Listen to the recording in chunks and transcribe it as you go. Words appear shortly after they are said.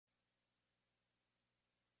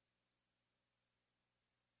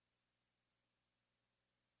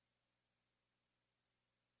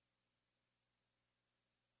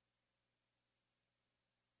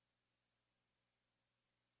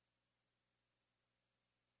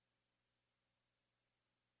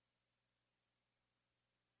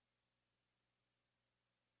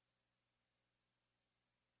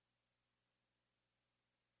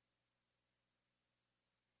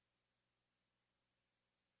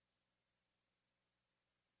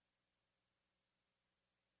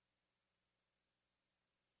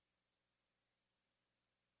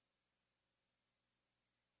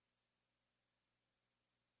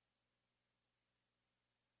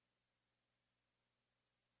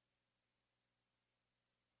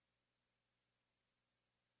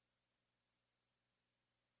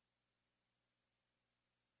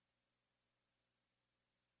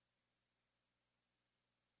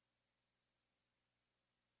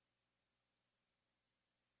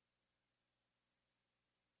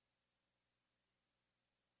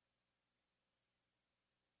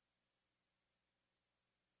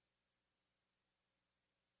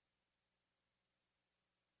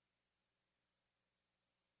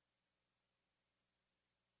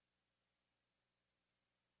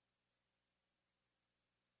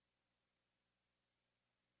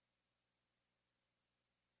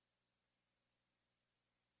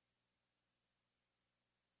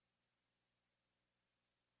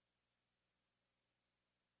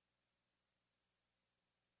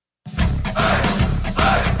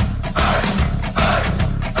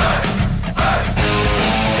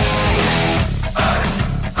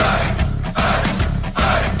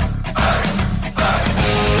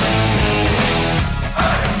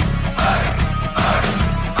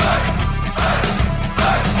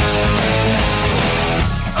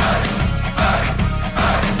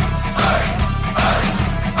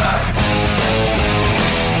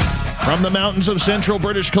From the mountains of central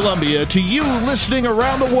British Columbia to you listening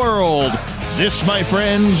around the world, this, my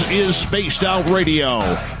friends, is Spaced Out Radio.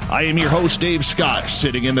 I am your host, Dave Scott,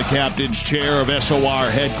 sitting in the captain's chair of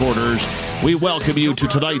SOR headquarters. We welcome you to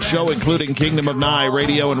tonight's show, including Kingdom of Nye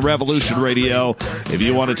Radio and Revolution Radio. If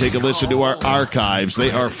you want to take a listen to our archives,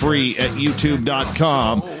 they are free at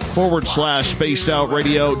youtube.com/Spaced Out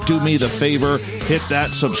Radio. Do me the favor, hit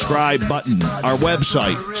that subscribe button. Our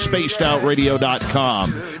website,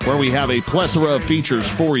 spacedoutradio.com, where we have a plethora of features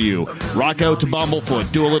for you. Rock out to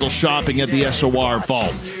Bumblefoot, do a little shopping at the SOR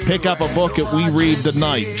Vault, pick up a book at We Read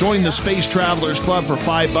Tonight, join the Space Travelers Club for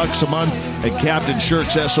 $5 a month, and Captain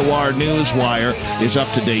Shirk's SOR Newswire is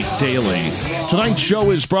up to date daily. Tonight's show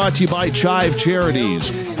is brought to you by CHIVE Charities.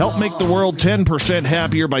 Help make the world 10%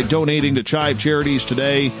 happier by donating to CHIVE Charities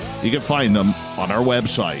today. You can find them on our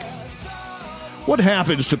website. What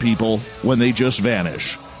happens to people when they just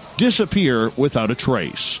vanish? Disappear without a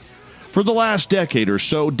trace. For the last decade or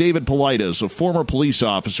so, David Paulides, a former police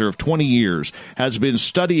officer of 20 years, has been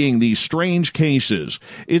studying these strange cases.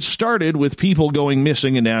 It started with people going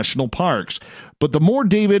missing in national parks. But the more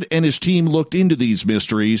David and his team looked into these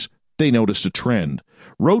mysteries, they noticed a trend.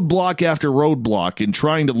 Roadblock after roadblock in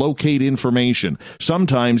trying to locate information,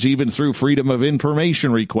 sometimes even through Freedom of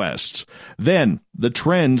Information requests. Then, the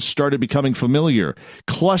trends started becoming familiar.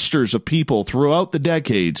 Clusters of people throughout the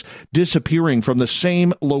decades disappearing from the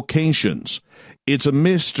same locations. It's a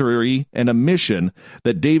mystery and a mission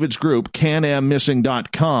that David's group,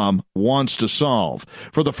 CanAmMissing.com, wants to solve.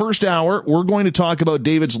 For the first hour, we're going to talk about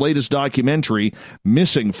David's latest documentary,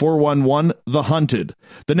 Missing 411, The Hunted.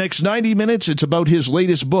 The next 90 minutes, it's about his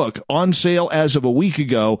latest book, on sale as of a week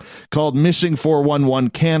ago, called Missing 411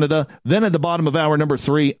 Canada. Then at the bottom of hour number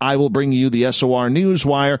 3, I will bring you the SOR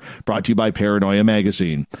Newswire, brought to you by Paranoia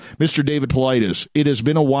Magazine. Mr. David Paulides, it has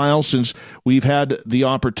been a while since we've had the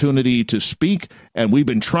opportunity to speak, and we've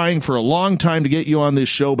been trying for a long time to get you on this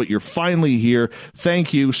show, but you're finally here.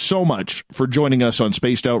 Thank you so much for joining us on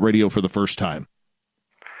Spaced Out Radio for the first time.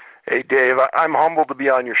 Hey, Dave, I'm humbled to be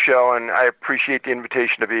on your show, and I appreciate the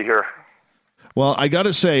invitation to be here. Well, I got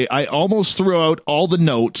to say, I almost threw out all the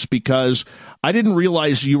notes because I didn't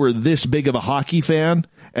realize you were this big of a hockey fan,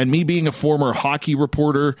 and me being a former hockey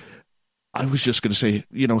reporter, I was just going to say,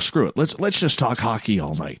 screw it. Let's just talk hockey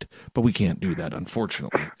all night, but we can't do that,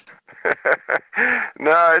 unfortunately.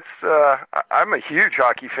 No, I'm a huge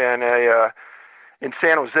hockey fan. In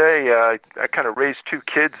San Jose, I kind of raised two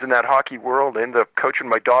kids in that hockey world. I ended up coaching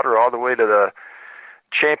my daughter all the way to the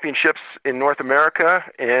championships in North America,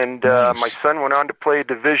 and Nice. My son went on to play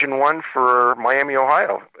Division I for Miami,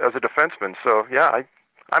 Ohio as a defenseman. So, yeah,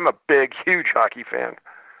 I'm a big, huge hockey fan.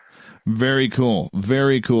 Very cool.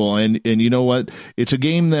 Very cool. And you know what? It's a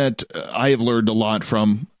game that I have learned a lot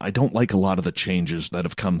from. I don't like a lot of the changes that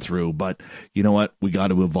have come through, but you know what? We got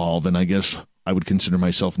to evolve. And I guess I would consider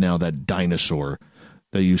myself now that dinosaur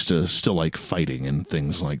that used to still like fighting and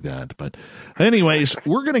things like that. But anyways,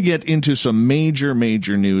 we're going to get into some major,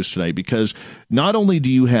 major news today because not only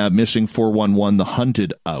do you have Missing 411, The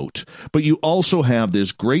Hunted out, but you also have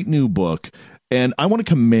this great new book. And I want to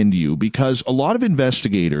commend you because a lot of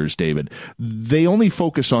investigators, David, they only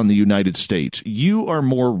focus on the United States. You are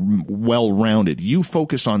more well-rounded. You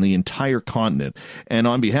focus on the entire continent. And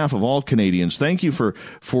on behalf of all Canadians, thank you for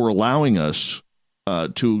allowing us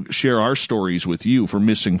to share our stories with you for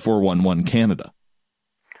Missing 411 Canada.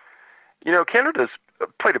 Canada's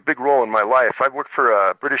played a big role in my life. I've worked for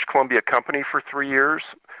a British Columbia company for 3 years.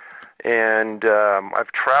 And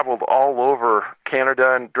I've traveled all over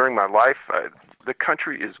Canada and during my life. The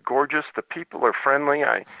country is gorgeous. The people are friendly.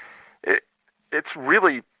 It's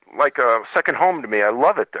really like a second home to me. I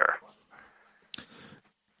love it there.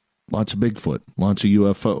 Lots of Bigfoot, lots of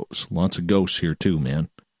UFOs, lots of ghosts here too, man.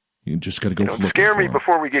 You just got to go looking scare for me them.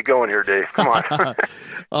 Before we get going here, Dave. Come on.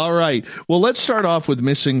 All right. Well, let's start off with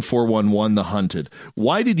Missing 411, The Hunted.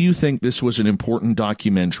 Why did you think this was an important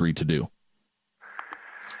documentary to do?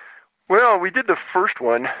 Well, we did the first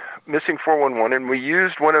one, Missing 411, and we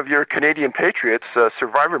used one of your Canadian patriots,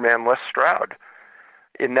 Survivor Man Les Stroud,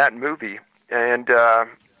 in that movie. And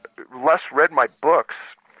Les read my books,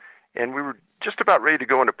 and we were just about ready to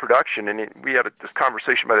go into production, and we had this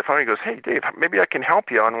conversation by the phone. He goes, "Hey, Dave, maybe I can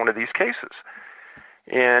help you on one of these cases."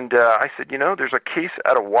 And I said, there's a case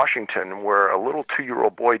out of Washington where a little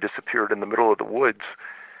 2-year-old boy disappeared in the middle of the woods.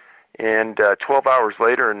 And 12 hours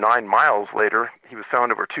later and 9 miles later, he was found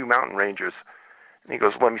over 2 mountain ranges. And he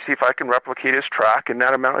goes, let me see if I can replicate his track in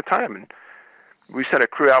that amount of time. And we sent a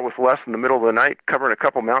crew out with Les in the middle of the night, covering a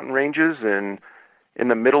couple mountain ranges. And in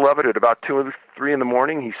the middle of it, at about 2 or 3 in the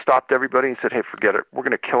morning, he stopped everybody and said, hey, forget it. We're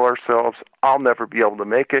going to kill ourselves. I'll never be able to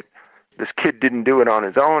make it. This kid didn't do it on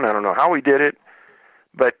his own. I don't know how he did it.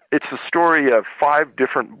 But it's the story of 5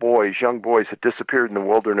 different boys, young boys that disappeared in the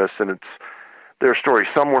wilderness, and it's their story.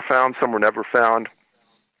 Some were found, some were never found.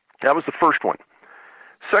 That was the first one.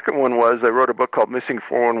 Second one was I wrote a book called Missing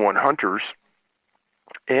 411 Hunters,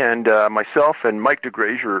 and myself and Mike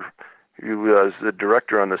DeGrazier, who was the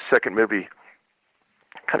director on the second movie,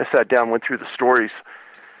 kind of sat down, went through the stories,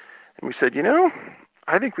 and we said,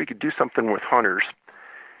 I think we could do something with hunters.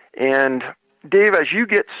 And Dave, as you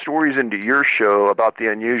get stories into your show about the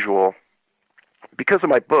unusual, because of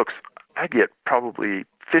my books, I get probably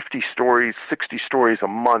 50 stories, 60 stories a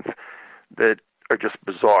month that are just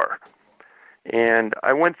bizarre. And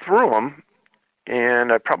I went through them,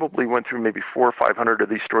 and I probably went through maybe 400 or 500 of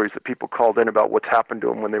these stories that people called in about what's happened to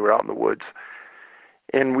them when they were out in the woods.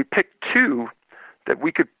 And we picked 2 that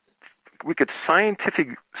we could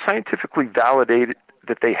scientifically validate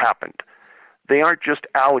that they happened. They aren't just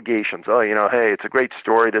allegations. Oh, hey, it's a great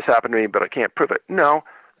story. This happened to me, but I can't prove it. No,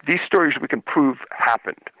 these stories we can prove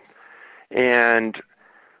happened. And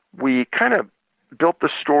we kind of built the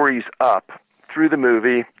stories up through the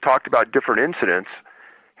movie, talked about different incidents,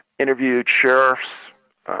 interviewed sheriffs,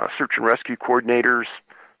 search and rescue coordinators,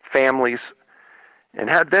 families, and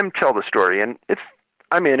had them tell the story. And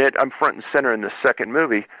I'm in it. I'm front and center in the second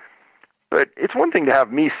movie. But it's one thing to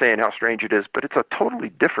have me saying how strange it is, but it's a totally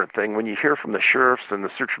different thing when you hear from the sheriffs and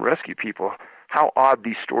the search and rescue people how odd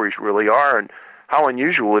these stories really are and how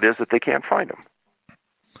unusual it is that they can't find them.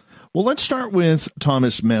 Well, let's start with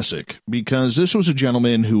Thomas Messick, because this was a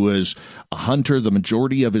gentleman who was a hunter the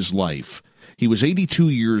majority of his life. He was 82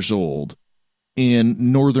 years old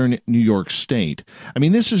in northern New York State. I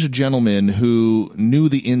mean, this is a gentleman who knew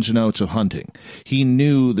the ins and outs of hunting. He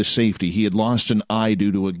knew the safety. He had lost an eye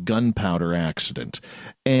due to a gunpowder accident.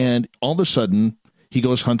 And all of a sudden, he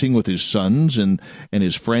goes hunting with his sons and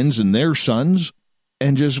his friends and their sons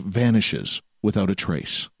and just vanishes without a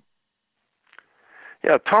trace.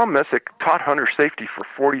 Yeah, Tom Messick taught hunter safety for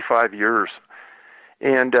 45 years.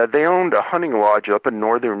 And they owned a hunting lodge up in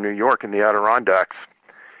northern New York in the Adirondacks.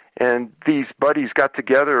 And these buddies got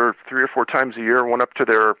together 3 or 4 times a year, went up to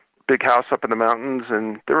their big house up in the mountains,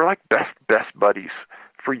 and they were like best buddies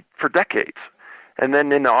for decades. And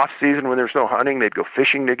then in the off season, when there's no hunting, they'd go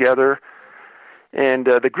fishing together. And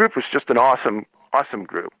the group was just an awesome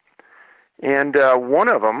group. And one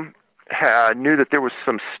of them knew that there was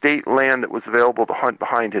some state land that was available to hunt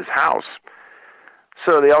behind his house.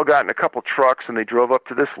 So they all got in a couple trucks and they drove up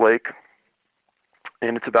to this lake.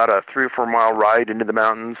 And it's about a 3 or 4 mile ride into the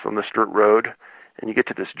mountains on this dirt road. And you get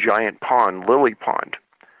to this giant pond, Lily Pond.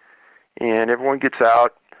 And everyone gets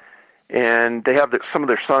out, and they have some of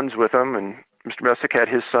their sons with them, and Mr. Messick had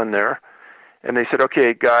his son there. And they said,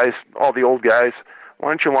 okay, guys, all the old guys, why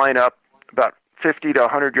don't you line up about 50 to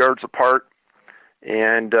 100 yards apart,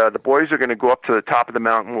 and the boys are going to go up to the top of the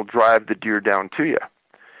mountain. We'll drive the deer down to you.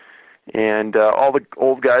 And all the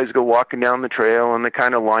old guys go walking down the trail, and they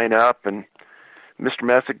kind of line up, and Mr.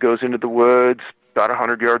 Messick goes into the woods about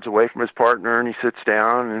 100 yards away from his partner, and he sits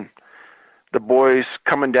down, and the boys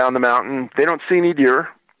coming down the mountain, they don't see any deer,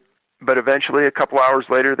 but eventually a couple hours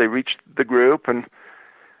later they reach the group, and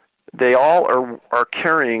they all are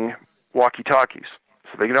carrying walkie-talkies.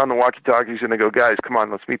 So they get on the walkie-talkies and they go, guys, come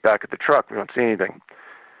on, let's meet back at the truck. We don't see anything.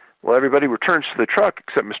 Well, everybody returns to the truck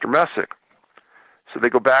except Mr. Messick. So they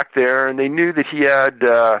go back there, and they knew that he had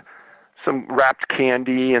some wrapped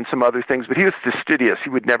candy and some other things, but he was fastidious. He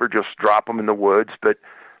would never just drop them in the woods. But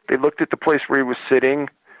they looked at the place where he was sitting.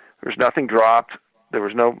 There was nothing dropped. There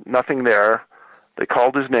was nothing there. They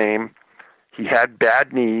called his name. He had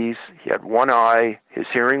bad knees. He had one eye. His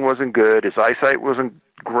hearing wasn't good. His eyesight wasn't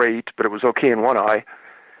great, but it was okay in one eye.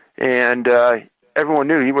 And everyone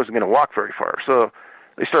knew he wasn't going to walk very far. So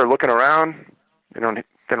they started looking around. They don't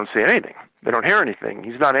see anything. They don't hear anything.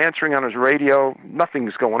 He's not answering on his radio.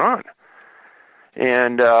 Nothing's going on.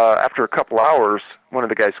 And after a couple hours, one of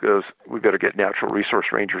the guys goes, we better get natural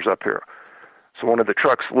resource rangers up here. So one of the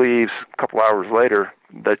trucks leaves. A couple hours later,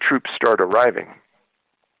 the troops start arriving.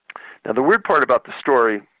 Now, the weird part about the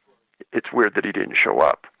story, it's weird that he didn't show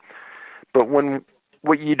up. But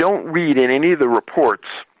what you don't read in any of the reports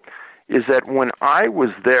is that when I was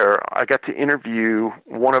there, I got to interview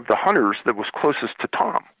one of the hunters that was closest to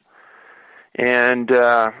Tom. And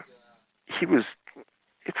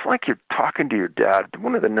it's like you're talking to your dad,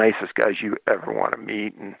 one of the nicest guys you ever want to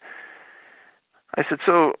meet. And I said,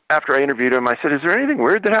 so after I interviewed him, I said, is there anything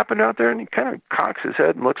weird that happened out there? And he kind of cocks his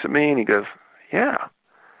head and looks at me, and he goes, yeah.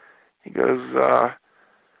 He goes,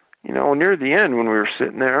 near the end when we were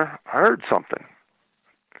sitting there, I heard something.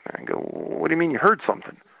 And I go, what do you mean you heard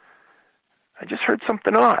something? I just heard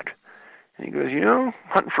something odd. And he goes,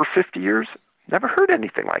 hunting for 50 years, never heard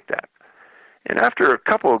anything like that. And after a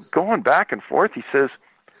couple of going back and forth, he says,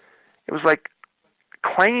 it was like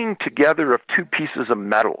clanging together of two pieces of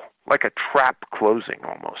metal, like a trap closing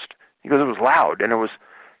almost. He goes, it was loud, and it was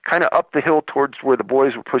kind of up the hill towards where the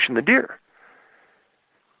boys were pushing the deer.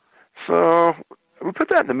 So we put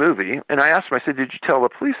that in the movie, and I asked him, I said, did you tell the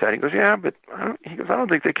police that? He goes, yeah, but I don't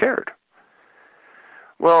think they cared.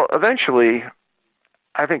 Well, eventually,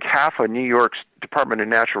 I think half of New York's Department of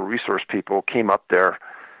Natural Resource people came up there,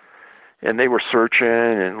 and they were searching,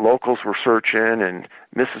 and locals were searching, and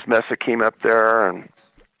Mrs. Messick came up there, and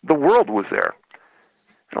the world was there.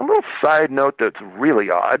 And a little side note that's really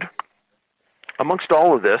odd, amongst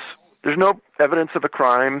all of this, there's no evidence of a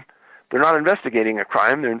crime. They're not investigating a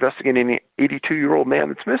crime. They're investigating an 82-year-old man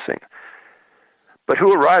that's missing. But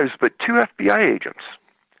who arrives but two FBI agents?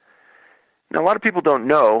 Now, a lot of people don't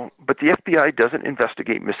know, but the FBI doesn't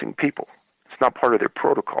investigate missing people. It's not part of their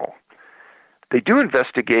protocol. They do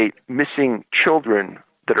investigate missing children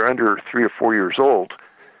that are under 3 or 4 years old.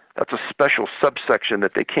 That's a special subsection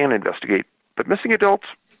that they can investigate. But missing adults,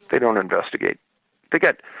 they don't investigate. They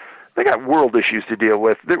got world issues to deal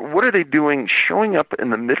with. What are they doing showing up in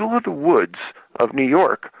the middle of the woods of New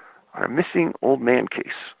York on a missing old man case?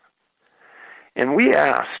 And we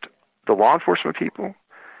asked the law enforcement people.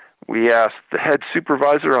 We asked the head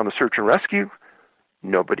supervisor on the search and rescue.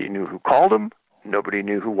 Nobody knew who called them. Nobody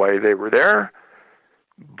knew why they were there.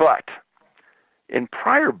 But in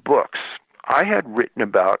prior books, I had written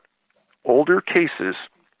about older cases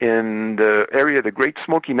in the area of the Great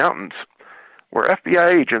Smoky Mountains where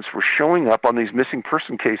FBI agents were showing up on these missing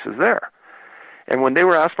person cases there. And when they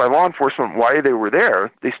were asked by law enforcement why they were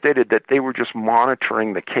there, they stated that they were just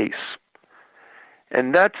monitoring the case.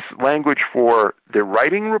 And that's language for they're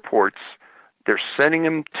writing reports, they're sending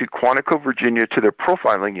them to Quantico, Virginia, to their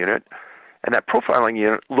profiling unit, and that profiling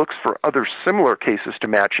unit looks for other similar cases to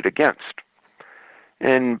match it against.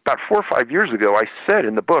 And about 4 or 5 years ago, I said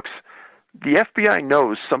in the books, the FBI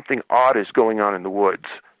knows something odd is going on in the woods,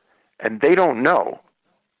 and they don't know,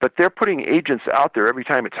 but they're putting agents out there every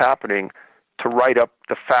time it's happening to write up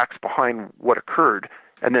the facts behind what occurred,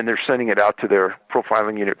 and then they're sending it out to their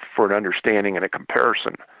profiling unit for an understanding and a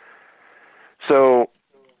comparison. So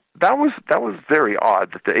that was very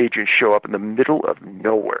odd that the agents show up in the middle of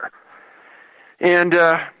nowhere. And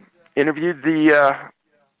interviewed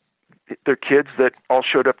their kids that all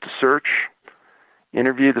showed up to search,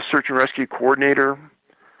 interviewed the search and rescue coordinator,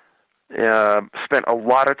 spent a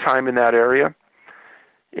lot of time in that area.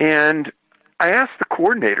 And I asked the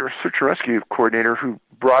coordinator, search and rescue coordinator, who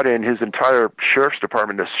brought in his entire sheriff's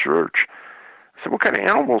department to search, I said, what kind of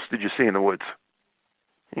animals did you see in the woods?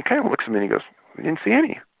 And he kind of looks at me and he goes, we didn't see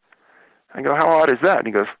any. I go, how odd is that? And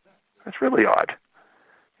he goes, that's really odd.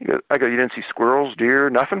 I go, you didn't see squirrels,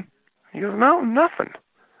 deer, nothing? He goes, no, nothing.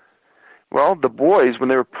 Well, the boys, when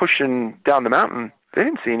they were pushing down the mountain, they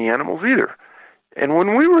didn't see any animals either. And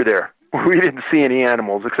when we were there, we didn't see any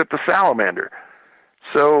animals except the salamander.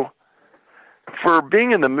 So for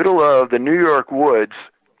being in the middle of the New York woods,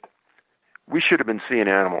 we should have been seeing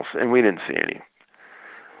animals, and we didn't see any.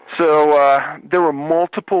 So there were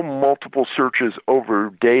multiple searches over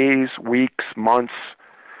days, weeks, months.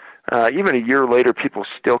 Even a year later, people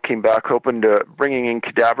still came back hoping to bringing in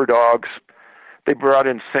cadaver dogs. They brought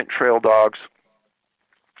in scent trail dogs.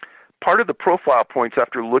 Part of the profile points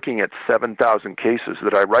after looking at 7,000 cases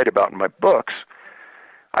that I write about in my books,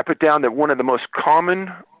 I put down that one of the most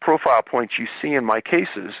common profile points you see in my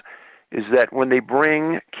cases is that when they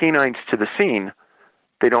bring canines to the scene,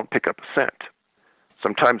 they don't pick up a scent.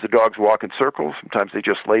 Sometimes the dogs walk in circles, sometimes they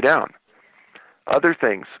just lay down. Other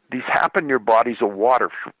things, these happen near bodies of water,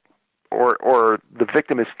 or the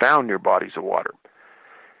victim is found near bodies of water.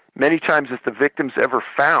 Many times if the victim's ever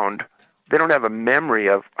found, they don't have a memory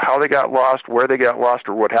of how they got lost, where they got lost,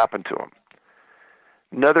 or what happened to them.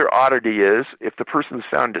 Another oddity is, if the person's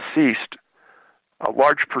found deceased, a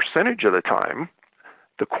large percentage of the time,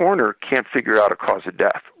 the coroner can't figure out a cause of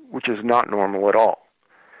death, which is not normal at all.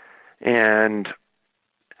 And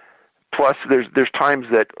plus, there's times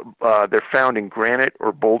that they're found in granite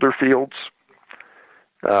or boulder fields.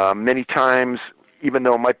 Many times, even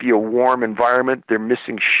though it might be a warm environment, they're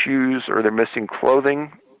missing shoes or they're missing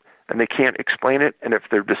clothing, and they can't explain it. And if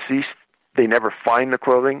they're deceased, they never find the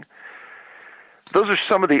clothing. Those are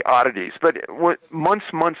some of the oddities. But months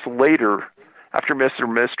later, after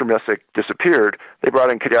Mr. Messick disappeared, they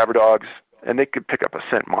brought in cadaver dogs, and they could pick up a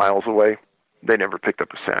scent miles away. They never picked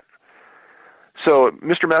up a scent. So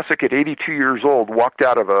Mr. Messick, at 82 years old, walked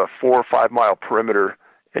out of a 4 or 5 mile perimeter,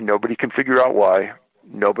 and nobody can figure out why.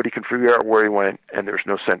 Nobody can figure out where he went, and there's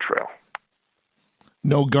no scent trail.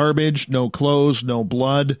 No garbage, no clothes, no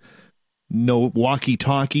blood, no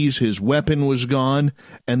walkie-talkies. His weapon was gone.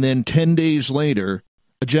 And then 10 days later,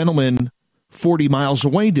 a gentleman 40 miles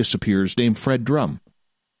away disappears named Fred Drum.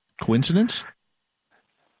 Coincidence?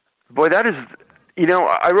 Boy, that is,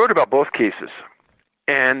 I wrote about both cases,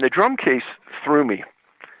 and the Drum case threw me.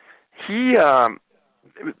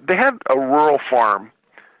 They had a rural farm,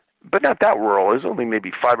 but not that rural. It was only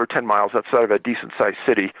maybe 5 or 10 miles outside of a decent-sized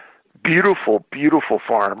city. Beautiful, beautiful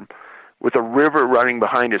farm with a river running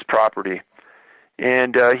behind his property.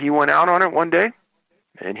 And he went out on it one day,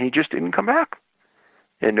 and he just didn't come back.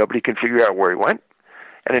 And nobody can figure out where he went.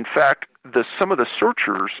 And in fact, some of the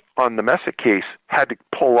searchers on the Messick case had to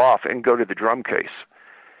pull off and go to the Drum case.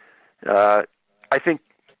 I think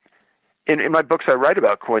in my books I write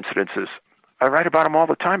about coincidences. I write about them all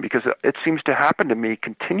the time because it seems to happen to me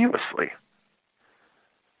continuously.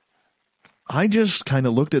 I just kind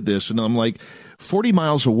of looked at this and I'm like, 40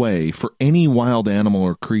 miles away for any wild animal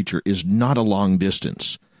or creature is not a long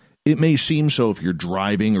distance. It may seem so if you're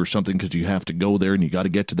driving or something because you have to go there and you got to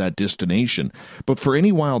get to that destination. But for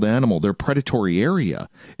any wild animal, their predatory area,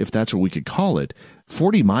 if that's what we could call it,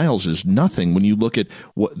 40 miles is nothing when you look at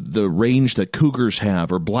what the range that cougars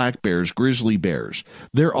have or black bears, grizzly bears.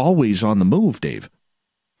 They're always on the move, Dave.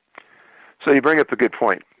 So you bring up a good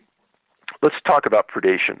point. Let's talk about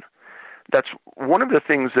predation. That's one of the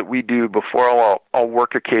things that we do before I'll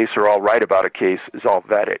work a case or I'll write about a case is I'll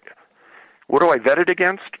vet it. What do I vet it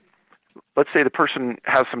against? Let's say the person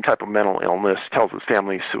has some type of mental illness, tells his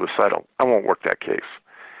family he's suicidal. I won't work that case.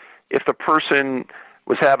 If the person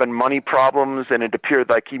was having money problems and it appeared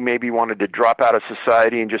like he maybe wanted to drop out of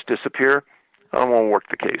society and just disappear, I won't work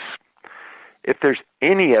the case. If there's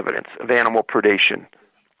any evidence of animal predation,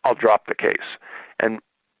 I'll drop the case. And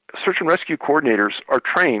search and rescue coordinators are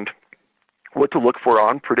trained what to look for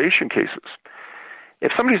on predation cases.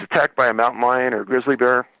 If somebody's attacked by a mountain lion or a grizzly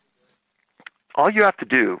bear, all you have to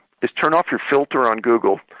do is turn off your filter on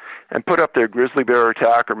Google and put up their grizzly bear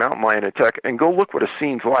attack or mountain lion attack and go look what a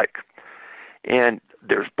scene's like. And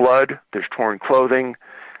there's blood, there's torn clothing,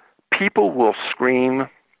 people will scream,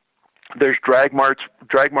 there's drag marks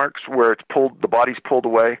where it's pulled, the body's pulled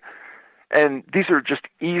away, and these are just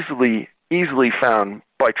easily found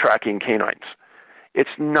by tracking canines. It's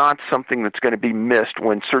not something that's going to be missed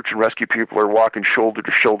when search and rescue people are walking shoulder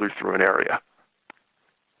to shoulder through an area.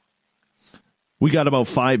 We got about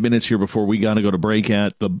 5 minutes here before we got to go to break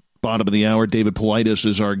at the bottom of the hour. David Paulides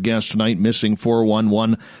is our guest tonight. Missing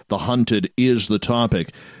 411, The Hunted is the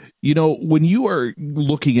topic. You know, when you are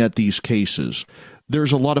looking at these cases,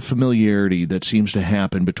 there's a lot of familiarity that seems to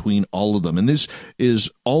happen between all of them. And this is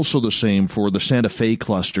also the same for the Santa Fe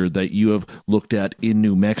cluster that you have looked at in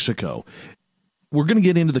New Mexico. We're going to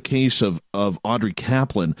get into the case of Audrey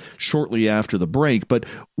Kaplan shortly after the break, but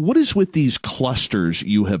what is with these clusters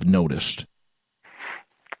you have noticed?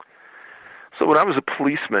 So when I was a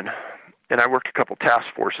policeman and I worked a couple task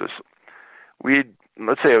forces,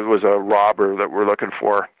 let's say it was a robber that we're looking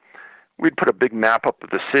for, we'd put a big map up of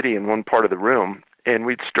the city in one part of the room and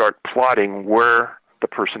we'd start plotting where the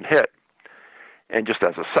person hit. And just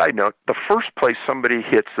as a side note, the first place somebody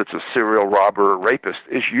hits that's a serial robber or rapist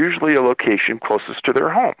is usually a location closest to their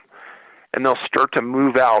home. And they'll start to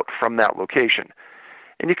move out from that location.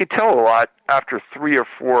 And you can tell a lot after 3 or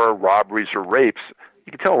 4 robberies or rapes,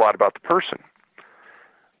 you can tell a lot about the person.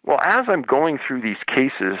 Well, as I'm going through these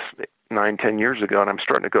cases 9-10 years ago, and I'm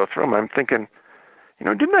starting to go through them, I'm thinking,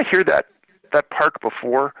 didn't I hear that park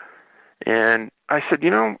before? And I said,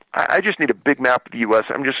 I just need a big map of the U.S.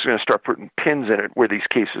 I'm just going to start putting pins in it where these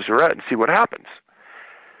cases are at and see what happens.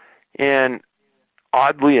 And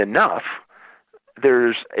oddly enough,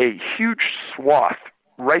 there's a huge swath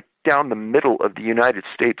right down the middle of the United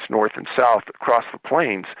States, north and south, across the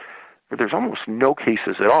plains, where there's almost no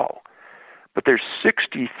cases at all. But there's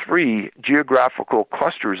 63 geographical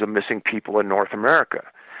clusters of missing people in North America.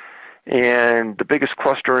 And the biggest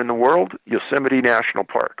cluster in the world, Yosemite National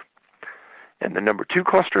Park. And the number 2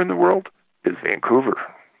 cluster in the world is Vancouver.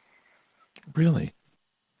 Really?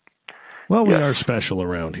 Well, yes. We are special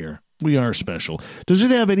around here. We are special. Does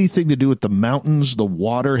it have anything to do with the mountains, the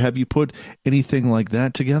water? Have you put anything like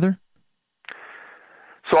that together?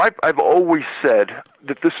 So I've always said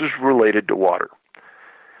that this is related to water.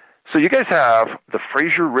 So you guys have the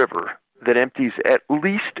Fraser River that empties at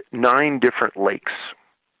least 9 different lakes.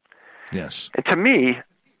 Yes. And to me,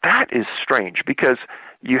 that is strange because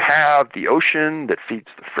you have the ocean that feeds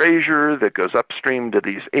the Fraser that goes upstream to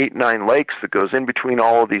these 8-9 lakes that goes in between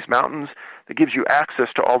all of these mountains that gives you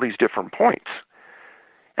access to all these different points.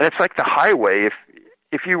 And it's like the highway.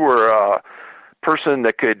 If you were person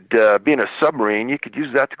that could be in a submarine, you could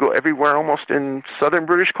use that to go everywhere almost in southern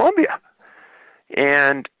British Columbia.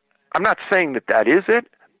 And I'm not saying that that is it,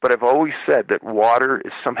 but I've always said that water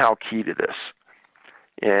is somehow key to this.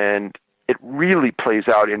 And it really plays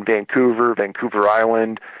out in Vancouver, Vancouver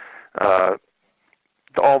Island,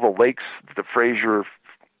 all the lakes the Fraser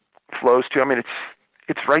flows to. I mean,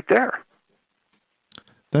 it's right there.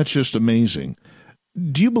 That's just amazing.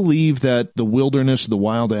 Do you believe that the wilderness, the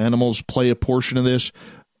wild animals play a portion of this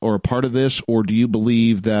or a part of this, or do you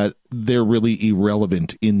believe that they're really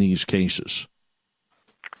irrelevant in these cases?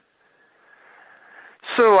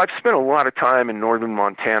 So I've spent a lot of time in northern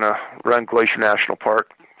Montana around Glacier National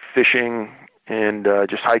Park, fishing and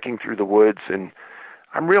just hiking through the woods, and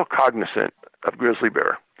I'm real cognizant of grizzly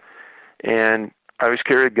bear. And I always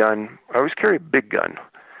carry a gun. I always carry a big gun.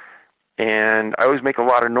 And I always make a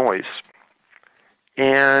lot of noise.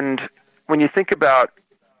 And when you think about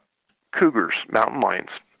cougars, mountain lions,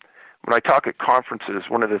 when I talk at conferences,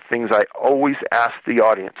 one of the things I always ask the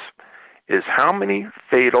audience is how many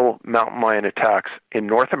fatal mountain lion attacks in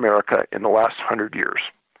North America in the last 100 years?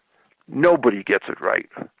 Nobody gets it right.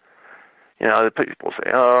 You know, the people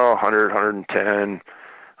say, 100, 110.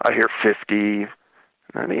 I hear 50.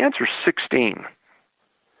 And the answer is 16.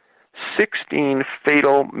 16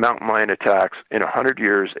 fatal mountain lion attacks in 100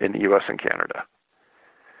 years in the U.S. and Canada.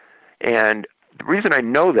 And the reason I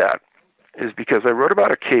know that is because I wrote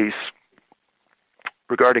about a case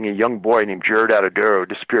regarding a young boy named Jared Adadero who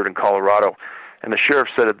disappeared in Colorado, and the sheriff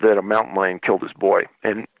said that a mountain lion killed his boy.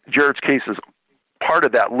 And Jared's case is part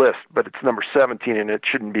of that list, but it's number 17, and it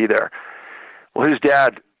shouldn't be there. Well, his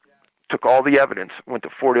dad took all the evidence, went to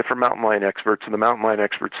 4 different mountain lion experts, and the mountain lion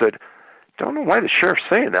expert said, don't know why the sheriff's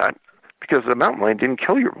saying that, because the mountain lion didn't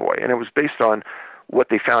kill your boy. And it was based on what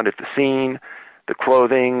they found at the scene, the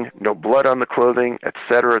clothing, no blood on the clothing, et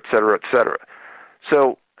cetera, et cetera, et cetera.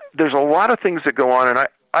 So there's a lot of things that go on, and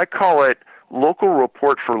I call it local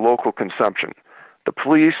report for local consumption. The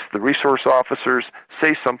police, the resource officers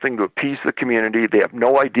say something to appease the community. They have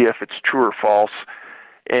no idea if it's true or false,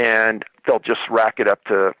 and they'll just rack it up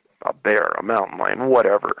to a bear, a mountain lion,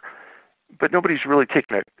 whatever. But nobody's really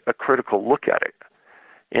taken a critical look at it.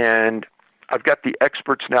 And I've got the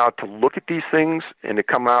experts now to look at these things and to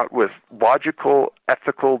come out with logical,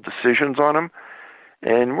 ethical decisions on them.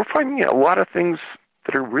 And we're finding a lot of things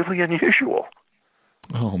that are really unusual.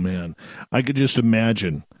 Oh, man. I could just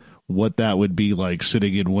imagine what that would be like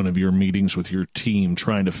sitting in one of your meetings with your team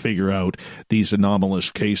trying to figure out these anomalous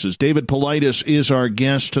cases. David Paulides is our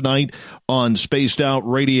guest tonight on Spaced Out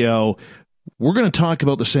Radio. We're going to talk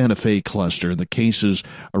about the Santa Fe cluster, the cases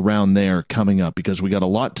around there coming up, because we got a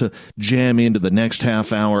lot to jam into the next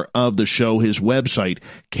half hour of the show. His website,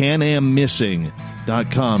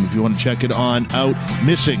 canammissing.com, if you want to check it on out.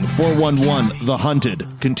 Missing 411, The Hunted,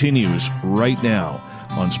 continues right now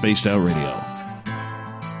on Spaced Out Radio.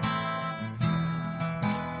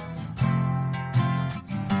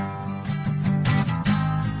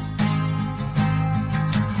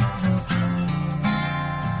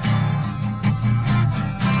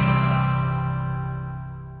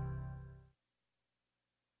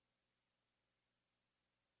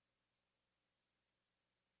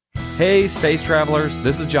 Hey, space travelers,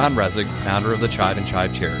 this is John Resig, founder of the CHIVE and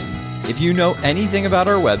CHIVE Charities. If you know anything about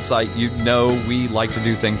our website, you know we like to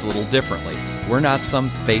do things a little differently. We're not some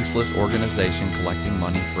faceless organization collecting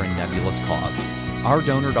money for a nebulous cause. Our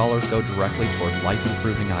donor dollars go directly toward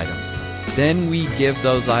life-improving items. Then we give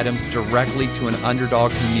those items directly to an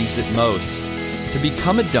underdog who needs it most. To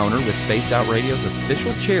become a donor with Spaced Out Radio's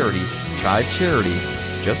official charity, CHIVE Charities,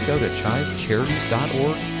 just go to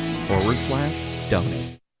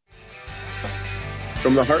chivecharities.org/donate.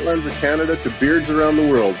 From the heartlands of Canada to beards around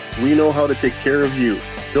the world, we know how to take care of you.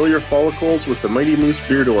 Fill your follicles with the Mighty Moose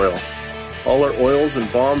Beard Oil. All our oils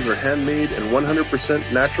and balms are handmade and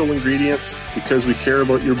 100% natural ingredients because we care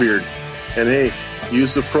about your beard. And hey,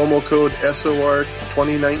 use the promo code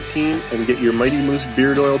SOR2019 and get your Mighty Moose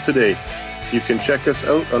Beard Oil today. You can check us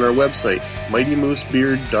out on our website,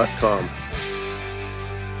 mightymoosebeard.com.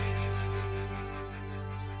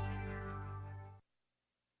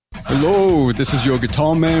 Hello, this is your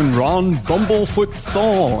guitar man, Ron Bumblefoot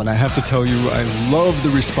Thal, and I have to tell you, I love the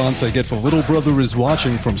response I get for Little Brother is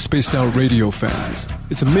Watching from Spaced Out Radio fans.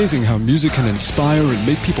 It's amazing how music can inspire and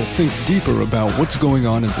make people think deeper about what's going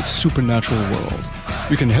on in the supernatural world.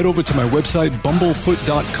 You can head over to my website,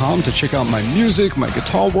 bumblefoot.com, to check out my music, my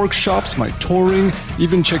guitar workshops, my touring,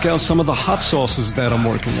 even check out some of the hot sauces that I'm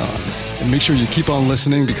working on. And make sure you keep on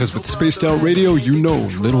listening, because with Spaced Out Radio, you know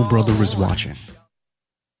Little Brother is watching.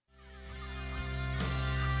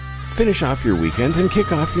 Finish off your weekend and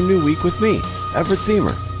kick off your new week with me. Everett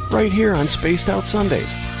Thiemer, right here on Spaced Out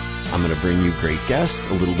Sundays. I'm going to bring you great guests,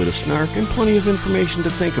 a little bit of snark, and plenty of information to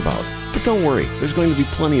think about. But don't worry, there's going to be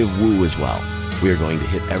plenty of woo as well. We are going to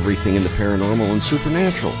hit everything in the paranormal and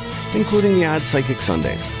supernatural, including the odd Psychic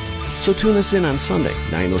Sundays. So tune us in on Sunday,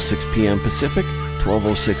 9:06 p.m. Pacific,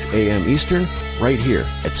 12:06 a.m. Eastern, right here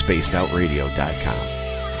at spacedoutradio.com.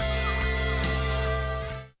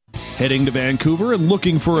 Heading to Vancouver and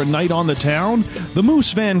looking for a night on the town? The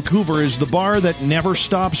Moose Vancouver is the bar that never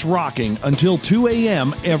stops rocking until 2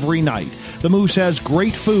 a.m. every night. The Moose has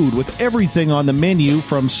great food with everything on the menu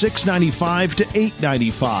from $6.95 to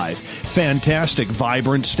 $8.95. Fantastic,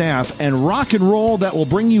 vibrant staff and rock and roll that will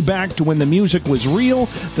bring you back to when the music was real,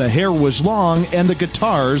 the hair was long, and the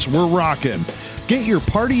guitars were rockin'. Get your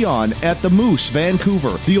party on at the Moose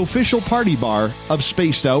Vancouver, the official party bar of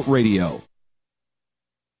Spaced Out Radio.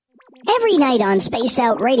 Every night on Spaced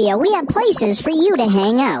Out Radio, we have places for you to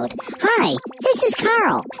hang out. Hi, this is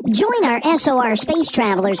Carl. Join our SOR Space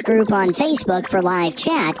Travelers group on Facebook for live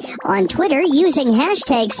chat. On Twitter, using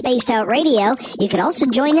hashtag Spaced Out Radio, you can also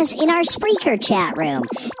join us in our Spreaker chat room.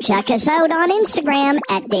 Check us out on Instagram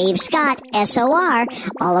at Dave Scott SOR.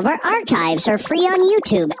 All of our archives are free on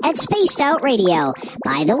YouTube at Spaced Out Radio.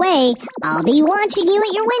 By the way, I'll be watching you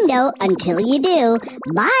at your window until you do.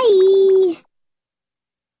 Bye!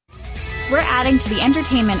 We're adding to the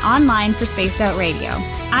entertainment online for Spaced Out Radio.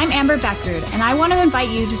 I'm Amber Beckrud, and I want to invite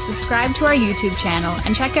you to subscribe to our YouTube channel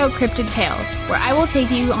and check out Cryptid Tales, where I will take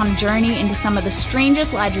you on a journey into some of the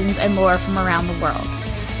strangest legends and lore from around the world,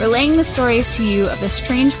 relaying the stories to you of the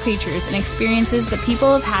strange creatures and experiences that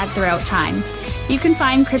people have had throughout time. You can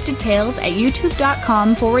find Cryptid Tales at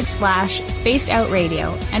youtube.com/Spaced Out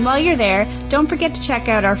Radio, and while you're there, don't forget to check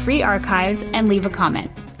out our free archives and leave a comment.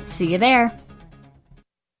 See you there.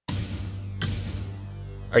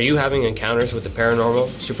 Are you having encounters with the paranormal,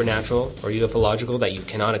 supernatural, or ufological that you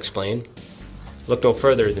cannot explain? Look no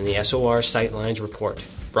further than the SOR Sightlines Report,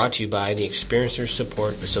 brought to you by the Experiencers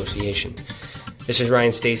Support Association. This is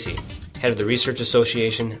Ryan Stacy, head of the Research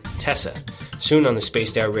Association, TESA. Soon on the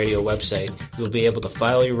Spaced Out Radio website, you'll be able to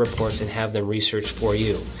file your reports and have them researched for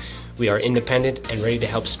you. We are independent and ready to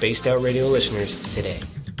help Spaced Out Radio listeners today.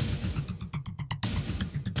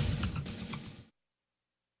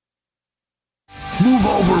 Move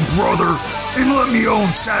over, brother, and let me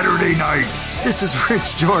own Saturday night. This is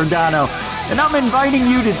Rich Giordano, and I'm inviting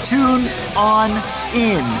you to tune on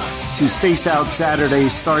in to Spaced Out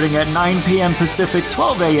Saturdays starting at 9 p.m. Pacific,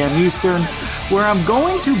 12 a.m. Eastern, where I'm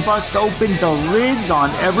going to bust open the lids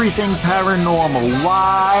on everything paranormal.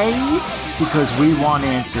 Why? Because we want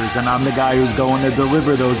answers, and I'm the guy who's going to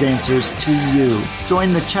deliver those answers to you.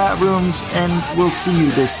 Join the chat rooms, and we'll see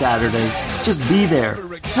you this Saturday. Just be there.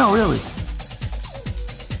 No, really.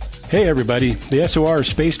 Hey everybody, the SOR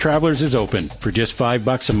Space Travelers is open. For just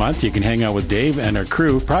 $5 a month, you can hang out with Dave and our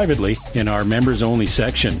crew privately in our members-only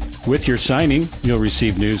section. With your signing, you'll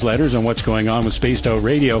receive newsletters on what's going on with Spaced Out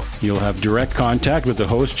Radio. You'll have direct contact with the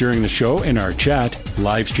host during the show in our chat,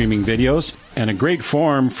 live streaming videos, and a great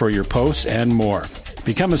forum for your posts and more.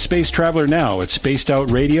 Become a Space Traveler now at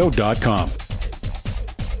spacedoutradio.com.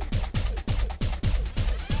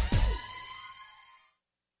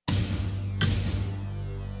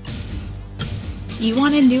 You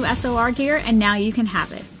wanted new SOR gear, and now you can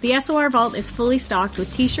have it. The SOR Vault is fully stocked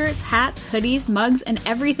with t-shirts, hats, hoodies, mugs, and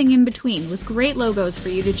everything in between, with great logos for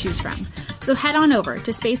you to choose from. So head on over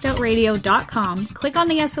to spacedoutradio.com, click on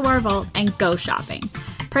the SOR Vault, and go shopping.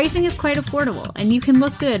 Pricing is quite affordable, and you can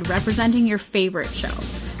look good representing your favorite show.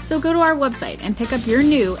 So go to our website and pick up your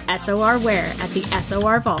new SOR wear at the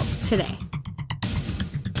SOR Vault today.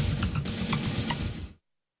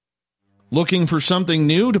 Looking for something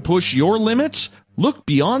new to push your limits? Look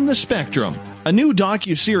Beyond the Spectrum, a new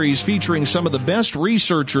docuseries featuring some of the best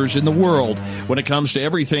researchers in the world when it comes to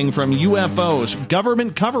everything from UFOs,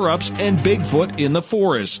 government cover-ups, and Bigfoot in the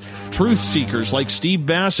forest. Truth seekers like Steve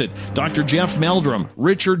Bassett, Dr. Jeff Meldrum,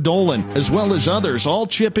 Richard Dolan, as well as others all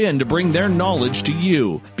chip in to bring their knowledge to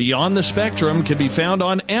you. Beyond the Spectrum can be found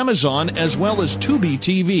on Amazon as well as Tubi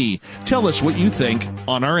TV. Tell us what you think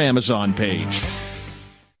on our Amazon page.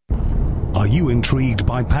 Are you intrigued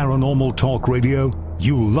by Paranormal Talk Radio?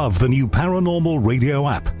 You'll love the new Paranormal Radio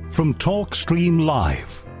app from TalkStream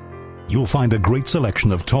Live. You'll find a great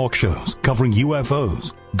selection of talk shows covering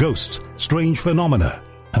UFOs, ghosts, strange phenomena,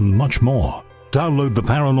 and much more. Download the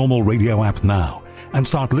Paranormal Radio app now and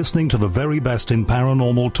start listening to the very best in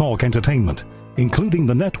paranormal talk entertainment, including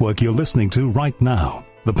the network you're listening to right now,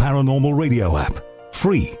 the Paranormal Radio app,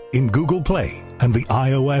 free in Google Play and the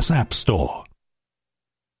iOS App Store.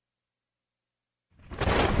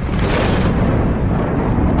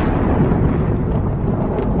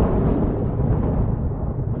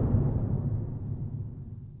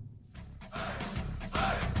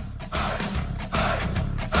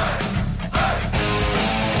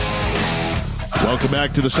 Welcome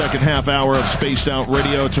back to the second half hour of Spaced Out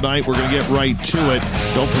Radio. Tonight, we're going to get right to it.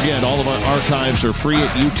 Don't forget, all of our archives are free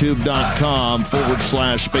at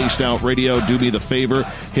youtube.com/Spaced Out Radio. Do me the favor,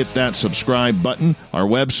 hit that subscribe button. Our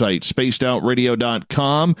website,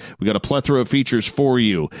 spacedoutradio.com. We got a plethora of features for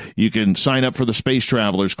you. You can sign up for the Space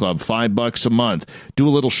Travelers Club, $5 a month. Do a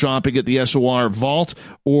little shopping at the SOR Vault,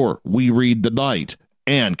 or We Read the Night.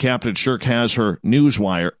 And Captain Shirk has her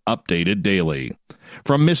Newswire updated daily.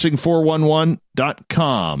 From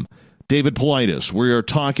missing411.com, David Paulides. We are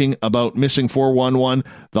talking about Missing 411,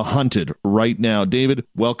 The Hunted, right now. David,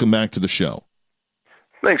 welcome back to the show.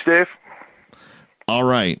 Thanks, Dave. All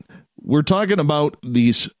right. We're talking about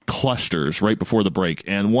these clusters right before the break,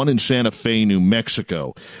 and one in Santa Fe, New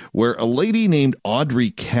Mexico, where a lady named Audrey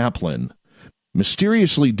Kaplan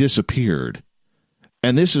mysteriously disappeared.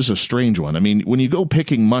 And this is a strange one. I mean, when you go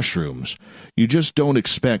picking mushrooms, you just don't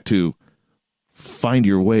expect to find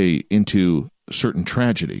your way into certain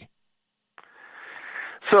tragedy.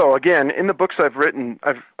 So again, in the books I've written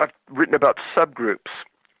about subgroups.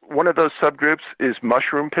 One of those subgroups is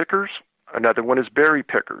mushroom pickers. Another one is berry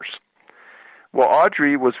pickers. Well,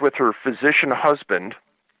 Audrey was with her physician husband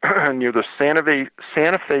near the Santa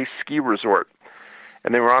Fe ski resort,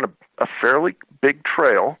 and they were on a fairly big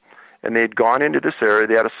trail, and they had gone into this area.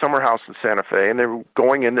 They had a summer house in Santa Fe, and they were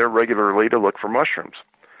going in there regularly to look for mushrooms.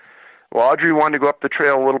 Well, Audrey wanted to go up the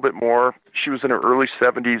trail a little bit more. She was in her early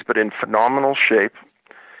 70s, but in phenomenal shape,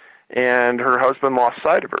 and her husband lost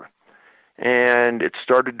sight of her. And it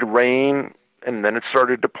started to rain, and then it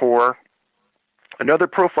started to pour. Another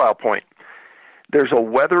profile point. There's a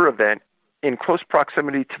weather event in close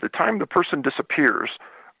proximity to the time the person disappears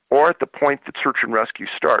or at the point that search and rescue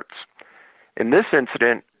starts. In this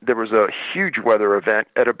incident, there was a huge weather event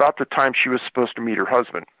at about the time she was supposed to meet her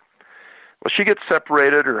husband. Well, she gets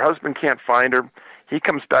separated. Her husband can't find her. He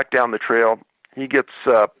comes back down the trail. He gets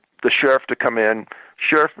the sheriff to come in.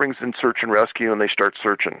 Sheriff brings in search and rescue, and they start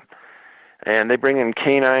searching. And they bring in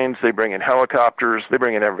canines. They bring in helicopters. They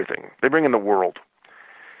bring in everything. They bring in the world.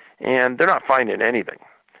 And they're not finding anything.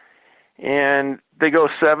 And they go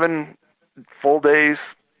 7 full days.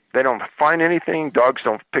 They don't find anything. Dogs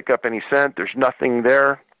don't pick up any scent. There's nothing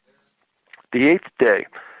there. The 8th day,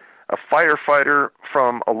 a firefighter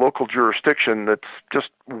from a local jurisdiction that's just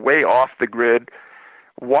way off the grid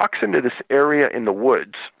walks into this area in the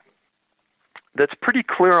woods that's pretty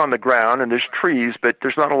clear on the ground, and there's trees, but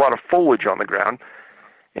there's not a lot of foliage on the ground.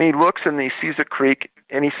 And he looks and he sees a creek,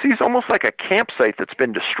 and he sees almost like a campsite that's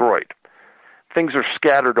been destroyed. Things are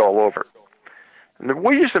scattered all over. And the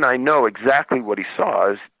reason I know exactly what he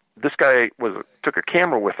saw is this guy took a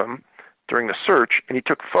camera with him during the search, and he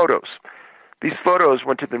took photos. These photos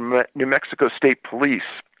went to the New Mexico State Police,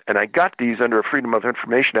 and I got these under a Freedom of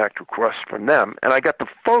Information Act request from them, and I got the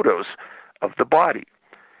photos of the body.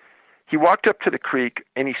 He walked up to the creek,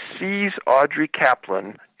 and he sees Audrey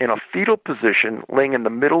Kaplan in a fetal position laying in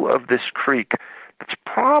the middle of this creek that's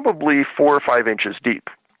probably 4 or 5 inches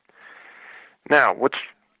deep. Now,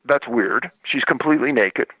 that's weird. She's completely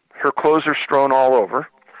naked. Her clothes are strewn all over.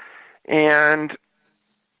 And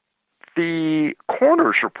the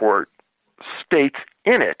coroner's report states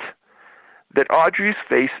in it that Audrey's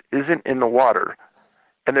face isn't in the water,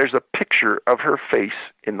 and there's a picture of her face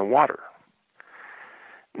in the water.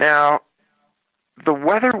 Now, the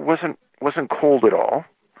weather wasn't cold at all,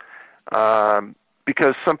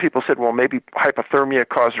 because some people said, well, maybe hypothermia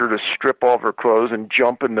caused her to strip all of her clothes and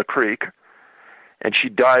jump in the creek, and she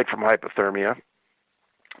died from hypothermia.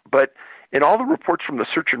 But in all the reports from the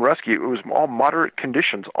search and rescue, it was all moderate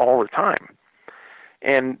conditions all the time.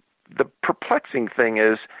 And the perplexing thing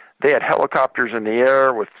is they had helicopters in the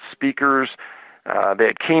air with speakers. They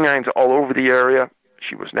had canines all over the area.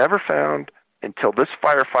 She was never found until this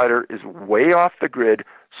firefighter is way off the grid,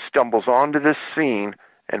 stumbles onto this scene,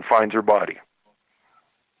 and finds her body.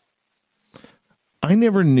 I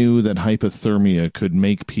never knew that hypothermia could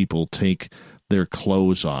make people take their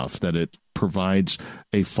clothes off, that it provides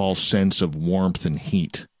a false sense of warmth and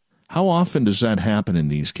heat. How often does that happen in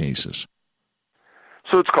these cases?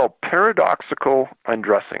 So it's called paradoxical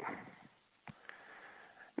undressing.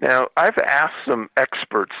 Now, I've asked some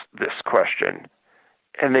experts this question,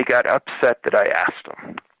 and they got upset that I asked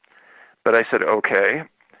them. But I said, okay,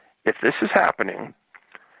 if this is happening,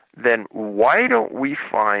 then why don't we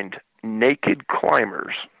find naked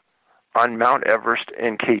climbers on Mount Everest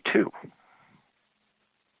and K2?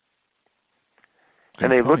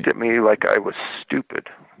 And they looked at me like I was stupid.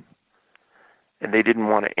 And they didn't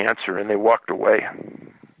want to answer, and they walked away.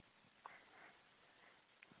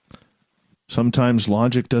 Sometimes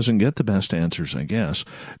logic doesn't get the best answers, I guess.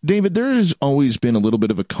 David, there has always been a little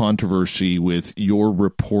bit of a controversy with your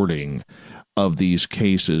reporting of these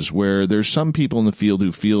cases, where there's some people in the field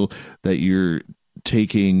who feel that you're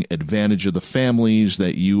taking advantage of the families,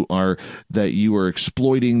 that you are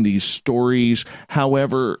exploiting these stories.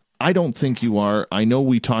 However, I don't think you are. I know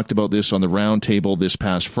we talked about this on the roundtable this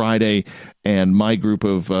past Friday, and my group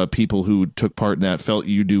of people who took part in that felt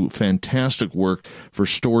you do fantastic work for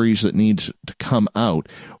stories that need to come out.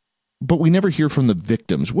 But we never hear from the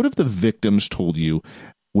victims. What have the victims told you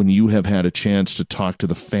when you have had a chance to talk to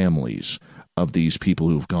the families of these people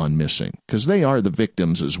who've gone missing? Because they are the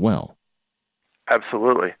victims as well.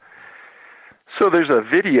 Absolutely. So there's a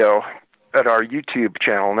video at our YouTube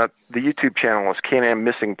channel, and the YouTube channel is Can-Am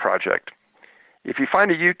Missing Project. If you find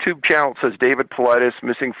a YouTube channel that says David Paulides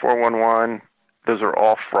Missing 411, those are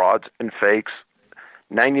all frauds and fakes.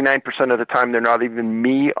 99% of the time, they're not even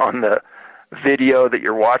me on the video that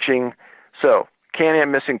you're watching. So, Can-Am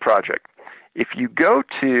Missing Project. If you go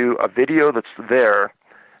to a video that's there,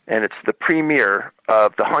 and it's the premiere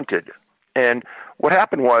of The Hunted, and what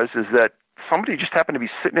happened is that somebody just happened to be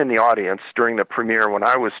sitting in the audience during the premiere when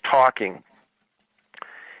I was talking,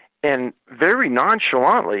 and very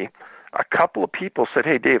nonchalantly, a couple of people said,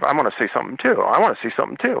 "Hey, Dave, I want to say something too. I want to say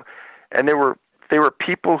something too." And they were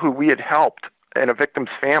people who we had helped in a victim's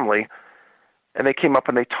family, and they came up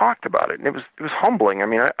and they talked about it, and it was humbling. I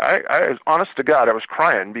mean, I was, honest to God, I was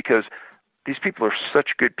crying because these people are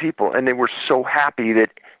such good people, and they were so happy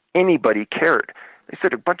that anybody cared. They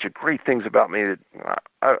said a bunch of great things about me that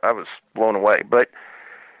I was blown away. But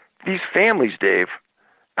these families, Dave,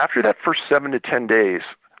 after that first 7 to 10 days,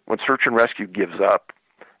 when search and rescue gives up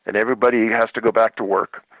and everybody has to go back to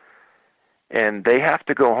work and they have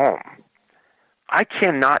to go home, I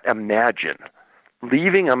cannot imagine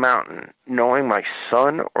leaving a mountain knowing my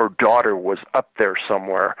son or daughter was up there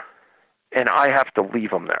somewhere and I have to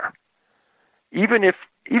leave them there. Even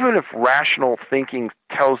if rational thinking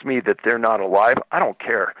tells me that they're not alive, I don't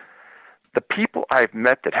care. The people I've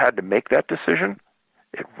met that had to make that decision,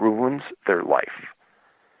 it ruins their life.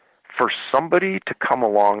 For somebody to come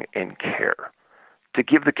along and care, to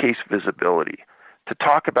give the case visibility, to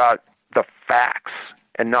talk about the facts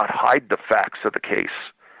and not hide the facts of the case,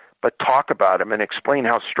 but talk about them and explain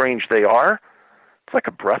how strange they are, it's like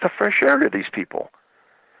a breath of fresh air to these people.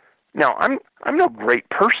 Now, I'm no great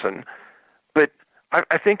person, but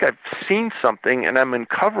I think I've seen something, and I'm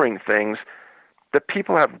uncovering things that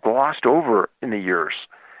people have glossed over in the years.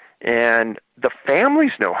 And the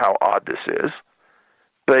families know how odd this is,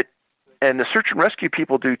 and the search and rescue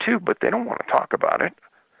people do too, but they don't want to talk about it.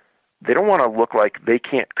 They don't want to look like they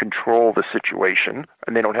can't control the situation,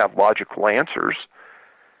 and they don't have logical answers.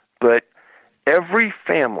 But every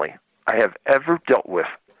family I have ever dealt with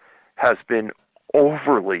has been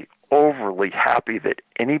overly happy that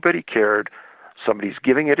anybody cared, somebody's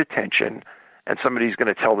giving it attention, and somebody's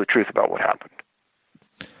going to tell the truth about what happened.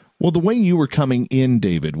 Well, the way you were coming in,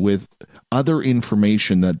 David, with other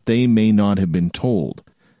information that they may not have been told,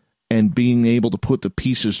 and being able to put the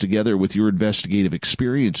pieces together with your investigative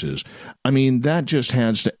experiences, I mean, that just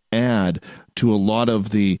has to add to a lot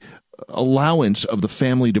of the allowance of the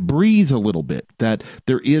family to breathe a little bit, that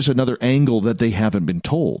there is another angle that they haven't been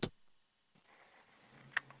told.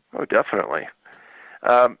 Oh, definitely.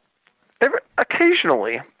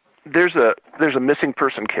 Occasionally, there's a missing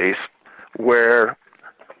person case where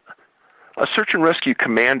a search and rescue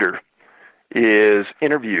commander is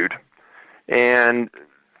interviewed, and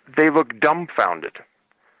they look dumbfounded,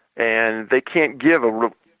 and they can't give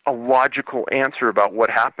a logical answer about what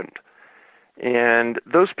happened. And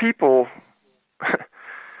those people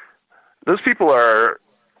are,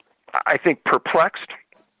 I think, perplexed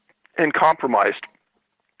and compromised.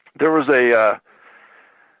 There was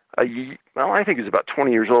I think he's about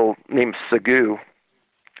 20 years old, named Sagoo,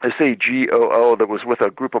 S-A-G-O-O, that was with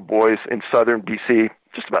a group of boys in southern B.C.,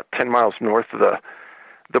 just about 10 miles north of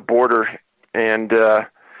the border. And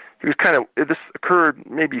he was this occurred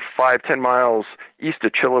maybe 5-10 miles east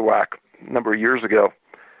of Chilliwack a number of years ago.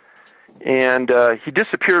 And he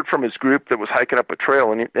disappeared from his group that was hiking up a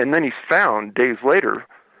trail, and then he's found days later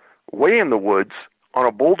way in the woods on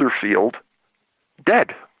a boulder field,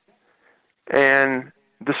 dead. And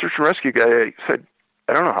the search and rescue guy said,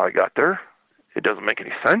 "I don't know how I got there. It doesn't make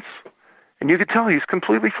any sense." And you could tell he's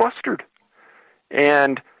completely flustered.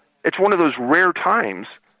 And it's one of those rare times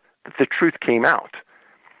that the truth came out.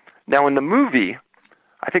 Now, in the movie,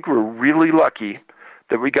 I think we're really lucky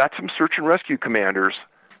that we got some search and rescue commanders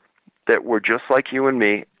that were just like you and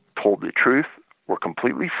me, told the truth, were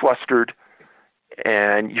completely flustered,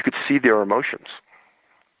 and you could see their emotions.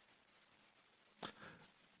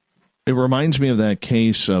 It reminds me of that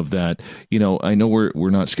case of that, I know we're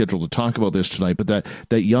not scheduled to talk about this tonight, but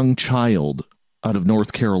that young child out of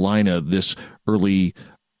North Carolina this early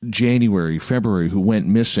January, February, who went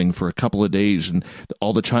missing for a couple of days, and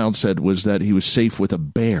all the child said was that he was safe with a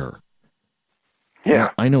bear. Yeah.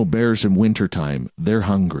 Now, I know bears in wintertime, they're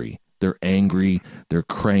hungry, they're angry, they're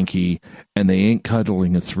cranky, and they ain't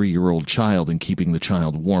cuddling a 3-year-old child and keeping the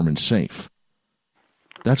child warm and safe.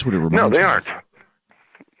 That's what it reminds me of. No, they aren't.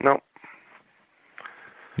 No.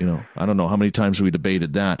 I don't know how many times we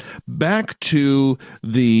debated that. Back to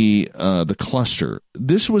the cluster.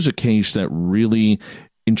 This was a case that really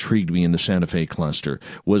intrigued me in the Santa Fe cluster,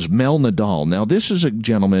 was Mel Nadal. Now, this is a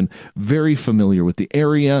gentleman very familiar with the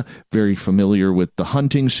area, very familiar with the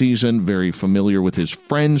hunting season, very familiar with his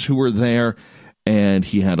friends who were there, and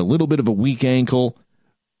he had a little bit of a weak ankle,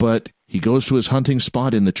 but he goes to his hunting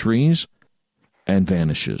spot in the trees and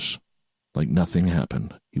vanishes like nothing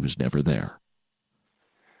happened. He was never there.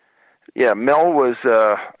 Yeah, Mel was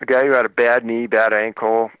a guy who had a bad knee, bad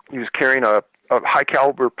ankle. He was carrying a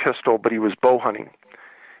high-caliber pistol, but he was bow hunting.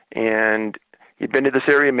 And he'd been to this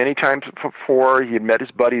area many times before. He had met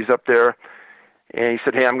his buddies up there. And he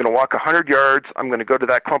said, hey, I'm going to walk 100 yards. I'm going to go to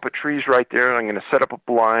that clump of trees right there, and I'm going to set up a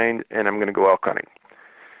blind, and I'm going to go elk hunting.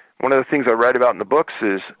 One of the things I write about in the books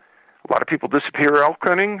is a lot of people disappear elk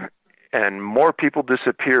hunting, and more people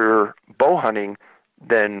disappear bow hunting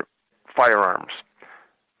than firearms.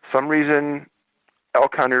 Some reason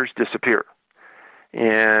elk hunters disappear.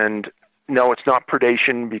 And no, it's not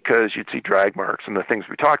predation because you'd see drag marks and the things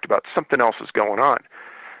we talked about. Something else is going on.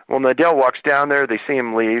 Well, Nadal walks down there. They see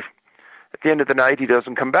him leave. At the end of the night, he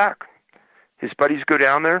doesn't come back. His buddies go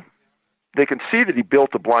down there. They can see that he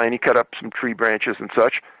built a blind. He cut up some tree branches and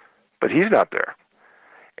such, but he's not there.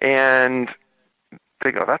 And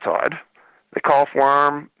they go, that's odd. They call for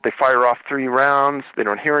him. They fire off 3 rounds. They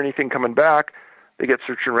don't hear anything coming back. They get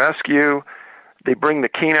search and rescue. They bring the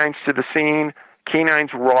canines to the scene.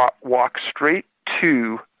 Canines walk straight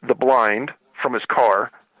to the blind from his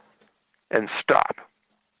car and stop.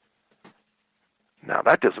 Now,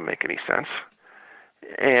 that doesn't make any sense.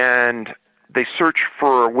 And they search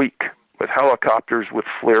for a week with helicopters, with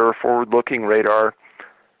FLIR, forward-looking radar,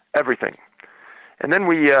 everything. And then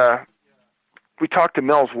we talked to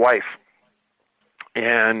Mel's wife,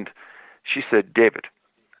 and she said, David,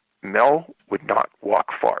 Mel would not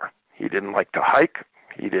walk far. He didn't like to hike.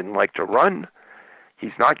 He didn't like to run.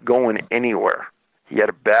 He's not going anywhere. He had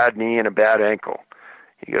a bad knee and a bad ankle.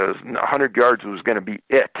 He goes, 100 yards was going to be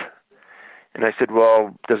it. And I said,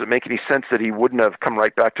 well, does it make any sense that he wouldn't have come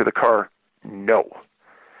right back to the car? No.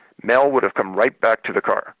 Mel would have come right back to the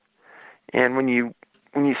car. And when you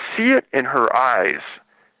see it in her eyes,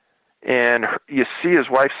 and you see his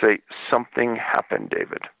wife say, something happened,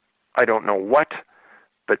 David. I don't know what,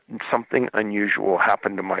 but something unusual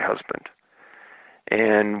happened to my husband.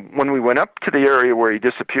 And when we went up to the area where he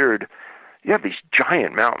disappeared, you have these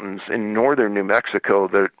giant mountains in northern New Mexico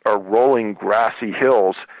that are rolling grassy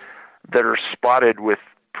hills that are spotted with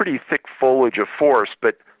pretty thick foliage of forest,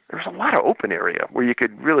 but there's a lot of open area where you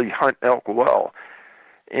could really hunt elk well.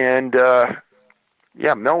 And,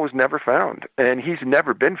 Mel was never found, and he's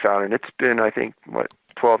never been found, and it's been, I think,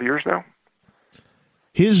 12 years now?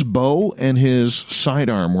 His bow and his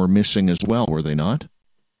sidearm were missing as well, were they not?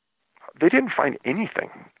 They didn't find anything.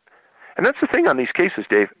 And that's the thing on these cases,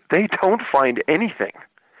 Dave. They don't find anything.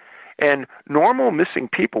 And normal missing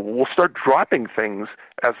people will start dropping things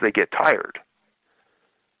as they get tired.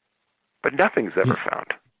 But nothing's ever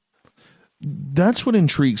found. That's what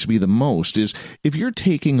intrigues me the most is if you're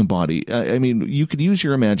taking a body, I mean, you could use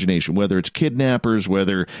your imagination, whether it's kidnappers,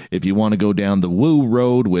 whether if you want to go down the woo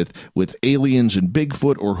road with aliens and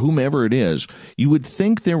Bigfoot or whomever it is, you would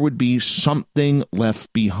think there would be something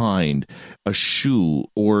left behind, a shoe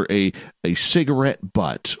or a cigarette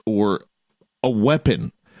butt or a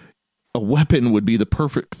weapon. A weapon would be the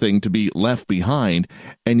perfect thing to be left behind,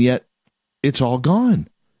 and yet it's all gone.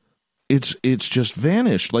 It's just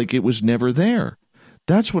vanished like it was never there.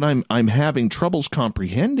 That's what I'm having troubles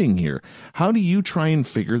comprehending here. How do you try and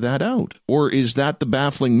figure that out? Or is that the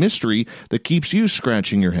baffling mystery that keeps you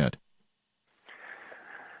scratching your head?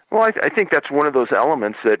 Well, I think that's one of those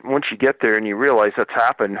elements that once you get there and you realize that's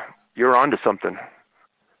happened, you're onto something.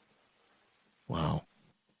 Wow.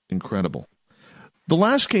 Incredible. The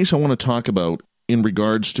last case I want to talk about in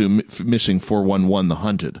regards to missing 411, The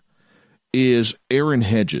Hunted, is Aaron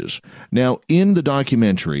Hedges. Now, in the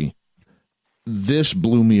documentary, this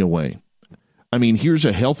blew me away. I mean, here's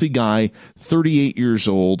a healthy guy, 38 years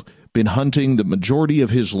old, been hunting the majority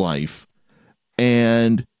of his life,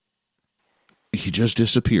 and he just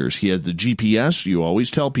disappears. He had the GPS. You always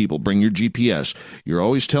tell people, bring your GPS. You're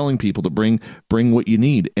always telling people to bring what you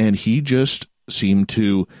need. And he just seemed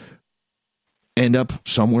to end up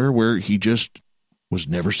somewhere where he just was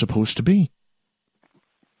never supposed to be.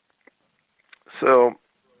 So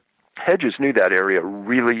Hedges knew that area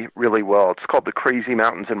really, really well. It's called the Crazy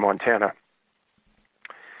Mountains in Montana.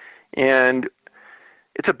 And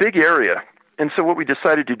it's a big area. And so what we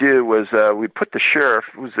decided to do was we'd put the sheriff,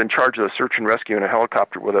 who was in charge of the search and rescue, in a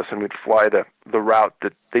helicopter with us, and we'd fly the route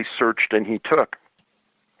that they searched and he took.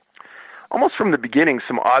 Almost from the beginning,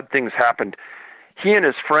 some odd things happened. He and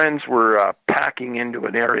his friends were packing into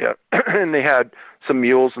an area, and they had some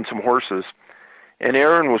mules and some horses. And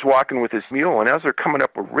Aaron was walking with his mule, and as they're coming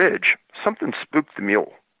up a ridge, something spooked the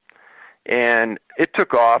mule. And it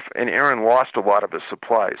took off, and Aaron lost a lot of his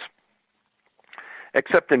supplies.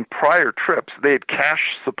 Except in prior trips, they had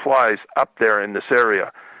cached supplies up there in this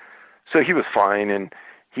area. So he was fine, and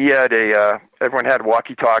he had everyone had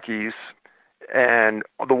walkie-talkies, and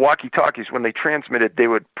the walkie-talkies, when they transmitted, they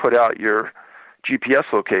would put out your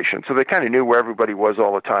GPS location. So they kind of knew where everybody was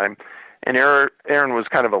all the time. And Aaron was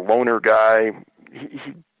kind of a loner guy.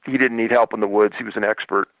 He didn't need help in the woods. He was an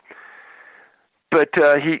expert. But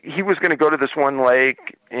he was going to go to this one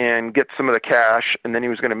lake and get some of the cash, and then he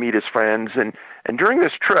was going to meet his friends. And during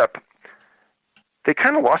this trip, they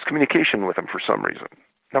kind of lost communication with him for some reason.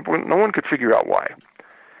 No one could figure out why.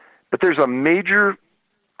 But there's a major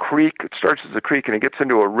creek. It starts as a creek, and it gets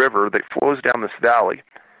into a river that flows down this valley.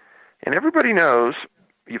 And everybody knows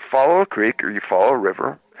you follow a creek or you follow a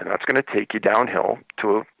river, and that's going to take you downhill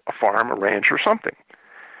to a farm, a ranch, or something.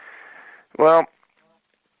 Well,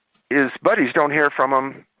 his buddies don't hear from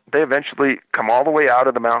him. They eventually come all the way out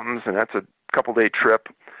of the mountains, and that's a couple-day trip.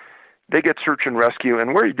 They get search and rescue,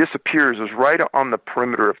 and where he disappears is right on the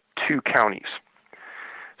perimeter of 2 counties.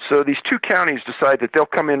 So these 2 counties decide that they'll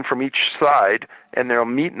come in from each side, and they'll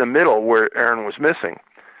meet in the middle where Aaron was missing.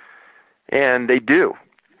 And they do.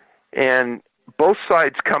 And both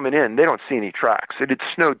sides coming in, they don't see any tracks. It had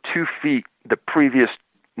snowed 2 feet the previous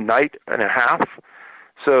night and a half,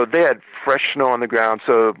 so they had fresh snow on the ground,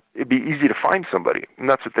 so it'd be easy to find somebody, and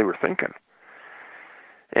that's what they were thinking.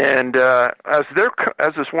 And as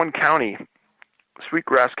this one county,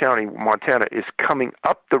 Sweetgrass County, Montana, is coming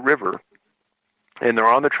up the river, and they're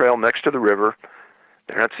on the trail next to the river,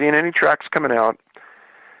 they're not seeing any tracks coming out.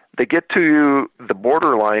 They get to the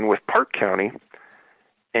borderline with Park County,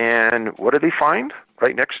 and what do they find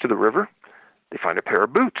right next to the river? They find a pair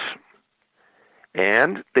of boots,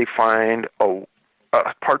 and they find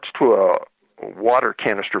parts to a water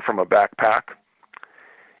canister from a backpack,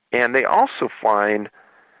 and they also find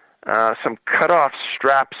some cut-off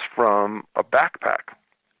straps from a backpack.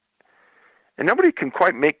 And nobody can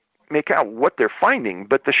quite make out what they're finding,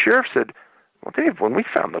 but the sheriff said, well, Dave, when we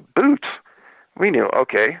found the boots, we knew,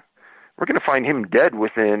 okay, we're going to find him dead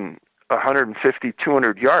within 150,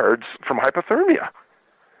 200 yards from hypothermia.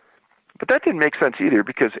 But that didn't make sense either,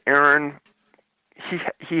 because Aaron,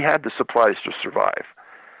 he had the supplies to survive,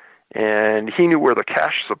 and he knew where the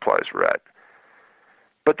cache supplies were at.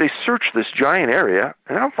 But they searched this giant area,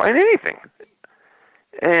 and they don't find anything.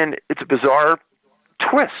 And it's a bizarre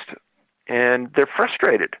twist, and they're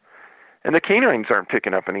frustrated. And the canines aren't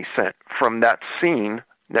picking up any scent from that scene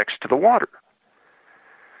next to the water.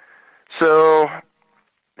 So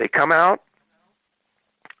they come out,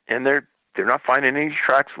 and they're not finding any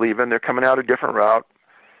tracks leaving. They're coming out a different route.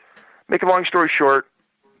 Make a long story short,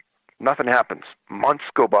 nothing happens. Months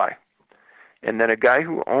go by. And then a guy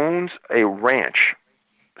who owns a ranch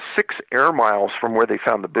 6 air miles from where they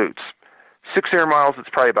found the boots. 6 air miles, it's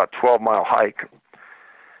probably about a 12-mile hike.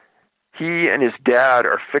 He and his dad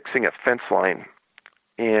are fixing a fence line.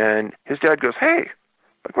 And his dad goes, hey,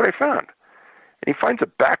 look what I found. And he finds a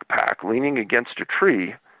backpack leaning against a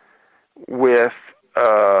tree with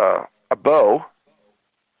a bow,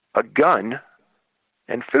 a gun,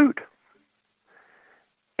 and food.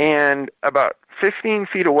 And about 15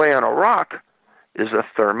 feet away on a rock is a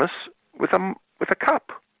thermos with a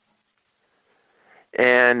cup.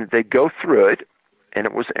 And they go through it, and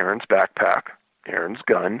it was Aaron's backpack, Aaron's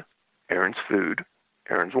gun, Aaron's food,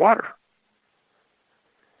 Aaron's water.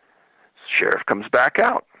 Sheriff comes back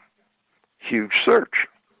out. Huge search.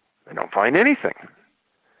 They don't find anything.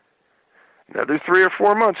 Another 3 or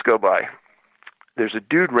 4 months go by. There's a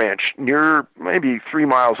dude ranch near maybe 3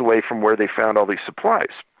 miles away from where they found all these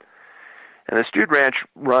supplies. And this dude ranch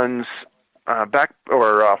runs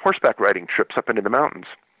horseback riding trips up into the mountains.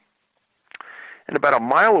 And about a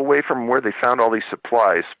mile away from where they found all these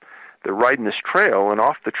supplies, they're riding this trail, and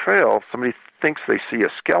off the trail, somebody thinks they see a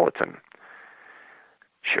skeleton.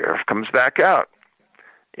 Sheriff comes back out,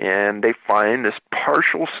 and they find this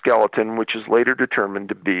partial skeleton, which is later determined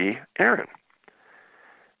to be Aaron.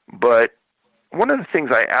 But one of the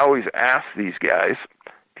things I always ask these guys,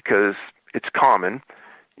 because it's common,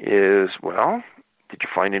 is, well, did you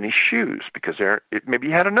find any shoes? Because maybe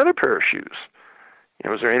he had another pair of shoes.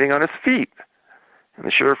 Was there anything on his feet? And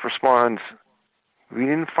the sheriff responds, we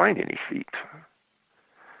didn't find any feet.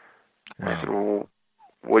 Wow. I said, well,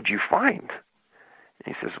 what'd you find?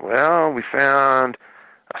 And he says, well, we found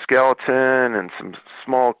a skeleton and some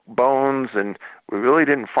small bones, and we really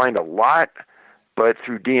didn't find a lot, but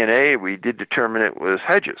through DNA, we did determine it was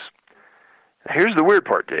Hedges. Now, here's the weird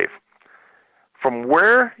part, Dave. From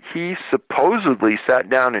where he supposedly sat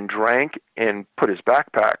down and drank and put his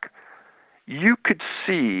backpack, you could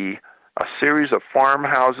see a series of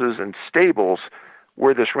farmhouses and stables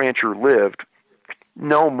where this rancher lived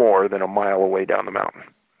no more than a mile away down the mountain.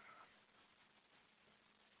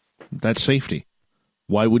 That's safety.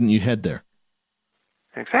 Why wouldn't you head there?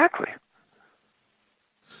 Exactly.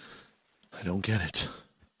 I don't get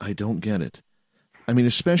it. I mean,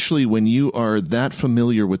 especially when you are that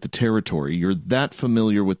familiar with the territory, you're that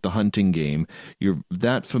familiar with the hunting game, you're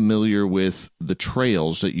that familiar with the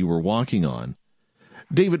trails that you were walking on.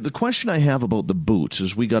 David, the question I have about the boots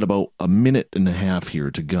is we got about a minute and a half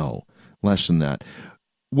here to go, less than that.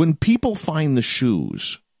 When people find the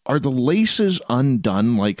shoes, are the laces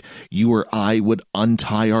undone like you or I would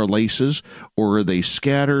untie our laces, or are they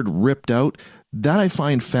scattered, ripped out? That I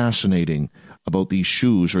find fascinating about these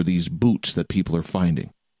shoes or these boots that people are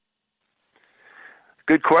finding.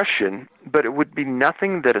 Good question, but it would be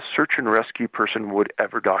nothing that a search and rescue person would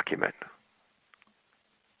ever document.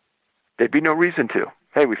 There'd be no reason to.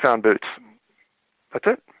 Hey, we found boots. That's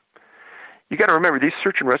it. You got to remember, these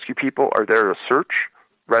search and rescue people are there to search,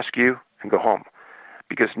 rescue, and go home.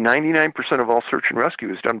 Because 99% of all search and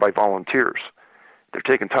rescue is done by volunteers. They're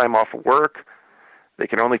taking time off of work. They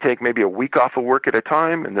can only take maybe a week off of work at a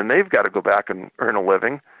time, and then they've got to go back and earn a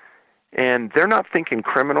living. And they're not thinking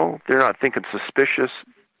criminal. They're not thinking suspicious.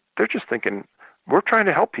 They're just thinking, we're trying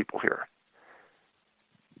to help people here.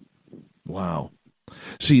 Wow.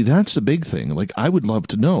 See, that's the big thing. Like, I would love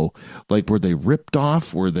to know, like, were they ripped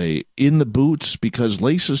off? Were they in the boots? Because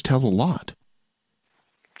laces tell a lot.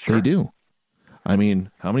 Sure. They do. I mean,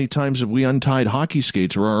 how many times have we untied hockey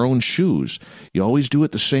skates or our own shoes? You always do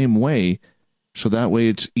it the same way, so that way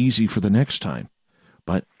it's easy for the next time.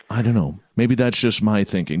 But I don't know. Maybe that's just my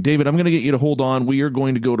thinking. David, I'm going to get you to hold on. We are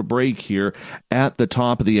going to go to break here at the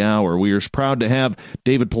top of the hour. We are proud to have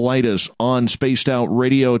David Paulides on Spaced Out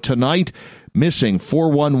Radio tonight. Missing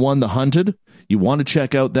 411 The Hunted. You want to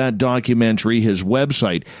check out that documentary, his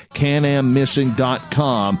website,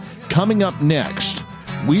 canammissing.com. Coming up next,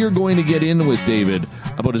 we are going to get in with David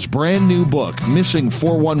about his brand new book, Missing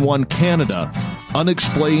 411 Canada,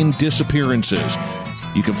 Unexplained Disappearances.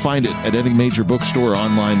 You can find it at any major bookstore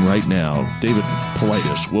online right now. David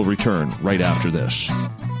Paulides will return right after this.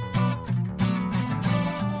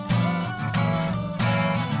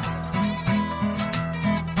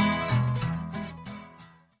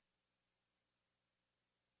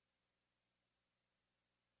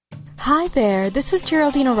 Hi there, this is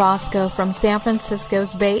Geraldine Orozco from San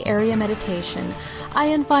Francisco's Bay Area Meditation. I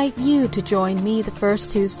invite you to join me the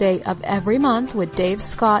first Tuesday of every month with Dave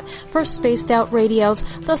Scott for Spaced Out Radio's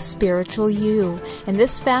The Spiritual You. In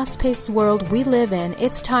this fast-paced world we live in,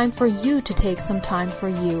 it's time for you to take some time for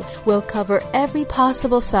you. We'll cover every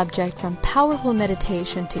possible subject from powerful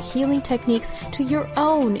meditation to healing techniques to your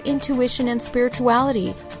own intuition and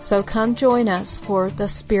spirituality. So come join us for The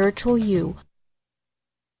Spiritual You.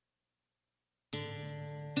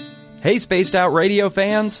 Hey, Spaced Out Radio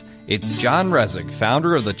fans! It's John Resig,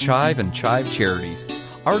 founder of the CHIVE and CHIVE Charities.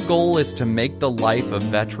 Our goal is to make the life of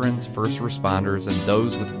veterans, first responders, and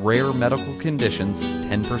those with rare medical conditions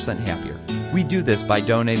 10% happier. We do this by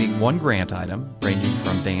donating one grant item, ranging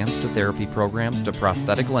from dance to therapy programs to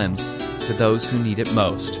prosthetic limbs, to those who need it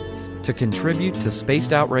most. To contribute to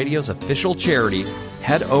Spaced Out Radio's official charity,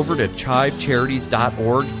 head over to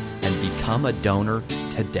chivecharities.org and become a donor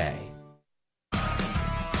today.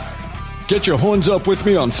 Get your horns up with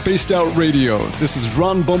me on Spaced Out Radio. This is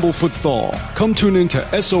Ron Bumblefoot THAL. Come tune in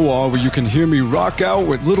to SOR where you can hear me rock out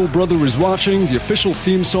with Little Brother is Watching, the official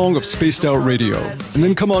theme song of Spaced Out Radio. And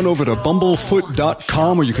then come on over to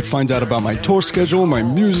bumblefoot.com where you can find out about my tour schedule, my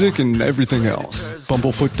music, and everything else.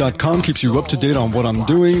 Bumblefoot.com keeps you up to date on what I'm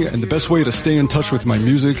doing and the best way to stay in touch with my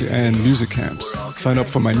music and music camps. Sign up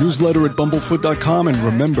for my newsletter at bumblefoot.com and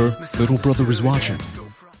remember, Little Brother is Watching.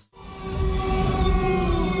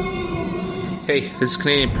 Hey, this is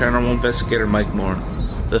Canadian Paranormal Investigator Mike Moore.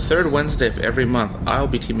 The third Wednesday of every month, I'll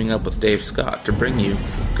be teaming up with Dave Scott to bring you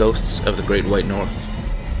Ghosts of the Great White North.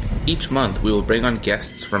 Each month, we will bring on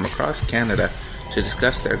guests from across Canada to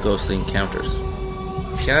discuss their ghostly encounters.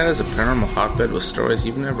 Canada is a paranormal hotbed with stories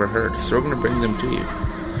you've never heard, so we're going to bring them to you.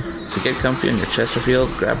 So get comfy on your Chesterfield,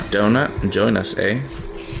 grab a donut, and join us, eh?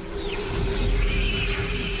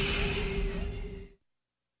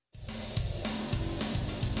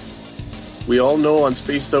 We all know on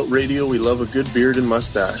Spaced Out Radio we love a good beard and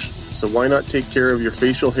mustache, so why not take care of your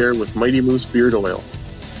facial hair with Mighty Moose Beard Oil?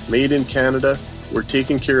 Made in Canada, we're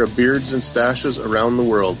taking care of beards and stashes around the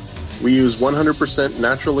world. We use 100%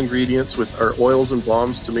 natural ingredients with our oils and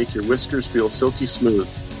balms to make your whiskers feel silky smooth.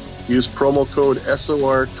 Use promo code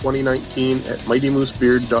SOR2019 at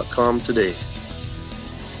MightyMooseBeard.com today.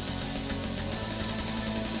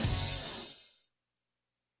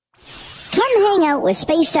 Come hang out with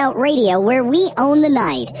Spaced Out Radio, where we own the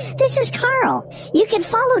night. This is Carl. You can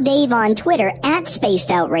follow Dave on Twitter at Spaced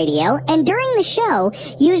Out Radio, and during the show,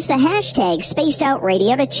 use the hashtag Spaced Out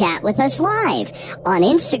Radio to chat with us live. On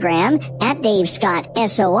Instagram, at Dave Scott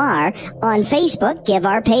SOR. On Facebook, give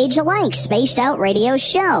our page a like, Spaced Out Radio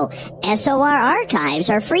Show. SOR archives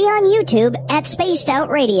are free on YouTube at Spaced Out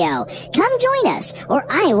Radio. Come join us, or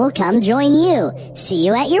I will come join you. See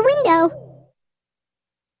you at your window.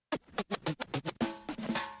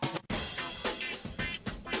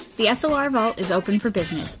 The SOR Vault is open for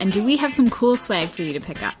business, and do we have some cool swag for you to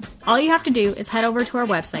pick up? All you have to do is head over to our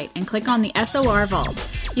website and click on the SOR Vault.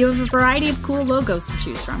 You have a variety of cool logos to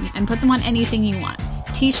choose from, and put them on anything you want.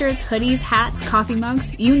 T-shirts, hoodies, hats, coffee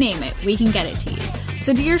mugs, you name it, we can get it to you.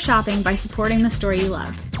 So do your shopping by supporting the store you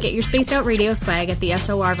love. Get your Spaced Out Radio swag at the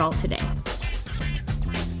SOR Vault today.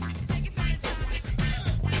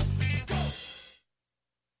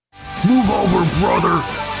 Move over, brother,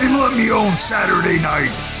 and let me own Saturday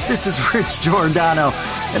night. This is Rich Giordano,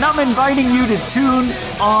 and I'm inviting you to tune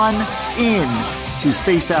on in to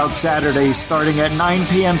Spaced Out Saturdays starting at 9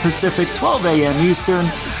 p.m. Pacific, 12 a.m. Eastern,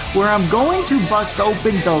 where I'm going to bust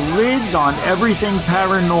open the lids on everything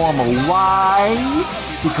paranormal. Why?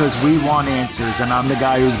 Because we want answers, and I'm the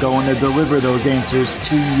guy who's going to deliver those answers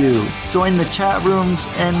to you. Join the chat rooms,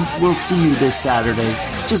 and we'll see you this Saturday.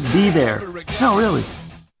 Just be there. No, really.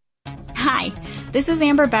 Hi, this is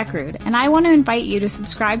Amber Beckrud, and I want to invite you to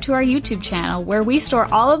subscribe to our YouTube channel, where we store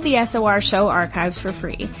all of the SOR show archives for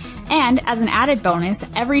free. And as an added bonus,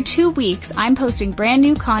 every 2 weeks I'm posting brand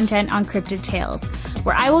new content on Cryptid Tales,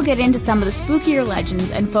 where I will get into some of the spookier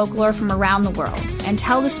legends and folklore from around the world and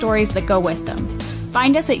tell the stories that go with them.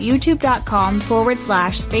 Find us at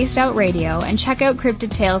youtube.com/Spaced Out Radio and check out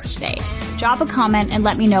Cryptid Tales today. Drop a comment and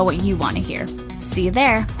let me know what you want to hear. See you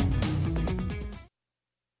there.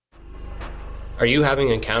 Are you having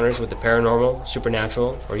encounters with the paranormal,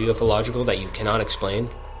 supernatural, or ufological that you cannot explain?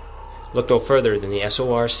 Look no further than the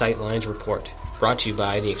SOR Sightlines Report, brought to you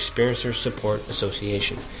by the Experiencers Support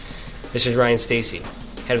Association. This is Ryan Stacy,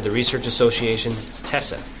 head of the Research Association,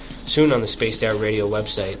 TESA. Soon on the Spaced Out Radio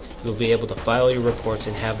website, you'll be able to file your reports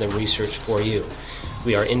and have them researched for you.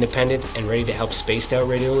 We are independent and ready to help Spaced Out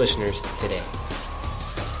Radio listeners today.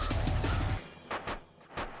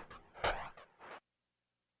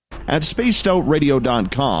 At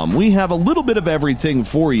spacedoutradio.com, we have a little bit of everything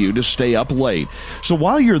for you to stay up late. So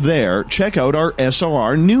while you're there, check out our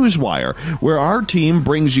SOR Newswire, where our team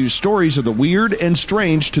brings you stories of the weird and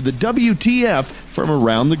strange to the WTF from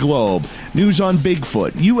around the globe. News on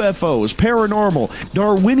Bigfoot, UFOs, paranormal,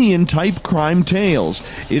 Darwinian-type crime tales.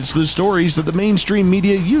 It's the stories that the mainstream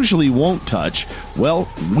media usually won't touch. Well,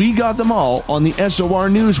 we got them all on the SOR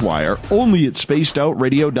Newswire, only at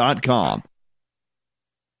spacedoutradio.com.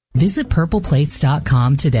 Visit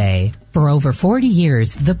purpleplates.com today. For over 40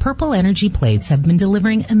 years, the Purple Energy Plates have been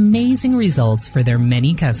delivering amazing results for their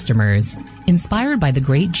many customers. Inspired by the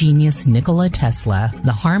great genius Nikola Tesla,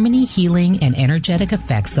 the harmony, healing, and energetic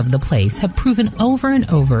effects of the plates have proven over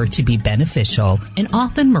and over to be beneficial and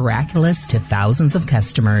often miraculous to thousands of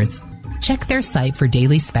customers. Check their site for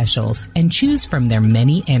daily specials and choose from their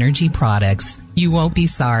many energy products. You won't be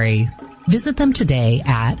sorry. Visit them today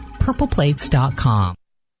at purpleplates.com.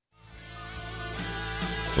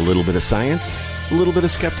 A little bit of science, a little bit of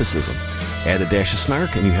skepticism. Add a dash of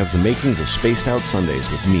snark and you have the makings of Spaced Out Sundays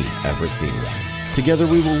with me, Everett Thieme. Together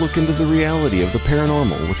we will look into the reality of the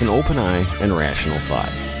paranormal with an open eye and rational thought.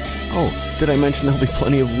 Oh, did I mention there'll be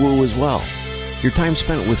plenty of woo as well? Your time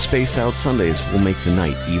spent with Spaced Out Sundays will make the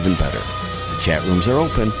night even better. The chat rooms are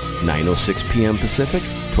open, 9:06 p.m. Pacific,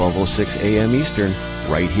 12:06 a.m. Eastern,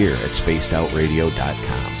 right here at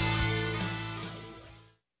spacedoutradio.com.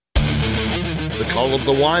 The Call of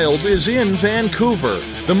the Wild is in Vancouver.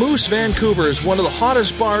 The Moose Vancouver is one of the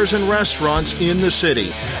hottest bars and restaurants in the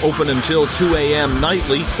city. Open until 2 a.m.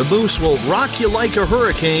 nightly, the Moose will rock you like a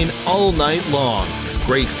hurricane all night long.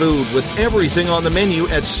 Great food with everything on the menu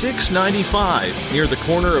at $6.95 near the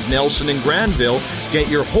corner of Nelson and Granville. Get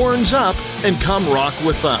your horns up and come rock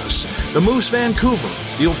with us. The Moose Vancouver,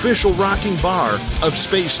 the official rocking bar of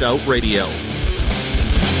Spaced Out Radio.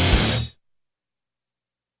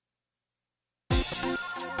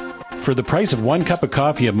 For the price of 1 cup of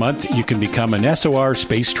coffee a month, you can become an SOR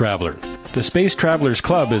Space Traveler. The Space Travelers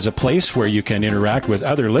Club is a place where you can interact with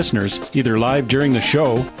other listeners, either live during the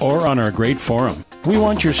show or on our great forum. We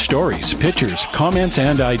want your stories, pictures, comments,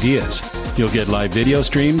 and ideas. You'll get live video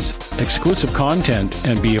streams, exclusive content,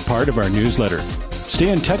 and be a part of our newsletter. Stay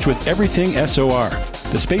in touch with everything SOR.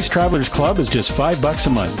 The Space Travelers Club is just $5 a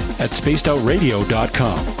month at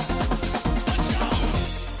spacedoutradio.com.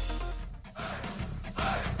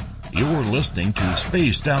 You're listening to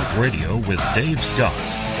Spaced Out Radio with Dave Scott.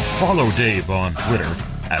 Follow Dave on Twitter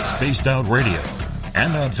at Spaced Out Radio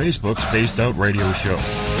and on Facebook, Spaced Out Radio Show.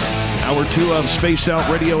 Hour 2 of Spaced Out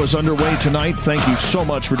Radio is underway tonight. Thank you so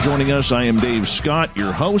much for joining us. I am Dave Scott,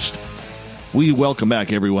 your host. We welcome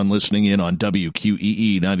back everyone listening in on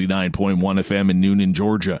WQEE 99.1 FM in Noonan,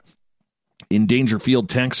 Georgia. In Dangerfield,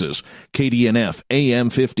 Texas, KDNF, AM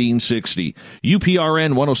 1560,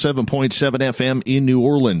 UPRN 107.7 FM in New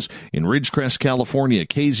Orleans, in Ridgecrest, California,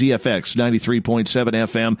 KZFX 93.7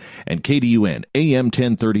 FM, and KDUN, AM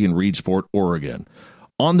 1030 in Reedsport, Oregon.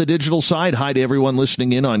 On the digital side, hi to everyone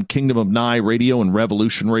listening in on Kingdom of Nye Radio and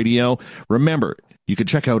Revolution Radio. Remember, you can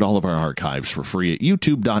check out all of our archives for free at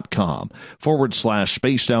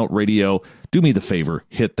youtube.com/Spaced Out Radio. Do me the favor,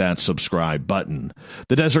 hit that subscribe button.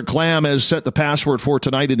 The Desert Clam has set the password for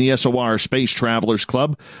tonight in the SOR Space Travelers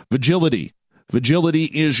Club. Vigility. Vigility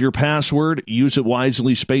is your password. Use it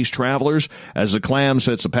wisely, Space Travelers, as the Clam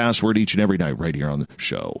sets the password each and every night right here on the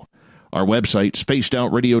show. Our website,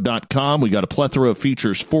 spacedoutradio.com. We got a plethora of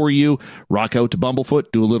features for you. Rock out to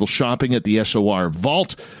Bumblefoot. Do a little shopping at the SOR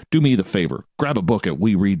Vault. Do me the favor. Grab a book at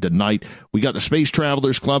We Read the Night. We got the Space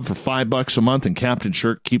Travelers Club for $5 a month, and Captain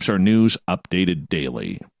Shirk keeps our news updated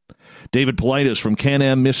daily. David Paulides from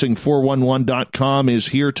CanAmMissing411.com is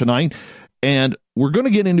here tonight, and we're going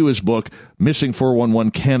to get into his book, Missing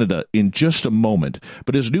 411 Canada, in just a moment.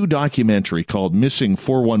 But his new documentary called Missing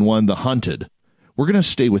 411 The Hunted, we're going to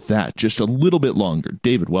stay with that just a little bit longer.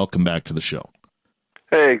 David, welcome back to the show.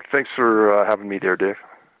 Hey, thanks for having me there, Dave.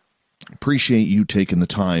 Appreciate you taking the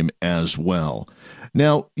time as well.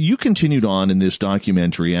 Now, you continued on in this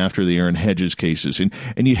documentary after the Aaron Hedges cases,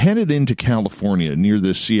 and you headed into California near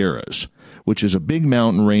the Sierras, which is a big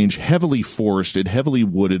mountain range, heavily forested, heavily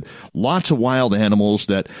wooded, lots of wild animals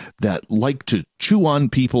that like to chew on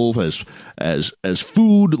people as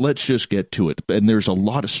food. Let's just get to it. And there's a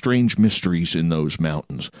lot of strange mysteries in those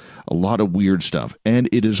mountains, a lot of weird stuff. And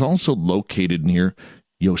it is also located near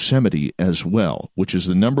Yosemite as well, which is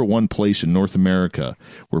the number one place in North America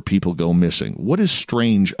where people go missing. What is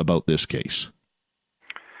strange about this case?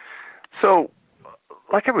 So,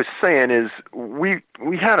 like I was saying, is we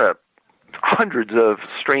had hundreds of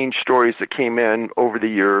strange stories that came in over the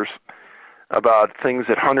years about things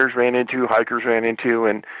that hunters ran into, hikers ran into,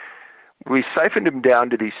 and we siphoned them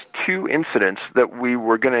down to these 2 incidents that we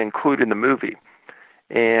were going to include in the movie.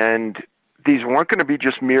 And these weren't going to be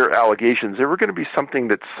just mere allegations. They were going to be something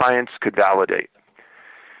that science could validate.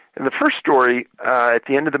 And the first story at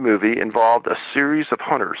the end of the movie involved a series of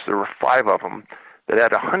hunters. There were 5 of them that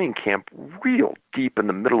had a hunting camp real deep in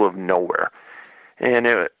the middle of nowhere. And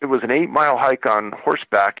it was an 8-mile hike on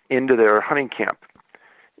horseback into their hunting camp.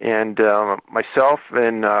 And myself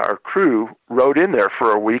and our crew rode in there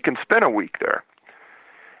for a week and spent a week there.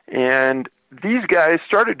 And these guys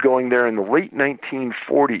started going there in the late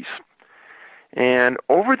 1940s. And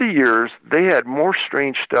over the years, they had more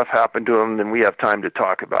strange stuff happen to them than we have time to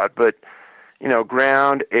talk about. But,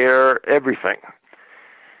 ground, air, everything.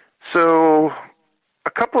 So a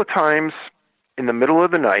couple of times in the middle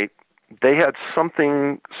of the night, they had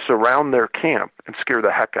something surround their camp and scare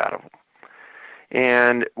the heck out of them.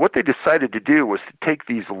 And what they decided to do was to take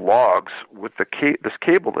these logs with this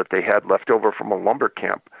cable that they had left over from a lumber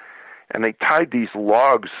camp, and they tied these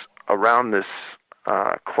logs around this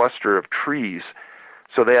cluster of trees,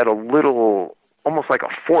 so they had a little, almost like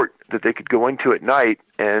a fort that they could go into at night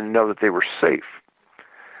and know that they were safe.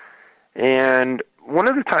 And one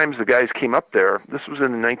of the times the guys came up there, this was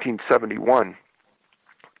in 1971,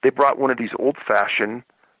 they brought one of these old-fashioned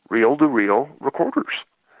reel-to-reel recorders.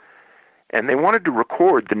 And they wanted to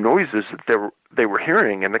record the noises that they were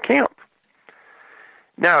hearing in the camp.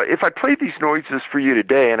 Now, if I played these noises for you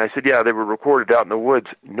today and I said, yeah, they were recorded out in the woods,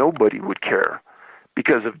 nobody would care.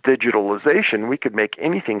 Because of digitalization, we could make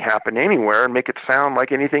anything happen anywhere and make it sound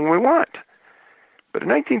like anything we want. But in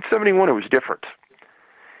 1971, it was different.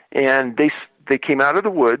 And they came out of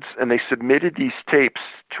the woods and they submitted these tapes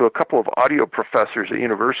to a couple of audio professors at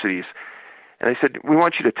universities. And they said, we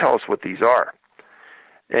want you to tell us what these are.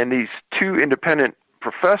 And these two independent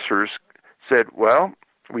professors said, well,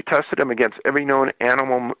 we tested them against every known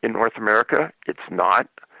animal in North America. It's not.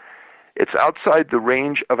 It's outside the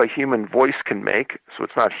range of a human voice can make, so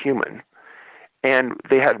it's not human. And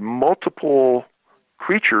they had multiple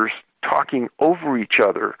creatures talking over each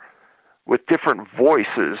other with different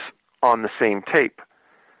voices on the same tape,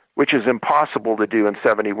 which is impossible to do in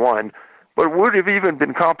 71, but would have even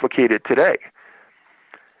been complicated today.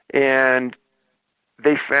 And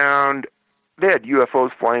they found they had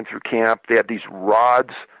UFOs flying through camp. They had these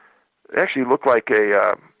rods. They actually looked like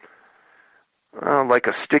a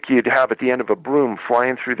stick you'd have at the end of a broom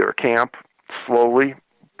flying through their camp slowly,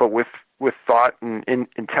 but with thought and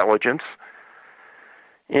intelligence.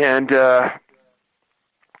 And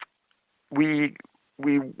when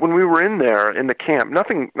we were in there in the camp,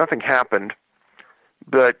 nothing happened,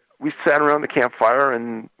 but we sat around the campfire,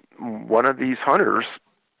 and one of these hunters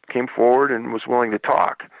came forward and was willing to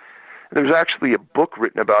talk. There's actually a book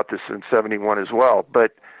written about this in 71 as well,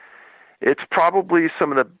 but it's probably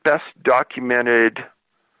some of the best documented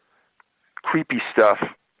creepy stuff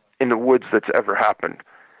in the woods that's ever happened.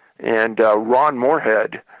 And Ron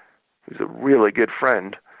Moorhead, who's a really good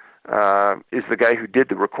friend, is the guy who did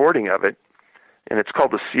the recording of it, and it's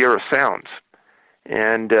called the Sierra Sounds.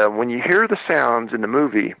 And when you hear the sounds in the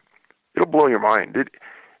movie, it'll blow your mind.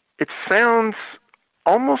 It sounds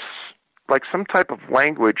almost like some type of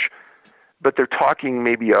language, but they're talking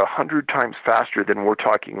maybe 100 times faster than we're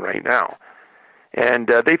talking right now.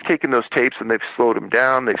 And they've taken those tapes and they've slowed them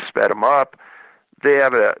down, they've sped them up. They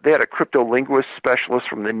had a cryptolinguist specialist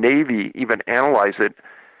from the Navy even analyze it,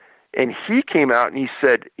 and he came out and he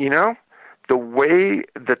said, the way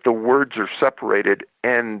that the words are separated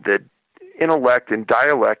and the intellect and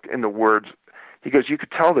dialect in the words, he goes, you could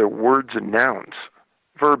tell they're words and nouns,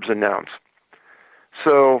 verbs and nouns.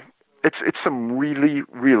 So it's some really,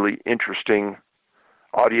 really interesting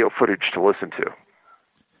audio footage to listen to.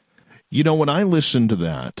 When I listened to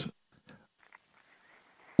that,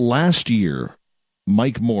 last year,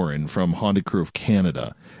 Mike Morin from Haunted Crew of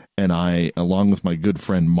Canada and I, along with my good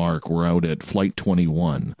friend Mark, were out at Flight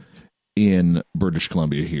 21 in British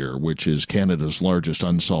Columbia here, which is Canada's largest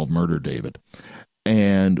unsolved murder, David.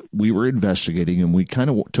 And we were investigating, and we kind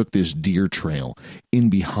of took this deer trail in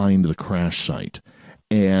behind the crash site.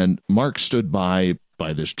 And Mark stood by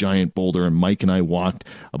this giant boulder, and Mike and I walked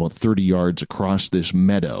about 30 yards across this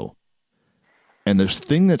meadow. And the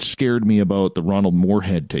thing that scared me about the Ronald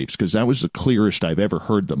Moorhead tapes, because that was the clearest I've ever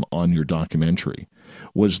heard them on your documentary,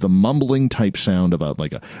 was the mumbling type sound about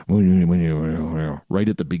like a right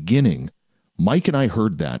at the beginning. Mike and I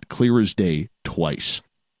heard that clear as day twice.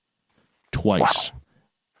 Wow.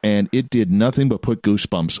 And it did nothing but put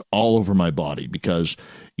goosebumps all over my body because,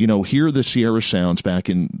 hear the Sierra Sounds back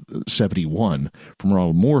in 71 from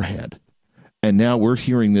Ronald Moorhead. And now we're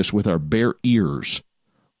hearing this with our bare ears,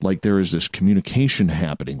 like there is this communication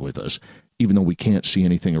happening with us, even though we can't see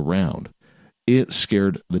anything around. It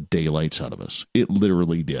scared the daylights out of us. It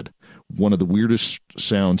literally did. One of the weirdest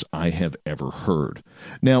sounds I have ever heard.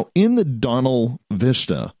 Now, in the Donald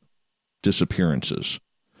Vista disappearances,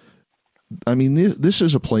 I mean, this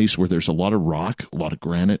is a place where there's a lot of rock, a lot of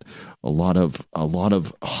granite, a lot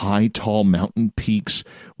of high, tall mountain peaks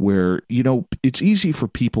where, it's easy for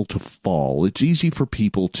people to fall. It's easy for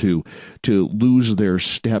people to lose their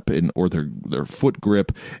step or their foot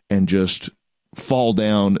grip and just fall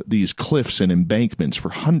down these cliffs and embankments for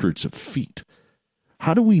hundreds of feet.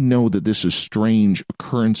 How do we know that this is strange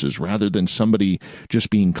occurrences rather than somebody just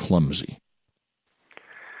being clumsy?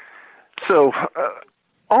 So,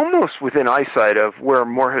 almost within eyesight of where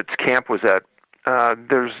Moorhead's camp was at,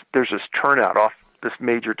 there's this turnout off this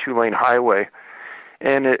major 2-lane highway,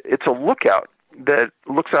 and it's a lookout that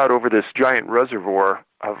looks out over this giant reservoir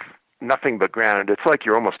of nothing but granite. It's like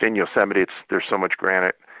you're almost in Yosemite. There's so much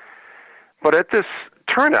granite. But at this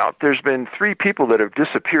turnout, there's been 3 people that have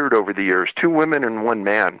disappeared over the years, 2 women and 1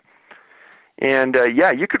 man. And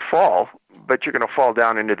you could fall, but you're going to fall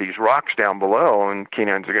down into these rocks down below, and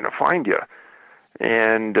canines are going to find you.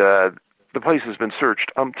 And the place has been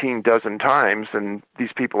searched umpteen dozen times, and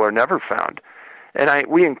these people are never found. And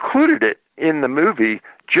we included it in the movie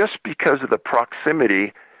just because of the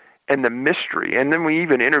proximity and the mystery. And then we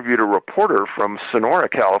even interviewed a reporter from Sonora,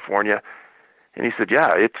 California, And he said,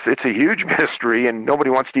 yeah, it's a huge mystery, and nobody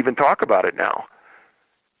wants to even talk about it now.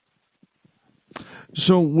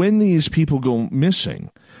 So when these people go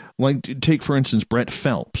missing, like take, for instance, Brett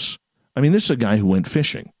Phelps. I mean, this is a guy who went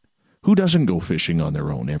fishing. Who doesn't go fishing on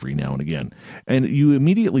their own every now and again? And you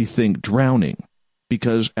immediately think drowning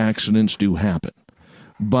because accidents do happen.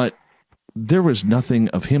 But there was nothing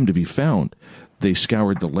of him to be found. They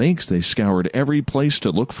scoured the lakes. They scoured every place to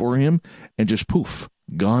look for him, and just poof,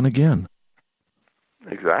 gone again.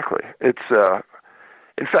 Exactly. It's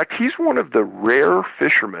in fact, he's one of the rare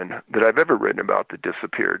fishermen that I've ever written about that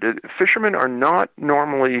disappeared. Fishermen are not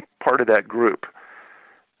normally part of that group.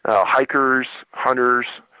 Hikers, hunters,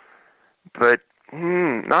 but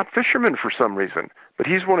not fishermen for some reason. But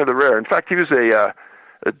he's one of the rare. In fact, he was a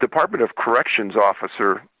Department of Corrections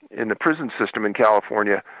officer in the prison system in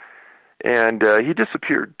California, and he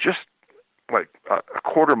disappeared just like a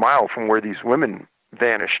quarter mile from where these women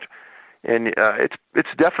vanished. And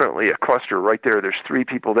it's definitely a cluster right there. There's 3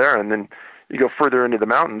 people there, and then you go further into the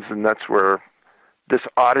mountains, and that's where this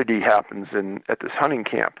oddity happens at this hunting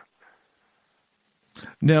camp.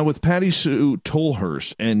 Now, with Patty Sue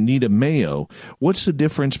Tolhurst and Nita Mayo, what's the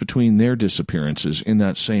difference between their disappearances in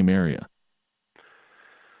that same area?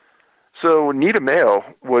 So Nita Mayo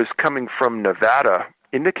was coming from Nevada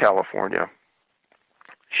into California.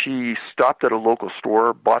 She stopped at a local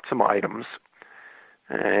store, bought some items,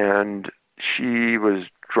 and she was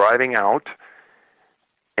driving out,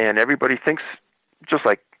 and everybody thinks, just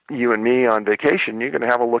like you and me on vacation, you're going to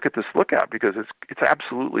have a look at this lookout because it's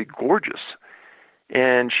absolutely gorgeous.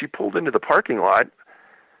 And she pulled into the parking lot.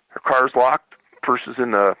 Her car's locked, purse is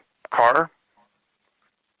in the car.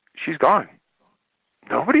 She's gone.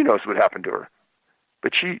 Nobody knows what happened to her,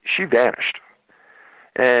 but she vanished.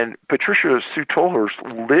 And Patricia Sue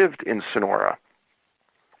Tolhurst lived in Sonora,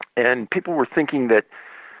 and people were thinking that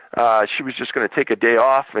she was just going to take a day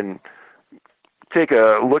off and take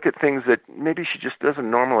a look at things that maybe she just doesn't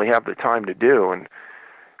normally have the time to do. And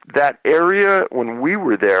that area, when we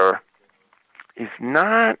were there, is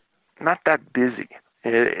not that busy.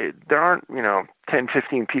 There aren't, 10,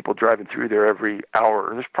 15 people driving through there every hour.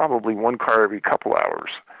 There's probably one car every couple hours.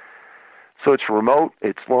 So it's remote,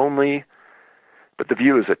 it's lonely, but the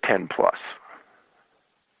view is a 10 plus.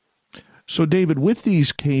 So, David, with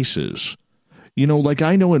these cases, like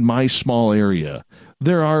I know in my small area,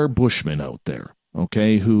 there are bushmen out there,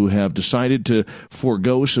 okay, who have decided to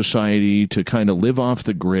forego society to kind of live off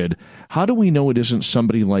the grid. How do we know it isn't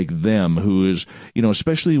somebody like them who is,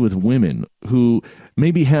 especially with women, who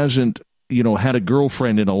maybe hasn't, had a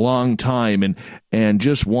girlfriend in a long time and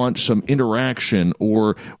just wants some interaction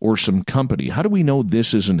or some company? How do we know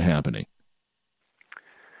this isn't happening?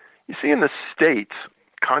 You see, in the States,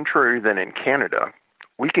 contrary than in Canada,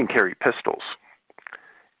 we can carry pistols.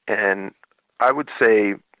 And I would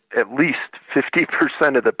say at least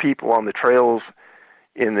 50% of the people on the trails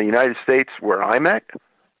in the United States where I'm at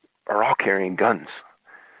are all carrying guns.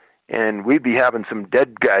 And we'd be having some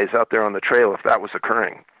dead guys out there on the trail if that was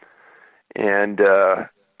occurring. And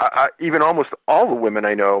even almost all the women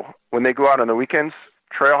I know, when they go out on the weekends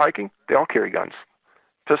trail hiking, they all carry guns,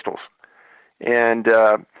 pistols. And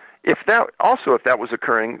if that was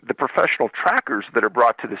occurring, the professional trackers that are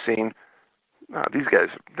brought to the scene, these guys,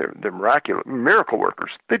 they're miracle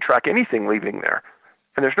workers. They track anything leaving there,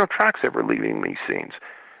 and there's no tracks ever leaving these scenes.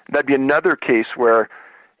 That'd be another case where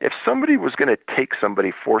if somebody was going to take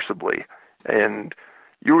somebody forcibly, and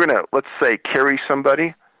you were going to, let's say, carry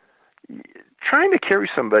somebody, trying to carry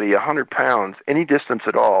somebody 100 pounds any distance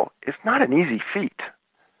at all is not an easy feat,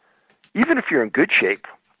 even if you're in good shape.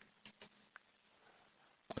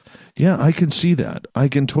 Yeah, I can see that. I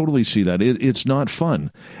can totally see that. It's not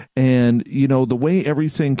fun. And, the way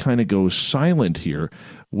everything kind of goes silent here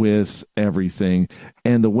with everything,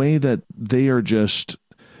 and the way that they are just,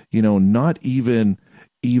 not even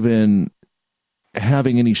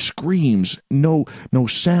having any screams, no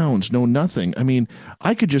sounds, no nothing. I mean,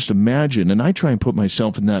 I could just imagine, and I try and put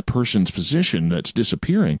myself in that person's position that's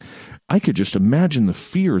disappearing. I could just imagine the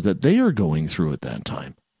fear that they are going through at that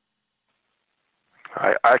time.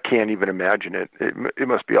 I can't even imagine it. It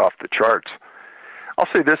must be off the charts. I'll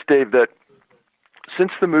say this, Dave, that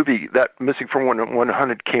since the movie, that Missing from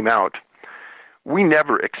 100 came out, we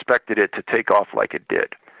never expected it to take off like it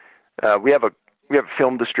did. We have a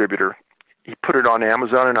film distributor. He put it on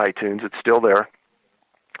Amazon and iTunes. It's still there.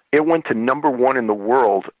 It went to #1 in the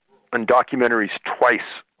world on documentaries twice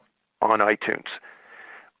on iTunes,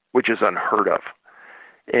 which is unheard of.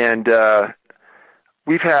 And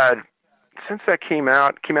we've had, since that came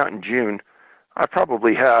out in June, I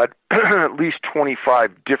probably had at least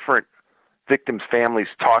 25 different victims' families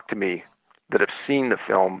talk to me that have seen the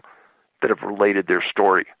film that have related their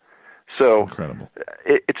story. So incredible.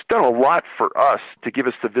 It's done a lot for us to give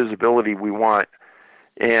us the visibility we want.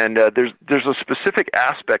 And there's a specific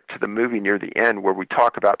aspect to the movie near the end where we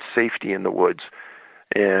talk about safety in the woods,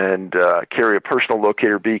 and carry a personal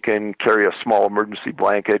locator beacon, carry a small emergency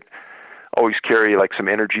blanket, always carry like some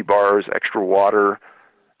energy bars, extra water.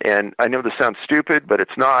 And I know this sounds stupid, but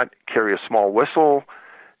it's not. Carry a small whistle.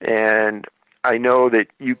 And I know that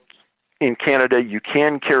in Canada, you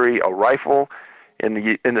can carry a rifle. In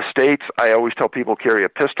the States, I always tell people carry a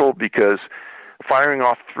pistol, because firing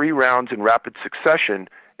off 3 rounds in rapid succession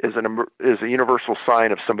is a universal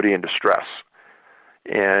sign of somebody in distress.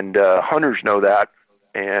 And hunters know that,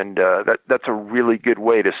 and that's a really good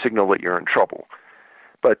way to signal that you're in trouble.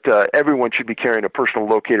 But everyone should be carrying a personal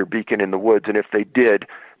locator beacon in the woods, and if they did,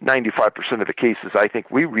 95% of the cases I think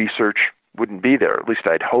we research wouldn't be there. At least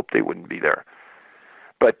I'd hope they wouldn't be there.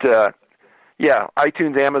 But yeah,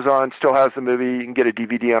 iTunes, Amazon still has the movie. You can get a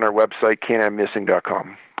DVD on our website,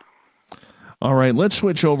 canimissing.com. All right, let's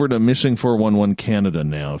switch over to Missing 411 Canada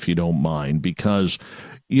now, if you don't mind, because,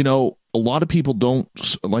 you know, a lot of people don't,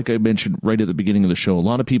 like I mentioned right at the beginning of the show, a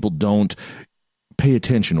lot of people don't pay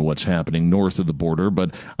attention to what's happening north of the border,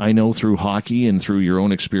 but I know through hockey and through your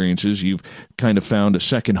own experiences, you've kind of found a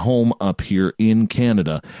second home up here in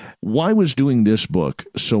Canada. Why was doing this book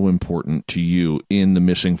so important to you in the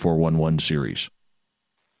Missing 411 series?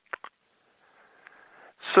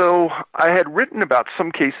 So I had written about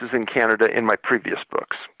some cases in Canada in my previous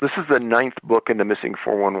books. This is the 9th book in the Missing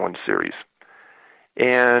 411 series.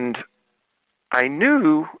 And I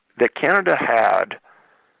knew that Canada had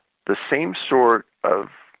the same sort of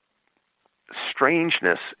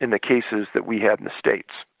strangeness in the cases that we had in the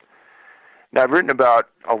States. Now, I've written about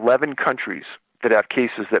 11 countries that have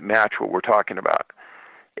cases that match what we're talking about.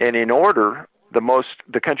 And in order,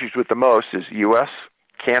 the countries with the most is U.S.,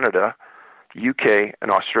 Canada, UK,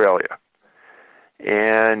 and Australia.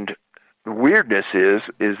 And the weirdness is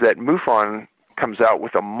that MUFON comes out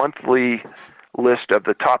with a monthly list of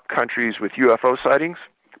the top countries with UFO sightings,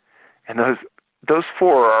 and those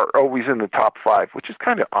 4 are always in the top 5, which is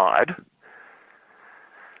kind of odd.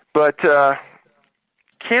 But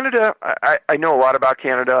Canada, I know a lot about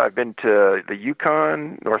Canada. I've been to the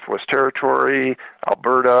Yukon, Northwest Territory,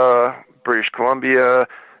 Alberta, British Columbia,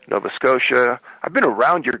 Nova Scotia. I've been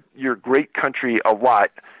around your great country a lot,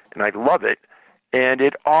 and I love it. And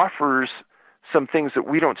it offers some things that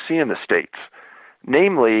we don't see in the States.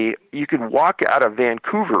 Namely, you can walk out of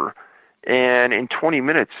Vancouver, and in 20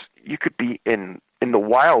 minutes, you could be in the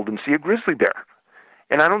wild and see a grizzly bear.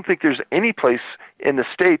 And I don't think there's any place in the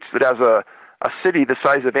States that has a city the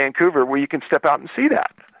size of Vancouver where you can step out and see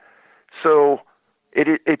that. So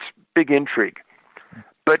it's big intrigue.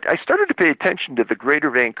 But I started to pay attention to the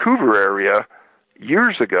greater Vancouver area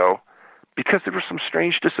years ago because there were some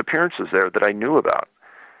strange disappearances there that I knew about.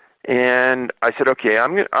 And I said, okay,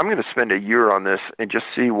 I'm going to spend a year on this and just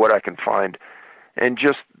see what I can find. And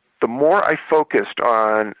just the more I focused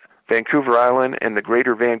on Vancouver Island and the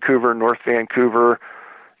greater Vancouver, North Vancouver,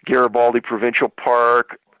 Garibaldi Provincial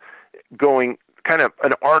Park, going kind of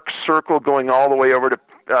an arc circle going all the way over to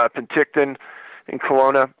Penticton and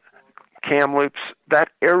Kelowna, Kamloops, that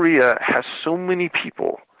area has so many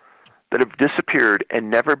people that have disappeared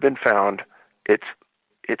and never been found. It's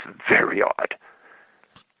very odd.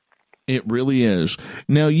 It really is.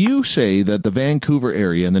 Now, you say that the Vancouver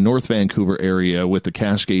area and the North Vancouver area with the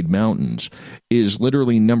Cascade Mountains is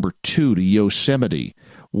literally number 2 to Yosemite.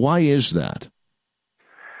 Why is that?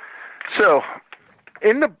 So,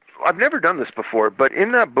 I've never done this before, but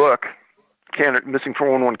in that book, Missing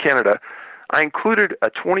 411 Canada, I included a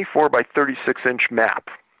 24 by 36-inch map.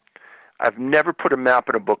 I've never put a map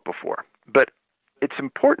in a book before, but it's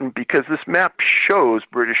important because this map shows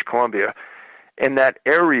British Columbia and that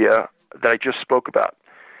area that I just spoke about.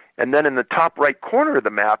 And then in the top right corner of the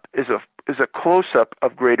map is a close-up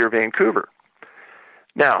of Greater Vancouver.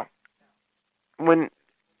 Now, when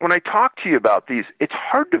I talk to you about these, it's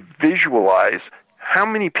hard to visualize how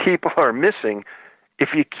many people are missing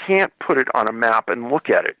if you can't put it on a map and look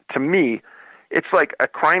at it. To me, it's like a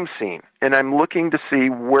crime scene, and I'm looking to see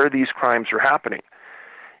where these crimes are happening.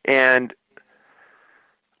 And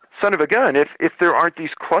son of a gun, if there aren't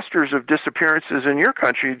these clusters of disappearances in your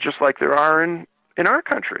country, just like there are in our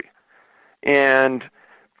country. And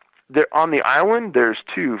on the island, there's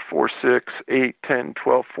 2, 4, 6, 8, 10,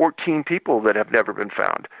 12, 14 people that have never been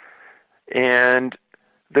found. And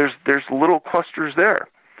there's little clusters there.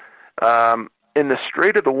 In the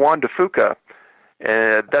Strait of the Juan de Fuca,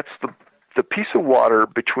 that's the piece of water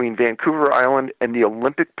between Vancouver Island and the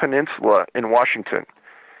Olympic Peninsula in Washington.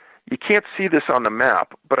 You can't see this on the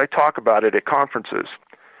map, but I talk about it at conferences.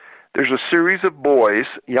 There's a series of boys,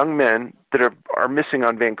 young men, that are missing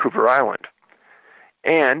on Vancouver Island.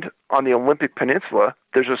 And on the Olympic Peninsula,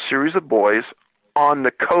 there's a series of boys on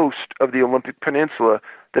the coast of the Olympic Peninsula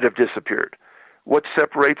that have disappeared. What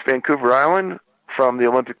separates Vancouver Island from the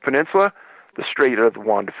Olympic Peninsula? The Strait of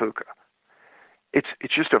Juan de Fuca. It's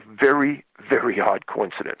just a very, very odd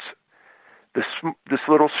coincidence. This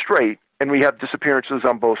little strait, and we have disappearances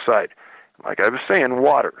on both sides. Like I was saying,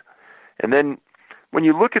 water. And then when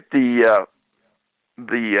you look at the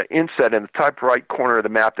inset in the top right corner of the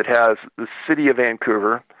map that has the city of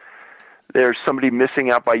Vancouver, there's somebody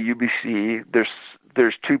missing out by UBC.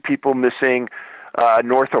 There's two people missing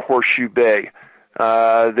north of Horseshoe Bay.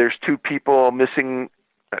 There's two people missing,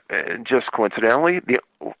 just coincidentally.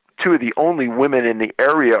 Two of the only women in the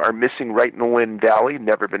area are missing right in the Lynn Valley,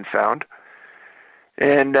 never been found.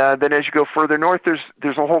 And then as you go further north,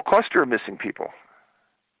 there's a whole cluster of missing people.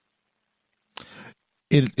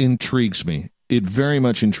 It intrigues me. It very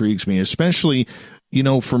much intrigues me, especially,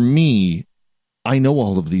 for me, I know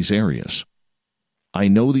all of these areas. I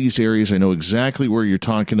know these areas. I know exactly where you're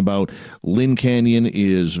talking about. Lynn Canyon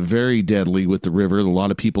is very deadly with the river. A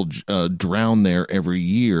lot of people drown there every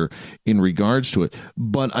year in regards to it.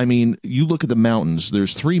 But, I mean, you look at the mountains.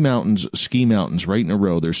 There's 3 mountains, ski mountains, right in a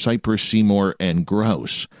row. There's Cypress, Seymour, and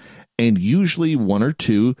Grouse. And usually 1 or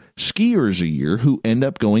 2 skiers a year who end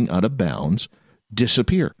up going out of bounds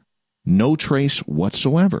disappear. No trace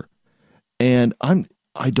whatsoever. And I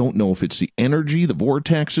don't know if it's the energy, the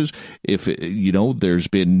vortexes, if, there's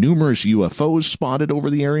been numerous UFOs spotted over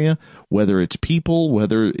the area, whether it's people,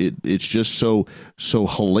 whether it's just so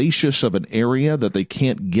hellacious of an area that they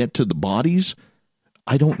can't get to the bodies.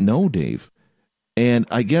 I don't know, Dave. And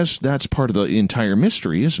I guess that's part of the entire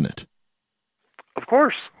mystery, isn't it? Of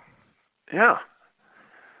course. Yeah.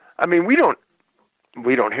 I mean, we don't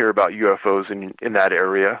hear about UFOs in that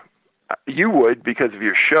area. You would because of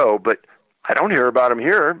your show, but I don't hear about them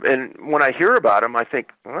here. And when I hear about them, I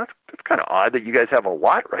think, well, that's kind of odd that you guys have a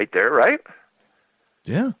lot right there, right?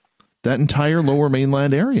 Yeah, that entire lower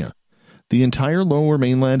mainland area. The entire lower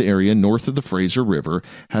mainland area north of the Fraser River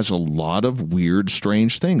has a lot of weird,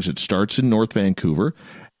 strange things. It starts in North Vancouver,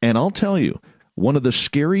 and I'll tell you, one of the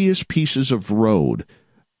scariest pieces of road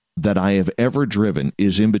that I have ever driven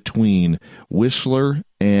is in between Whistler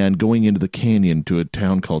and going into the canyon to a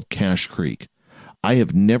town called Cache Creek. I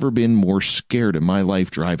have never been more scared in my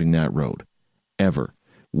life driving that road, ever.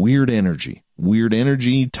 Weird energy,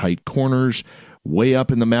 tight corners, way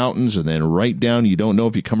up in the mountains, and then right down. You don't know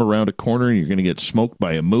if you come around a corner and you're going to get smoked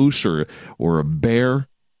by a moose or a bear.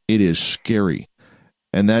 It is scary.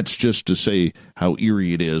 And that's just to say how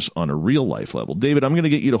eerie it is on a real life level. David, I'm going to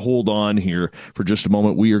get you to hold on here for just a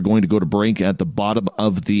moment. We are going to go to break at the bottom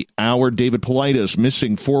of the hour. David Paulides,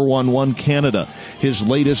 Missing 411 Canada. His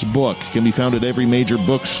latest book can be found at every major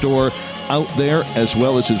bookstore out there, as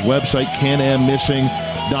well as his website,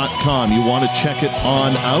 canammissing.com. You want to check it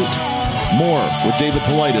on out? More with David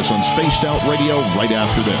Paulides on Spaced Out Radio right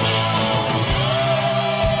after this.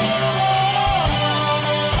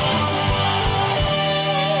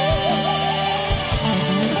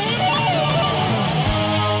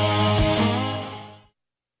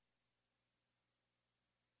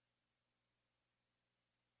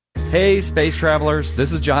 Hey, space travelers,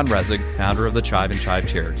 this is John Resig, founder of the CHIVE and CHIVE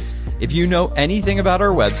Charities. If you know anything about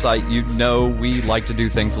our website, you know we like to do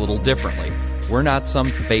things a little differently. We're not some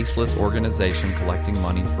faceless organization collecting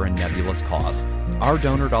money for a nebulous cause. Our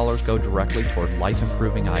donor dollars go directly toward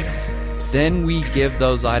life-improving items. Then we give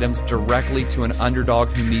those items directly to an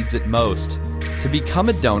underdog who needs it most. To become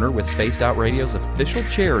a donor with Spaced Out Radio's official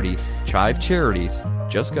charity, CHIVE Charities,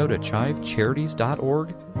 just go to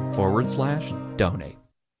chivecharities.org/donate.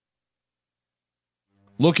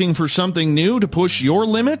 Looking for something new to push your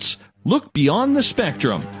limits? Look Beyond the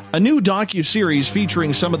Spectrum, a new docuseries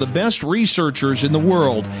featuring some of the best researchers in the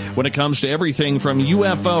world when it comes to everything from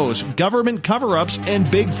UFOs, government cover-ups, and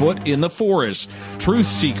Bigfoot in the forest. Truth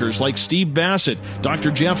seekers like Steve Bassett, Dr.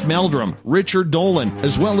 Jeff Meldrum, Richard Dolan,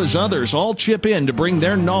 as well as others all chip in to bring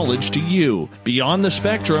their knowledge to you. Beyond the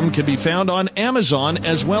Spectrum can be found on Amazon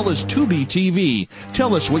as well as Tubi TV.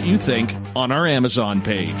 Tell us what you think on our Amazon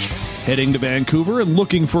page. Heading to Vancouver and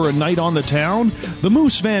looking for a night on the town? The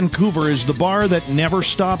Moose Vancouver is the bar that never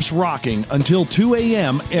stops rocking until 2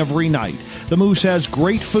 a.m. every night. The Moose has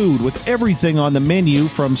great food with everything on the menu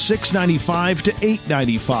from $6.95 to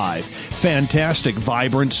 $8.95. Fantastic,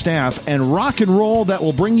 vibrant staff and rock and roll that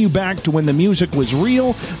will bring you back to when the music was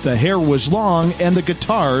real, the hair was long, and the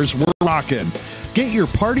guitars were rocking. Get your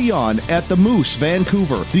party on at the Moose,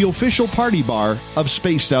 Vancouver, the official party bar of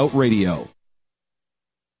Spaced Out Radio.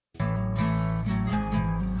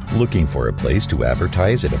 Looking for a place to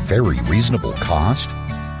advertise at a very reasonable cost?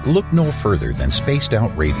 Look no further than Spaced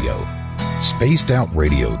Out Radio.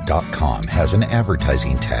 SpacedOutRadio.com has an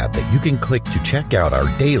advertising tab that you can click to check out our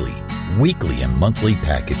daily, weekly, and monthly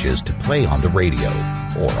packages to play on the radio,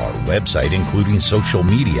 or our website including social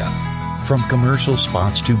media. From commercial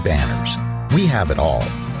spots to banners, we have it all.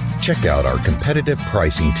 Check out our competitive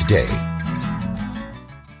pricing today.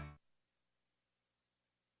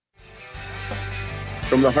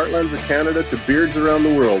 From the heartlands of Canada to beards around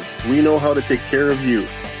the world, we know how to take care of you.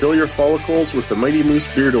 Fill your follicles with the Mighty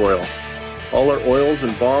Moose Beard Oil. All our oils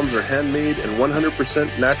and balms are handmade and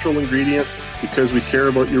 100% natural ingredients because we care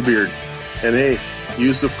about your beard. And hey,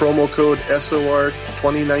 use the promo code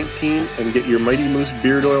SOR2019 and get your Mighty Moose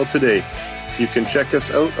Beard Oil today. You can check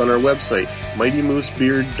us out on our website,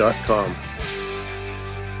 mightymoosebeard.com.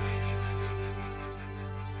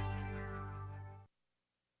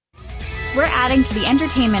 We're adding to the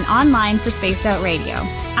entertainment online for Spaced Out Radio.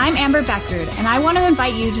 I'm Amber Beckrud, and I want to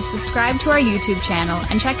invite you to subscribe to our YouTube channel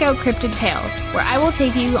and check out Cryptid Tales, where I will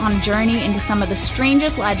take you on a journey into some of the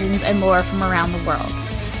strangest legends and lore from around the world,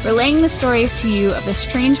 relaying the stories to you of the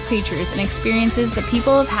strange creatures and experiences that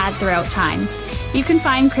people have had throughout time. You can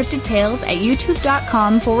find Cryptid Tales at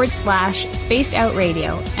youtube.com/Spaced Out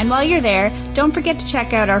Radio, and while you're there, don't forget to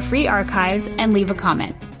check out our free archives and leave a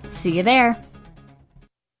comment. See you there.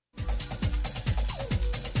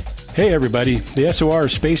 Hey everybody, the SOR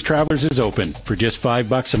Space Travelers is open. For just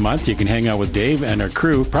 $5 a month, you can hang out with Dave and our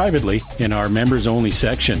crew privately in our members-only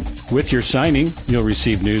section. With your signing, you'll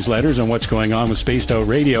receive newsletters on what's going on with Spaced Out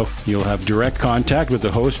Radio. You'll have direct contact with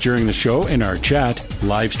the host during the show in our chat,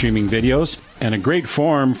 live streaming videos, and a great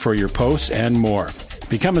forum for your posts and more.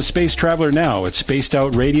 Become a space traveler now at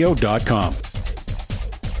spacedoutradio.com.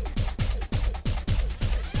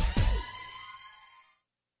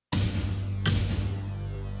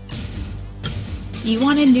 You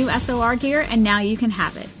wanted new SOR gear, and now you can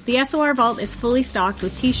have it. The SOR Vault is fully stocked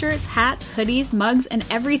with t-shirts, hats, hoodies, mugs, and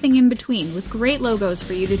everything in between, with great logos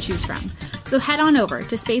for you to choose from. So head on over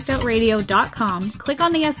to spacedoutradio.com, click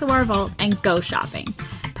on the SOR Vault, and go shopping.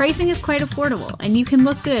 Pricing is quite affordable, and you can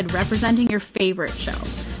look good representing your favorite show.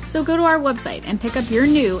 So go to our website and pick up your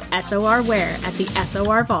new SOR wear at the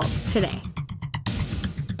SOR Vault today.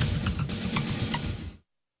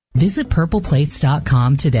 Visit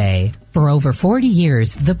purpleplates.com today. For over 40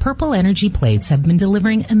 years, the Purple Energy Plates have been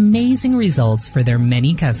delivering amazing results for their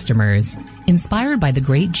many customers. Inspired by the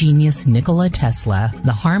great genius Nikola Tesla,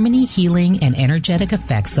 the harmony, healing, and energetic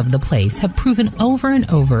effects of the plates have proven over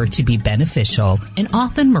and over to be beneficial and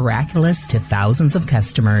often miraculous to thousands of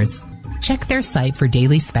customers. Check their site for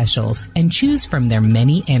daily specials and choose from their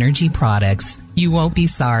many energy products. You won't be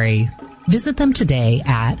sorry. Visit them today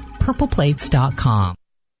at purpleplates.com.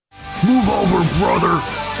 Move over, brother,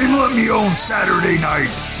 and let me own Saturday night.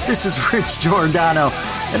 This is Rich Giordano,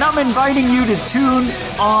 and I'm inviting you to tune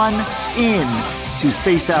on in to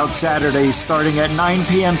Spaced Out Saturdays starting at 9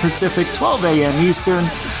 p.m. Pacific, 12 a.m. Eastern,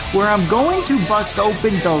 where I'm going to bust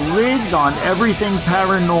open the lids on everything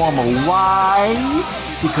paranormal. Why?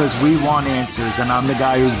 Because we want answers, and I'm the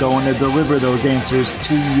guy who's going to deliver those answers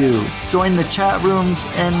to you. Join the chat rooms,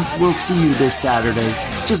 and we'll see you this Saturday.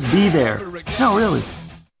 Just be there. No, really.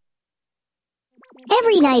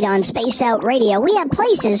 Every night on Spaced Out Radio, we have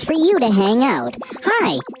places for you to hang out.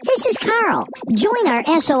 Hi, this is Carl. Join our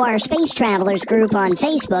SOR Space Travelers group on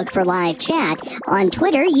Facebook for live chat. On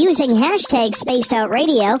Twitter, using hashtag Spaced Out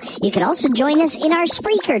Radio. You can also join us in our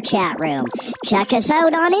Spreaker chat room. Check us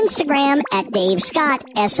out on Instagram at Dave Scott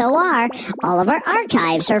SOR. All of our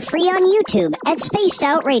archives are free on YouTube at Spaced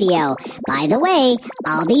Out Radio. By the way,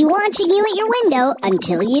 I'll be watching you at your window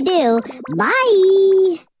until you do.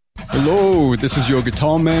 Bye! Hello, this is your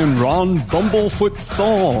guitar man, Ron Bumblefoot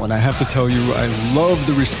Thal, and I have to tell you, I love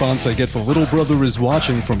the response I get for Little Brother is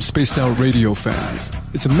Watching from Spaced Out Radio fans.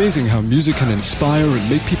 It's amazing how music can inspire and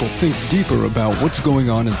make people think deeper about what's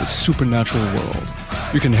going on in the supernatural world.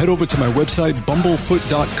 You can head over to my website,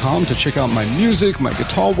 bumblefoot.com, to check out my music, my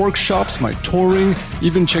guitar workshops, my touring,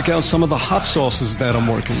 even check out some of the hot sauces that I'm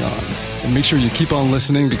working on. And make sure you keep on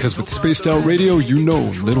listening, because with Spaced Out Radio, you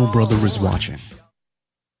know Little Brother is watching.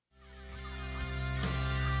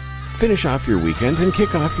 Finish off your weekend and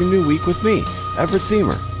kick off your new week with me, Everett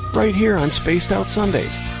Thiemer, right here on Spaced Out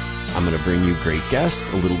Sundays. I'm going to bring you great guests,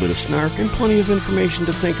 a little bit of snark, and plenty of information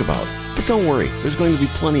to think about. But don't worry, there's going to be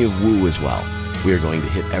plenty of woo as well. We are going to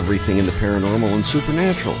hit everything in the paranormal and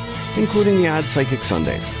supernatural, including the odd psychic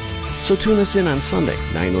Sundays. So tune us in on Sunday,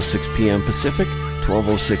 9:06 p.m. Pacific,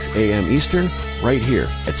 12:06 a.m. Eastern, right here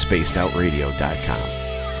at spacedoutradio.com.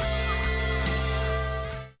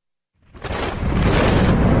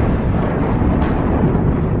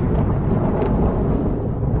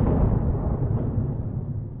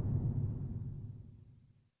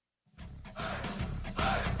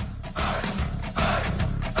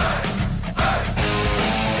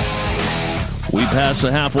 We pass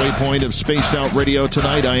the halfway point of Spaced Out Radio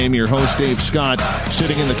tonight. I am your host, Dave Scott,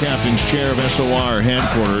 sitting in the captain's chair of SOR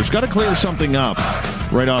headquarters. Got to clear something up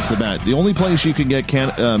right off the bat. The only place you can get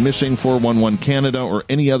Missing 411 Canada or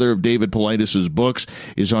any other of David Paulides' books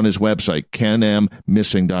is on his website,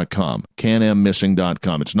 canammissing.com.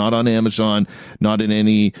 canammissing.com. It's not on Amazon, not in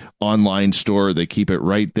any online store. They keep it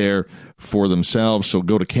right there for themselves, so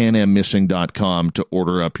go to canammissing.com to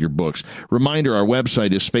order up your books. Reminder, our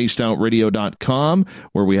website is spacedoutradio.com,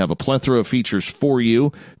 where we have a plethora of features for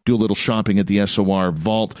you. Do a little shopping at the SOR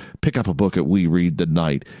Vault. Pick up a book at We Read the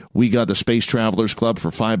Night. We got the Space Travelers Club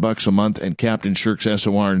for $5 a month, and Captain Shirk's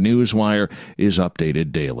SOR Newswire is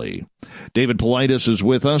updated daily. David Paulides is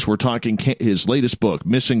with us. We're talking his latest book,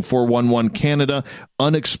 Missing 411 Canada,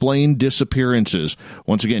 Unexplained Disappearances.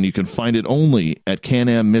 Once again, you can find it only at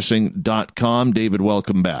canammissing.com. David,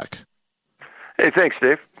 welcome back. Hey, thanks,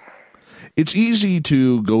 Dave. It's easy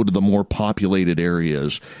to go to the more populated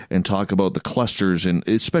areas and talk about the clusters, and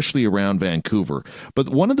especially around Vancouver. But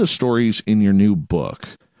one of the stories in your new book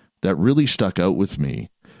that really stuck out with me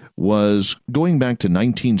was going back to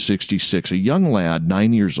 1966, a young lad,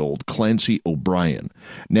 9 years old, Clancy O'Brien.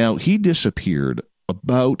 Now, he disappeared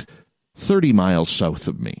about 30 miles south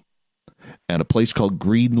of me at a place called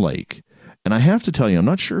Green Lake. And I have to tell you, I'm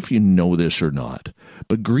not sure if you know this or not,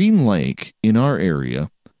 but Green Lake in our area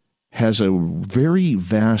has a very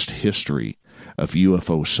vast history of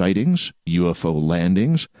UFO sightings, UFO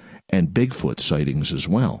landings, and Bigfoot sightings as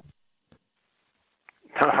well.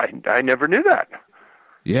 I never knew that.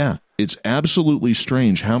 Yeah, it's absolutely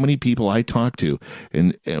strange how many people I talk to,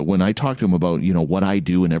 and when I talk to them about, what I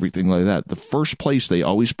do and everything like that, the first place they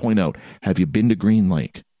always point out, have you been to Green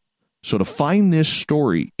Lake? So to find this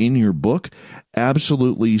story in your book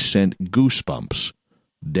absolutely sent goosebumps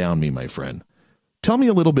down me, my friend. Tell me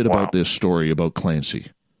a little bit about this story about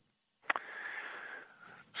Clancy.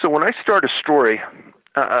 So when I start a story,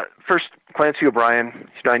 first, Clancy O'Brien,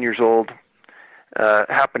 he's 9 years old,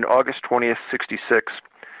 happened August 20th, 66.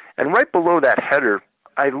 And right below that header,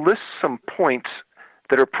 I list some points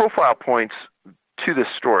that are profile points to this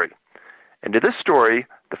story. And to this story,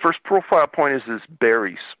 the first profile point is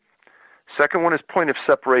berries. Second one is point of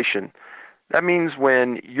separation. That means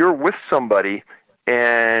when you're with somebody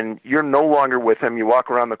and you're no longer with him, you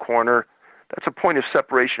walk around the corner, that's a point of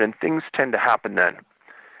separation, and things tend to happen then.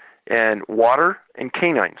 And water and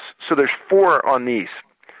canines. So there's 4 on these.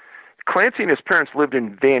 Clancy and his parents lived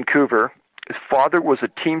in Vancouver. His father was a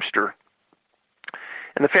teamster.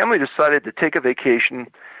 And the family decided to take a vacation,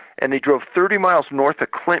 and they drove 30 miles north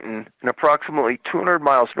of Clinton and approximately 200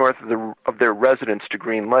 miles north of their residence to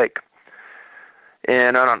Green Lake.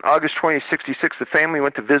 And on August 20, 66, the family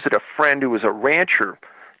went to visit a friend who was a rancher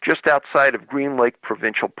just outside of Green Lake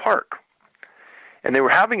Provincial Park. And they were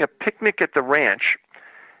having a picnic at the ranch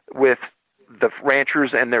with the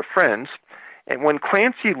ranchers and their friends. And when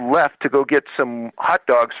Clancy left to go get some hot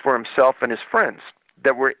dogs for himself and his friends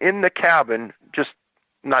that were in the cabin just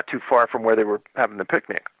not too far from where they were having the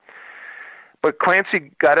picnic. But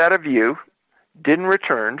Clancy got out of view, didn't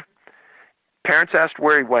return. Parents asked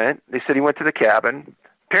where he went. They said he went to the cabin.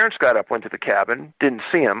 Parents got up, went to the cabin, didn't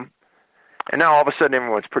see him. And now all of a sudden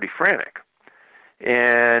everyone's pretty frantic.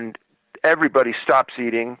 And everybody stops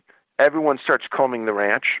eating. Everyone starts combing the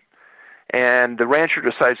ranch. And the rancher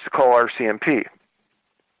decides to call RCMP.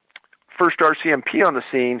 First RCMP on the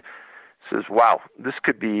scene says, wow, this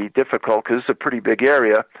could be difficult because it's a pretty big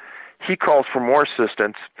area. He calls for more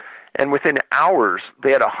assistance. And within hours,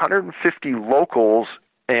 they had 150 locals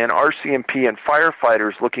and RCMP and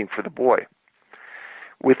firefighters looking for the boy.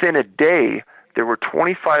 Within a day, there were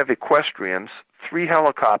 25 equestrians, 3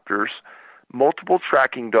 helicopters, multiple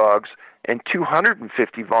tracking dogs, and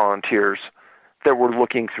 250 volunteers that were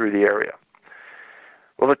looking through the area.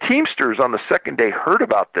 Well, the Teamsters on the second day heard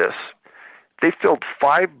about this. They filled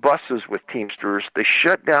 5 buses with Teamsters. They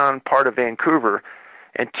shut down part of Vancouver,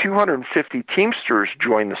 and 250 Teamsters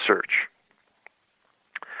joined the search.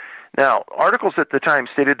 Now, articles at the time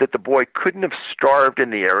stated that the boy couldn't have starved in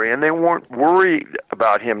the area, and they weren't worried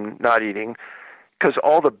about him not eating because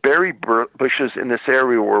all the berry bushes in this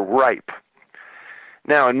area were ripe.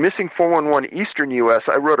 Now, in Missing 411 Eastern U.S.,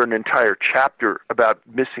 I wrote an entire chapter about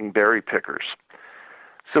missing berry pickers.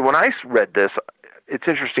 So when I read this, it's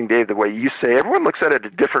interesting, Dave, the way you say everyone looks at it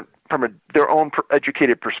from their own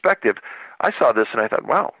educated perspective. I saw this and I thought,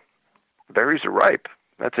 wow, berries are ripe.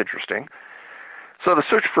 That's interesting. So the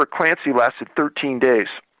search for Clancy lasted 13 days,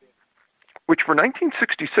 which for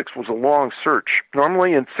 1966 was a long search.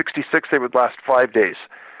 Normally in 66 they would last 5 days.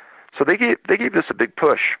 So they gave this a big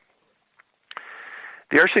push.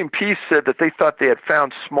 The RCMP said that they thought they had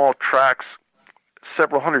found small tracks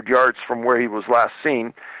several hundred yards from where he was last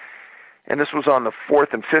seen, and this was on the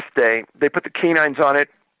 4th and 5th day. They put the canines on it.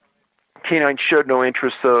 Canines showed no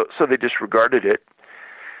interest, so they disregarded it.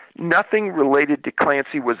 Nothing related to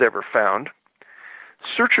Clancy was ever found.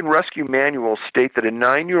 Search and rescue manuals state that a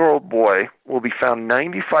 9-year-old boy will be found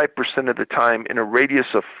 95% of the time in a radius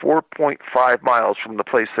of 4.5 miles from the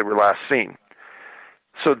place they were last seen.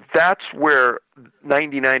 So that's where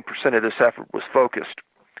 99% of this effort was focused.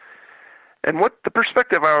 And what the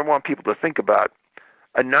perspective I want people to think about,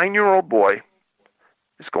 a 9-year-old boy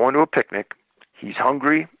is going to a picnic. He's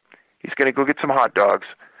hungry. He's going to go get some hot dogs.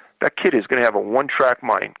 That kid is going to have a one-track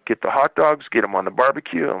mind. Get the hot dogs, get them on the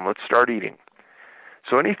barbecue, and let's start eating.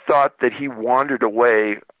 So any thought that he wandered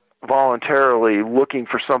away voluntarily looking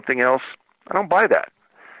for something else, I don't buy that.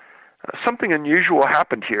 Something unusual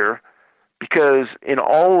happened here because in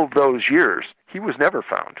all of those years, he was never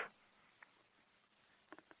found.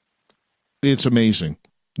 It's amazing.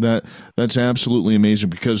 That's absolutely amazing,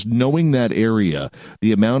 because knowing that area,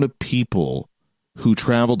 the amount of people who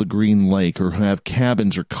travel to Green Lake or have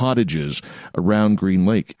cabins or cottages around Green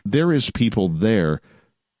Lake, there is people there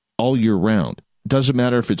all year round. Doesn't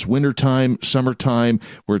matter if it's wintertime, summertime,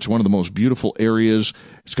 where it's one of the most beautiful areas.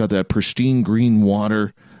 It's got that pristine green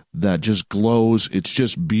water that just glows. It's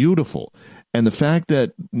just beautiful. And the fact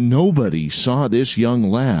that nobody saw this young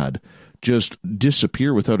lad just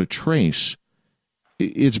disappear without a trace,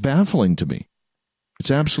 it's baffling to me.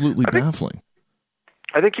 It's absolutely baffling.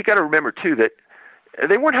 I think you got to remember, too, that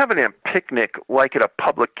they weren't having a picnic like at a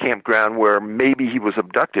public campground where maybe he was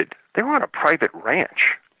abducted. They were on a private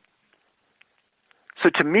ranch. So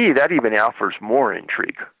to me, that even offers more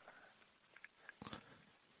intrigue.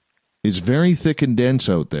 It's very thick and dense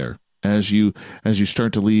out there as you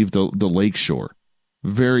start to leave the lake shore.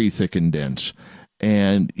 Very thick and dense.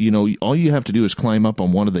 And, you know, all you have to do is climb up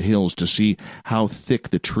on one of the hills to see how thick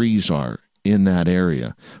the trees are in that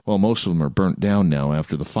area. Well, most of them are burnt down now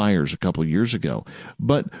after the fires a couple of years ago.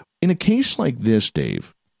 But in a case like this,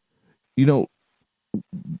 Dave, you know,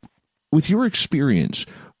 with your experience,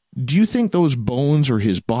 do you think those bones or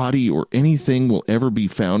his body or anything will ever be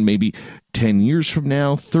found maybe 10 years from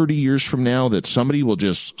now, 30 years from now, that somebody will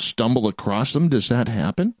just stumble across them? Does that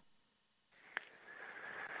happen?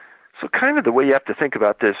 So kind of the way you have to think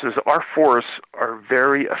about this is our forests are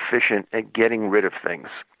very efficient at getting rid of things.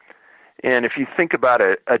 And if you think about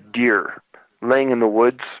a deer laying in the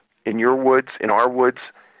woods, in your woods, in our woods,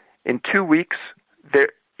 in 2 weeks,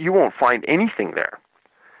 you won't find anything there.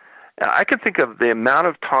 I can think of the amount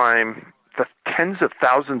of time, the tens of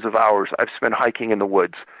thousands of hours I've spent hiking in the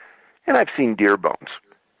woods, and I've seen deer bones.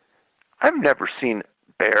 I've never seen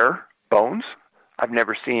bear bones. I've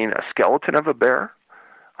never seen a skeleton of a bear.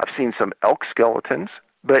 I've seen some elk skeletons,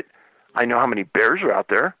 but I know how many bears are out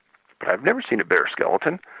there, but I've never seen a bear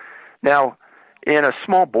skeleton. Now, in a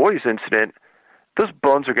small boys incident, those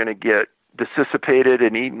bones are going to get dissipated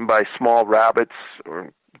and eaten by small rabbits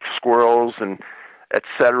or squirrels and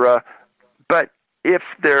etc. But if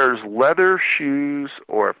there's leather shoes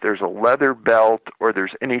or if there's a leather belt or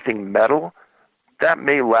there's anything metal, that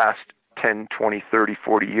may last 10, 20, 30,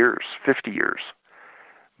 40 years, 50 years.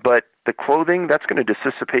 But the clothing, that's going to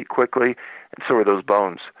dissipate quickly, and so are those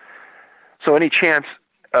bones. So any chance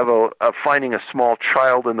of finding a small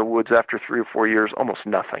child in the woods after 3 or 4 years, almost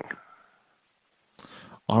nothing.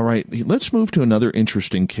 All right, let's move to another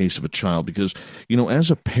interesting case of a child, because, you know, as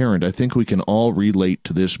a parent, I think we can all relate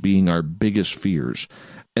to this being our biggest fears.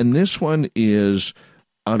 And this one is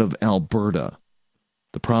out of Alberta,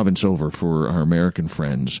 the province over for our American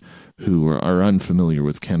friends who are unfamiliar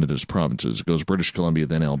with Canada's provinces. It goes British Columbia,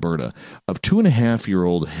 then Alberta, of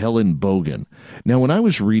 2.5-year-old Helen Bogan. Now, when I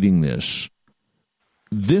was reading this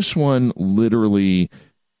one literally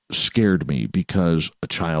scared me, because a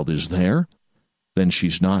child is there, then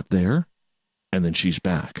she's not there, and then she's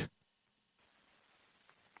back.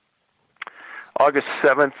 August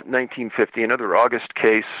 7th, 1950, another August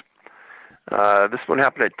case. This one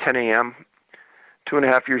happened at 10 a.m.,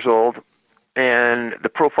 2.5 years old, and the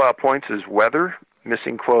profile points is weather,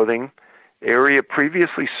 missing clothing, area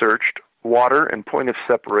previously searched, water, and point of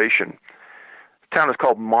separation. The town is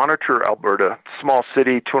called Monitor, Alberta, small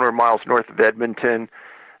city, 200 miles north of Edmonton.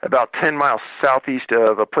 about 10 miles southeast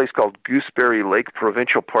of a place called Gooseberry Lake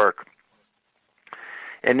Provincial Park.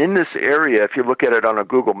 And in this area, if you look at it on a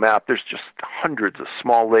Google map, there's just hundreds of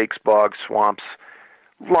small lakes, bogs, swamps,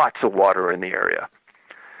 lots of water in the area.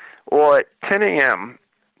 Well, at 10 a.m.,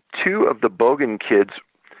 2 of the Bogan kids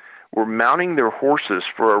were mounting their horses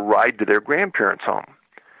for a ride to their grandparents' home.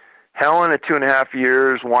 Helen, at 2.5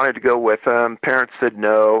 years, wanted to go with them. Parents said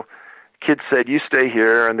no. Kids said, "You stay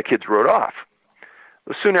here," and the kids rode off.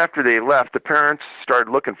 Well, soon after they left, the parents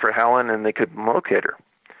started looking for Helen, and they couldn't locate her.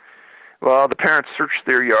 Well, the parents searched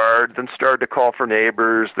their yard, then started to call for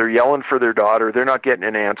neighbors. They're yelling for their daughter. They're not getting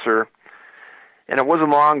an answer. And it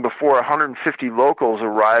wasn't long before 150 locals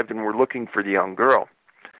arrived and were looking for the young girl.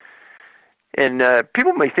 And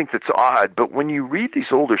people may think that's odd, but when you read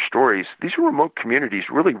these older stories, these remote communities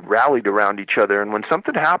really rallied around each other, and when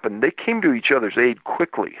something happened, they came to each other's aid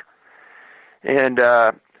quickly. And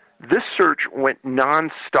this search went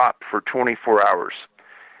nonstop for 24 hours,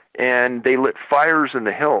 and they lit fires in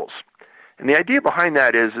the hills. And the idea behind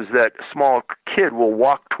that is that a small kid will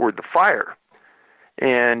walk toward the fire,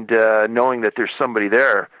 and knowing that there's somebody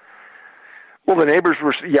there. Well, the neighbors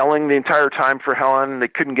were yelling the entire time for Helen, and they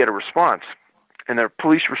couldn't get a response. And the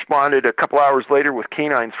police responded a couple hours later with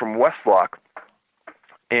canines from Westlock.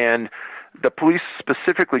 And the police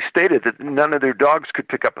specifically stated that none of their dogs could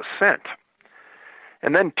pick up a scent.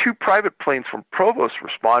 And then 2 private planes from Provost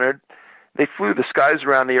responded. They flew the skies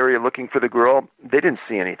around the area looking for the girl. They didn't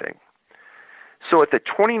see anything. So at the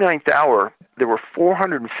 29th hour, there were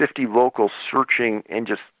 450 locals searching and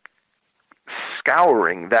just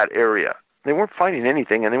scouring that area. They weren't finding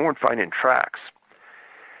anything, and they weren't finding tracks.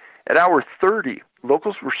 At hour 30,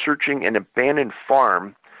 locals were searching an abandoned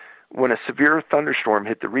farm when a severe thunderstorm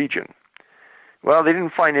hit the region. Well, they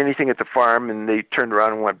didn't find anything at the farm, and they turned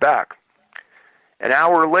around and went back. An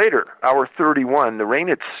hour later, hour 31, the rain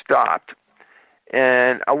had stopped,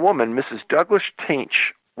 and a woman, Mrs. Douglas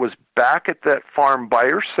Tainch, was back at that farm by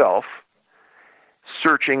herself,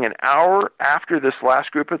 searching an hour after this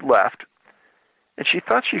last group had left, and she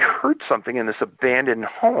thought she heard something in this abandoned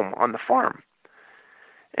home on the farm.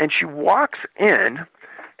 And she walks in,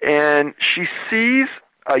 and she sees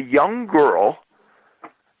a young girl,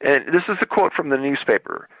 and this is a quote from the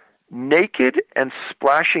newspaper, naked and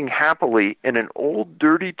splashing happily in an old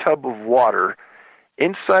dirty tub of water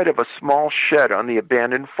inside of a small shed on the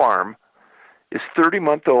abandoned farm is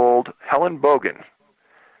 30-month-old Helen Bogan.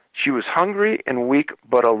 She was hungry and weak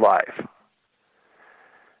but alive.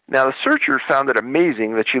 Now, the searchers found it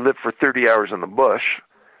amazing that she lived for 30 hours in the bush.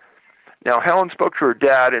 Now, Helen spoke to her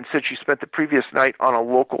dad and said she spent the previous night on a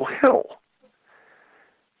local hill.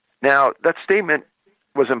 Now, that statement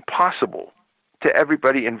was impossible to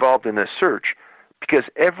everybody involved in this search because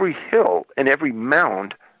every hill and every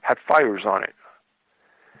mound had fires on it.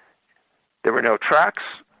 There were no tracks.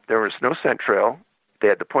 There was no scent trail. They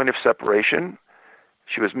had the point of separation.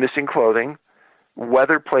 She was missing clothing.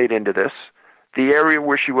 Weather played into this. The area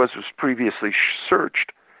where she was previously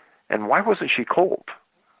searched. And why wasn't she cold?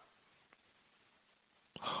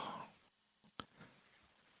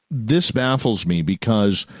 This baffles me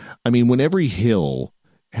because, I mean, when every hill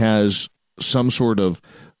has some sort of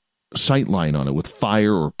sight line on it with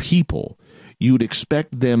fire or people, you would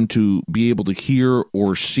expect them to be able to hear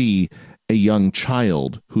or see a young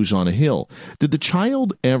child who's on a hill. Did the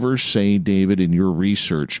child ever say, David, in your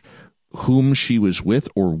research, whom she was with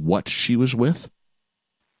or what she was with?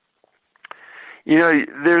 You know,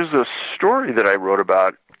 there's a story that I wrote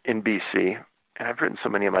about in BC, and I've written so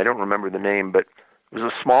many of them, I don't remember the name, but it was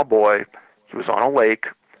a small boy. He was on a lake.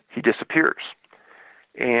 He disappears.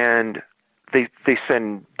 And they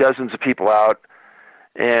send dozens of people out,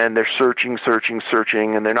 and they're searching,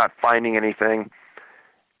 and they're not finding anything.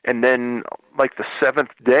 And then, like the 7th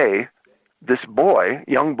day, this boy,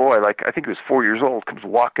 young boy, like I think he was 4 years old, comes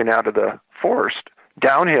walking out of the forest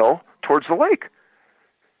downhill towards the lake.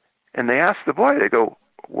 And they ask the boy, they go,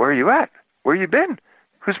 "Where are you at? Where you been?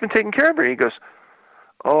 Who's been taking care of her?" And he goes,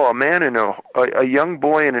 "Oh, a man in a young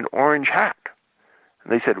boy in an orange hat."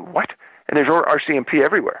 And they said, "What?" And there's RCMP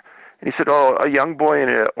everywhere. And he said, "Oh, a young boy in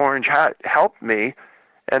an orange hat helped me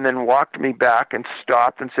and then walked me back and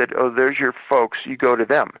stopped and said, 'Oh, there's your folks. You go to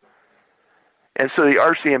them.'" And so the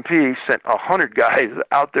RCMP sent 100 guys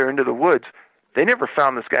out there into the woods. They never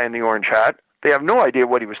found this guy in the orange hat. They have no idea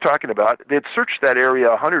what he was talking about. They had searched that area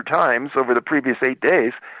 100 times over the previous 8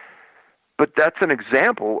 days. But that's an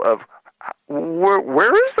example of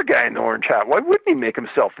where is the guy in the orange hat? Why wouldn't he make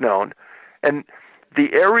himself known? And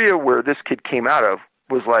the area where this kid came out of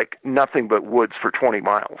was like nothing but woods for 20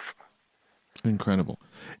 miles. Incredible.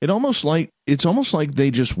 It's almost like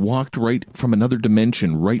they just walked right from another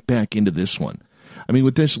dimension right back into this one. I mean,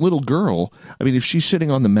 with this little girl, I mean, if she's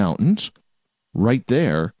sitting on the mountains right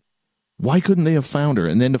there, why couldn't they have found her?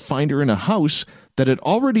 And then to find her in a house that had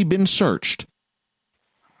already been searched.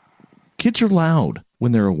 Kids are loud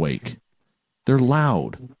when they're awake. They're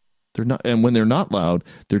loud. They're not, and when they're not loud,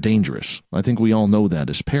 they're dangerous. I think we all know that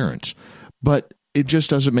as parents. But it just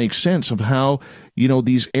doesn't make sense of how,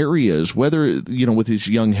 these areas, whether, with this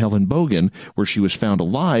young Helen Bogan, where she was found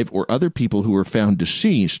alive, or other people who were found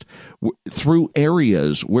deceased, through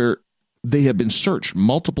areas where they have been searched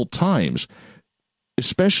multiple times,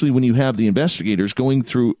 especially when you have the investigators going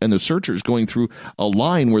through and the searchers going through a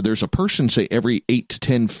line where there's a person, say, every 8 to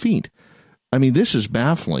 10 feet. I mean, this is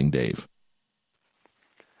baffling, Dave.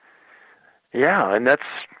 Yeah, and that's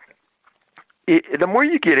the more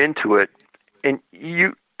you get into it, and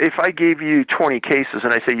if I gave you 20 cases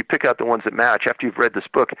and I say you pick out the ones that match after you've read this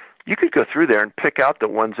book, you could go through there and pick out the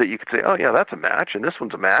ones that you could say, oh yeah, that's a match, and this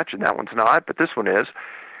one's a match, and that one's not, but this one is.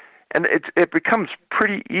 And it becomes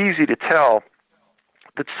pretty easy to tell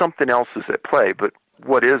that something else is at play, but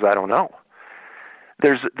what is, I don't know.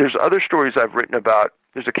 There's other stories I've written about.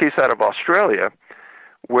 There's a case out of Australia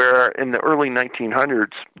where in the early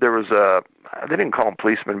 1900s there was they didn't call him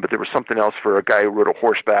policeman, but there was something else for a guy who rode a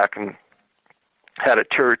horseback and had a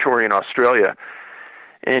territory in Australia.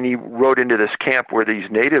 And he rode into this camp where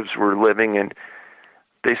these natives were living, and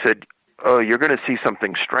they said, oh, you're going to see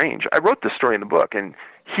something strange. I wrote this story in the book, and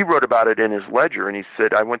he wrote about it in his ledger, and he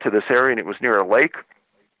said, I went to this area, and it was near a lake,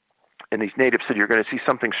 and these natives said, you're going to see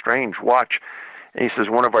something strange, watch. And he says,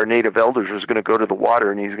 one of our native elders was going to go to the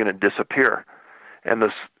water, and he's going to disappear. And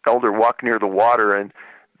this elder walked near the water, and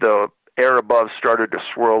the air above started to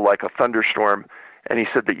swirl like a thunderstorm, and he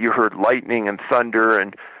said that you heard lightning and thunder,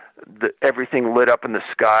 and everything lit up in the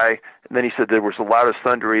sky. And then he said there was the loudest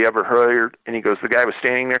thunder he ever heard, and he goes, the guy was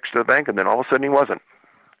standing next to the bank, and then all of a sudden he wasn't.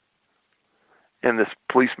 And this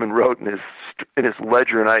policeman wrote in his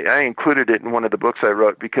ledger, and I included it in one of the books I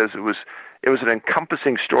wrote because it was an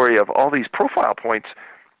encompassing story of all these profile points.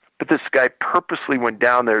 But this guy purposely went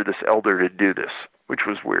down there, this elder, to do this, which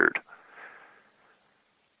was weird.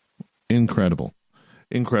 Incredible.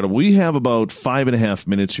 We have about 5.5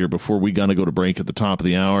 minutes here before we got to go to break at the top of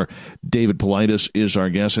the hour. David Paulides is our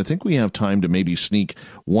guest. I think we have time to maybe sneak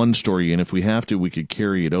one story in. If we have to, we could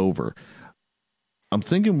carry it over. I'm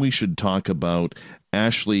thinking we should talk about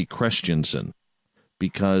Ashley Christensen,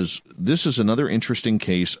 because this is another interesting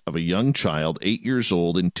case of a young child, 8 years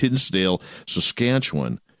old, in Tinsdale,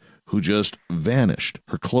 Saskatchewan, who just vanished.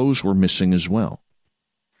 Her clothes were missing as well.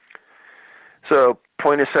 So,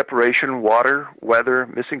 point of separation, water, weather,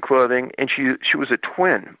 missing clothing, and she was a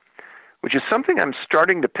twin, which is something I'm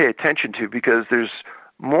starting to pay attention to because there's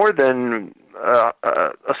more than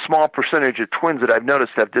a small percentage of twins that I've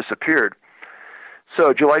noticed have disappeared.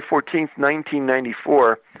 So July 14th,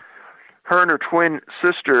 1994, her and her twin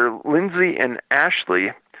sister, Lindsay and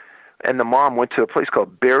Ashley, and the mom went to a place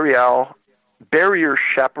called Barrier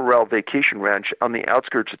Chaparral Vacation Ranch on the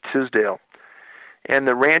outskirts of Tisdale. And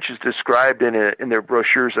the ranch is described in their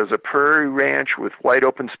brochures as a prairie ranch with wide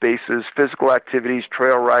open spaces, physical activities,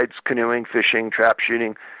 trail rides, canoeing, fishing, trap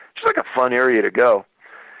shooting, just like a fun area to go.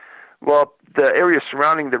 Well, the area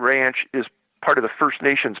surrounding the ranch is part of the First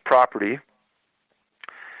Nations property.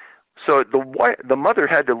 So the mother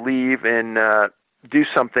had to leave and do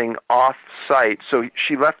something off-site. So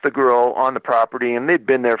she left the girl on the property, and they'd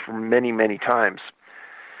been there for many, many times.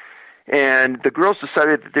 And the girls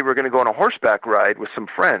decided that they were going to go on a horseback ride with some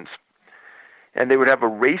friends, and they would have a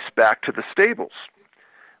race back to the stables.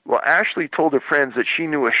 Well, Ashley told her friends that she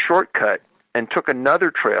knew a shortcut and took another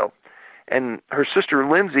trail, and her sister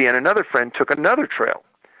Lindsay and another friend took another trail.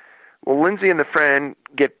 Well, Lindsay and the friend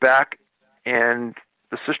get back, and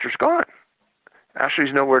the sister's gone.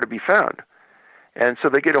 Ashley's nowhere to be found. And so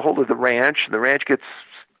they get a hold of the ranch, and the ranch gets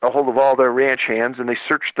a hold of all their ranch hands, and they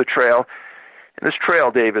search the trail. And this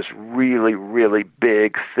trail, Dave, is really, really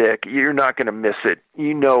big, thick. You're not going to miss it.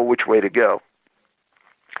 You know which way to go.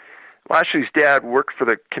 Well, Ashley's dad worked for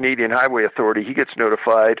the Canadian Highway Authority. He gets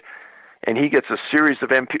notified, and he gets a series of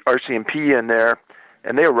RCMP in there,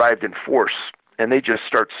 and they arrived in force, and they just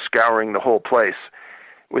start scouring the whole place.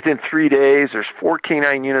 Within 3 days, there's 4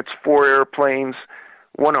 K-9 units, 4 airplanes,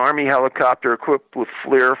 1 Army helicopter equipped with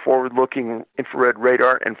FLIR, forward-looking infrared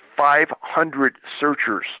radar, and 500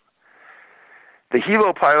 searchers. The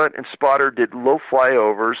helo pilot and spotter did low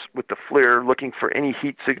flyovers with the FLIR looking for any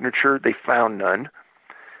heat signature. They found none.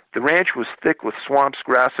 The ranch was thick with swamps,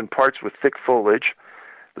 grass, and parts with thick foliage.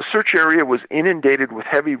 The search area was inundated with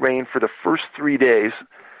heavy rain for the first 3 days.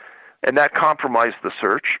 and that compromised the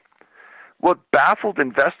search. What baffled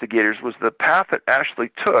investigators was the path that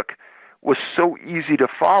Ashley took was so easy to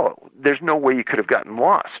follow. There's no way you could have gotten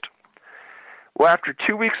lost. Well, after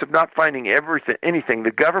 2 weeks of not finding anything,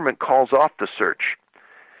 the government calls off the search.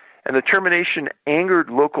 And the termination angered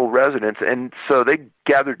local residents, and so they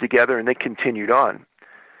gathered together and they continued on.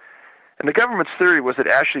 And the government's theory was that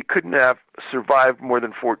Ashley couldn't have survived more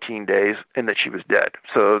than 14 days and that she was dead.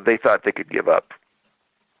 So they thought they could give up.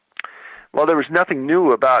 Well, there was nothing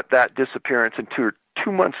new about that disappearance until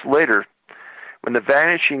 2 months later, when the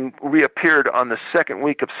vanishing reappeared on the second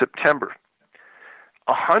week of September.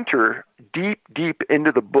 A hunter deep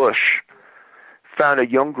into the bush found a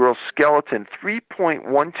young girl's skeleton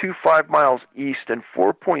 3.125 miles east and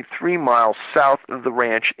 4.3 miles south of the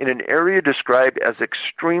ranch in an area described as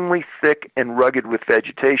extremely thick and rugged with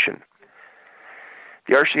vegetation.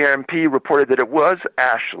 The RCMP reported that it was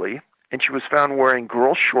Ashley, and she was found wearing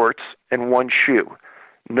girl shorts and one shoe.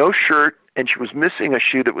 No shirt, and she was missing a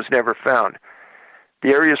shoe that was never found. The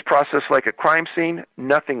area is processed like a crime scene.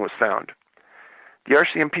 Nothing was found. The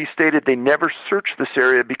RCMP stated they never searched this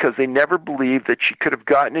area because they never believed that she could have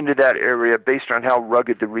gotten into that area based on how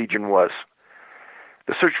rugged the region was.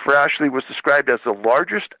 The search for Ashley was described as the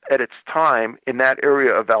largest at its time in that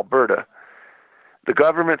area of Alberta. The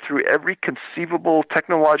government threw every conceivable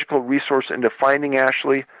technological resource into finding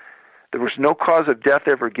Ashley. There was no cause of death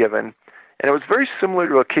ever given, and it was very similar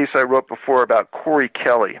to a case I wrote before about Corey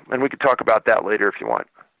Kelly, and we could talk about that later if you want.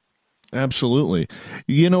 Absolutely.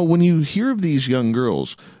 You know, when you hear of these young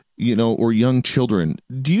girls, you know, or young children,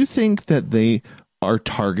 do you think that they are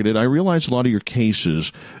targeted? I realize a lot of your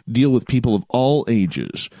cases deal with people of all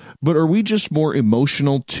ages, but are we just more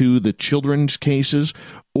emotional to the children's cases,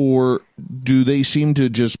 or do they seem to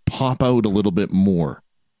just pop out a little bit more?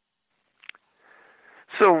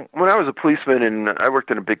 So when I was a policeman and I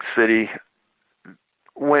worked in a big city,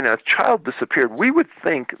 when a child disappeared, we would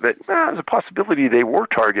think that there's a possibility they were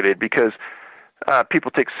targeted because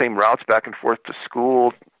people take the same routes back and forth to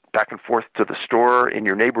school, back and forth to the store, in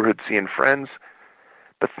your neighborhood seeing friends.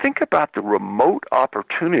 But think about the remote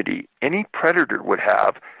opportunity any predator would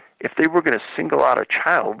have if they were going to single out a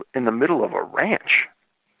child in the middle of a ranch.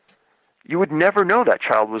 You would never know that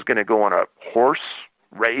child was going to go on a horse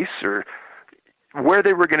race or where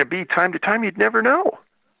they were going to be time to time. You'd never know.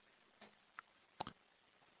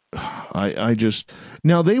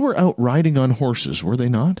 Now they were out riding on horses, were they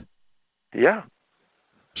not? Yeah.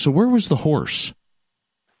 So where was the horse?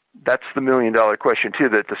 That's the $1 million question too,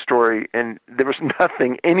 that the story, and there was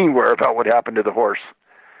nothing anywhere about what happened to the horse.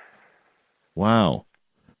 Wow.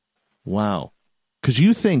 Because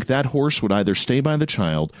you think that horse would either stay by the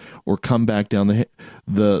child or come back down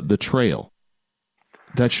the trail.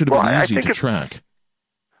 That should have been easy to track.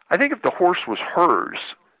 I think if the horse was hers,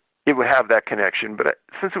 it would have that connection. But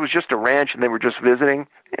since it was just a ranch and they were just visiting,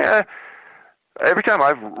 every time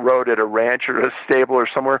I've rode at a ranch or a stable or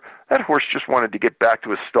somewhere, that horse just wanted to get back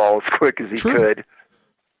to his stall as quick as he could.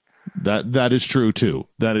 That is true too.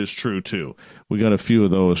 We got a few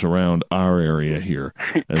of those around our area here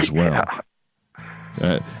as well.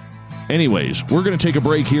 Anyways, we're going to take a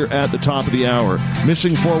break here at the top of the hour.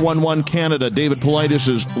 Missing 411 Canada, David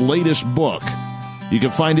Paulides' latest book. You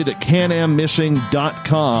can find it at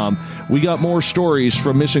canammissing.com. We got more stories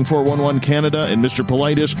from Missing 411 Canada and Mr.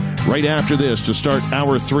 Paulides right after this to start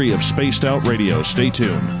Hour 3 of Spaced Out Radio. Stay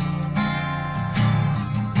tuned.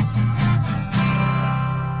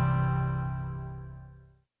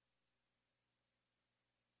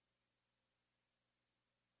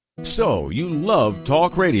 So, you love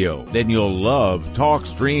talk radio? Then you'll love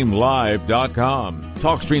TalkStreamLive.com.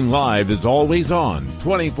 TalkStream Live is always on,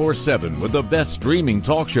 24/7 with the best streaming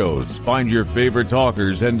talk shows. Find your favorite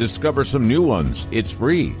talkers and discover some new ones. It's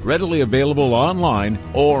free, readily available online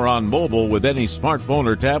or on mobile with any smartphone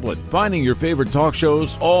or tablet. Finding your favorite talk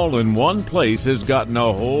shows all in one place has gotten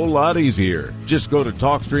a whole lot easier. Just go to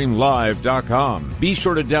TalkStreamLive.com. Be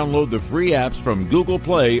sure to download the free apps from Google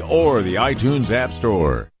Play or the iTunes App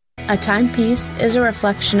Store. A timepiece is a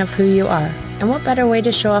reflection of who you are, and what better way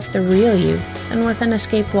to show off the real you than with an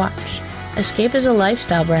Escape watch? Escape is a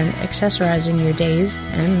lifestyle brand accessorizing your days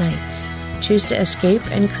and nights. Choose to escape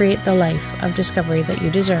and create the life of discovery that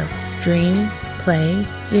you deserve. Dream, play,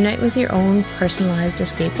 unite with your own personalized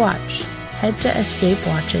Escape watch. Head to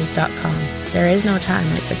escapewatches.com. There is no time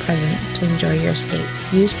like the present to enjoy your escape.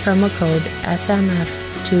 Use promo code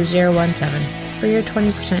SMF2017 for your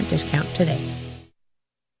 20% discount today.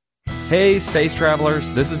 Hey, space travelers,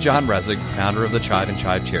 this is John Resig, founder of the CHIVE and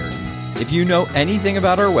CHIVE Charities. If you know anything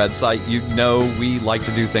about our website, you know we like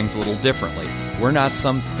to do things a little differently. We're not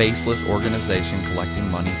some faceless organization collecting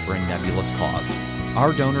money for a nebulous cause.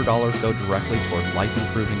 Our donor dollars go directly toward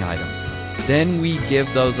life-improving items. Then we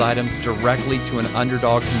give those items directly to an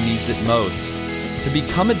underdog who needs it most. To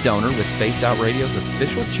become a donor with Spaced Out Radio's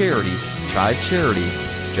official charity, CHIVE Charities,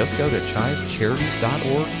 just go to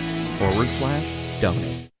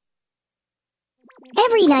chivecharities.org/donate.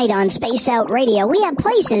 Every night on Spaced Out Radio, we have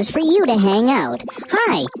places for you to hang out.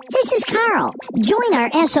 Hi, this is Carl. Join our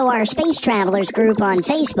SOR Space Travelers group on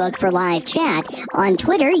Facebook for live chat. On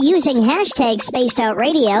Twitter, using hashtag Spaced Out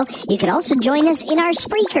Radio, you can also join us in our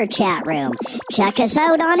Spreaker chat room. Check us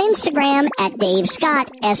out on Instagram at Dave Scott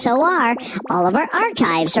SOR. All of our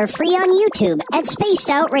archives are free on YouTube at Spaced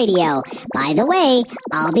Out Radio. By the way,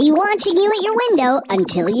 I'll be watching you at your window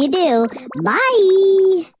until you do.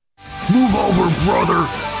 Bye! Move over, brother,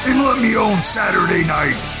 and let me own Saturday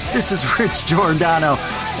night. This is Rich Giordano,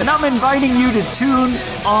 and I'm inviting you to tune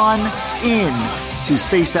on in to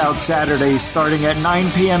Spaced Out Saturdays starting at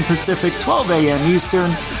 9 p.m. Pacific, 12 a.m.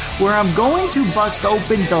 Eastern, where I'm going to bust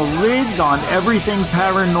open the lids on everything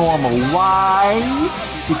paranormal. Why?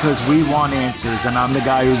 Because we want answers, and I'm the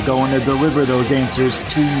guy who's going to deliver those answers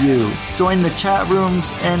to you. Join the chat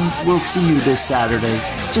rooms, and we'll see you this Saturday.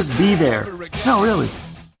 Just be there. No, really.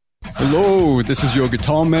 Hello, this is your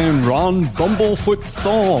guitar man, Ron Bumblefoot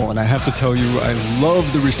Thal, and I have to tell you, I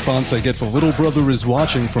love the response I get for Little Brother is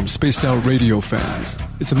Watching from Spaced Out Radio fans.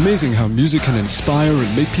 It's amazing how music can inspire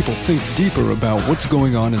and make people think deeper about what's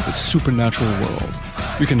going on in the supernatural world.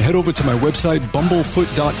 You can head over to my website,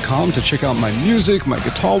 bumblefoot.com, to check out my music, my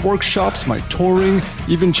guitar workshops, my touring,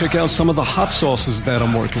 even check out some of the hot sauces that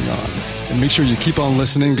I'm working on. And make sure you keep on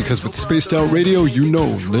listening, because with Spaced Out Radio, you know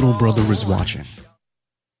Little Brother is watching.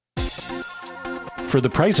 For the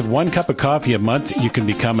price of 1 cup of coffee a month, you can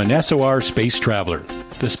become an SOR Space Traveler.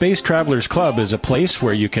 The Space Travelers Club is a place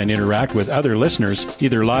where you can interact with other listeners,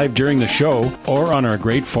 either live during the show or on our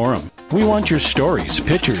great forum. We want your stories,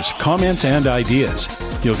 pictures, comments, and ideas.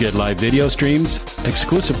 You'll get live video streams,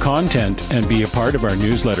 exclusive content, and be a part of our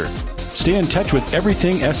newsletter. Stay in touch with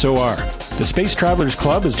everything SOR. The Space Travelers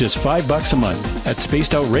Club is just $5 a month at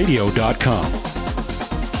spacedoutradio.com.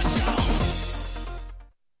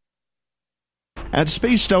 At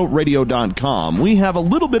spacedoutradio.com, we have a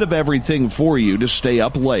little bit of everything for you to stay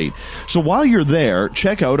up late. So while you're there,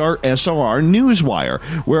 check out our SOR Newswire,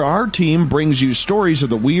 where our team brings you stories of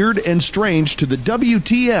the weird and strange to the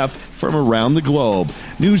WTF from around the globe.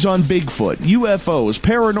 News on Bigfoot, UFOs,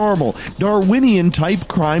 paranormal, Darwinian-type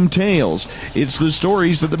crime tales. It's the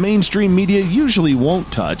stories that the mainstream media usually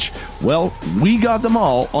won't touch. Well, we got them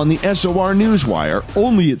all on the SOR Newswire,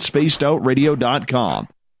 only at spacedoutradio.com.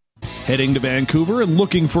 Heading to Vancouver and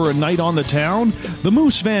looking for a night on the town? The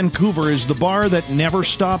Moose Vancouver is the bar that never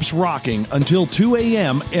stops rocking until 2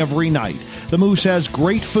 a.m. every night. The Moose has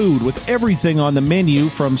great food with everything on the menu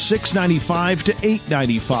from $6.95 to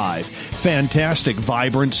 $8.95. Fantastic,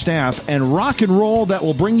 vibrant staff and rock and roll that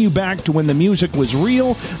will bring you back to when the music was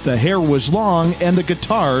real, the hair was long, and the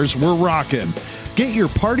guitars were rocking. Get your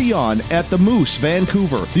party on at the Moose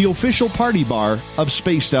Vancouver, the official party bar of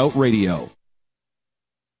Spaced Out Radio.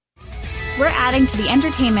 We're adding to the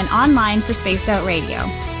entertainment online for Spaced Out Radio.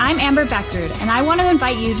 I'm Amber Beckrud, and I want to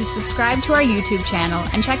invite you to subscribe to our YouTube channel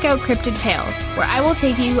and check out Cryptid Tales, where I will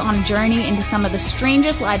take you on a journey into some of the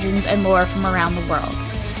strangest legends and lore from around the world,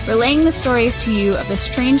 relaying the stories to you of the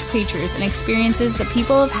strange creatures and experiences that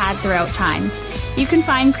people have had throughout time. You can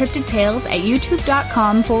find Cryptid Tales at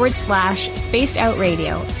youtube.com/Spaced Out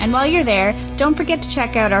Radio. And while you're there, don't forget to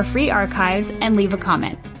check out our free archives and leave a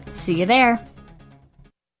comment. See you there.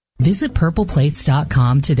 Visit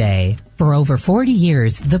purpleplates.com today. For over 40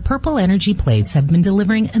 years, the Purple Energy Plates have been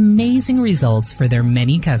delivering amazing results for their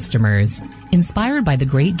many customers. Inspired by the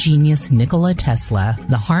great genius Nikola Tesla,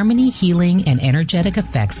 the harmony, healing, and energetic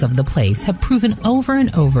effects of the plates have proven over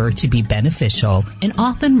and over to be beneficial and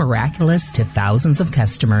often miraculous to thousands of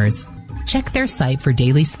customers. Check their site for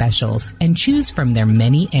daily specials and choose from their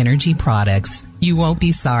many energy products. You won't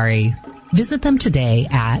be sorry. Visit them today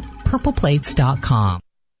at purpleplates.com.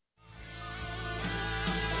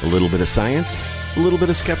 A little bit of science, a little bit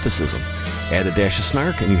of skepticism. Add a dash of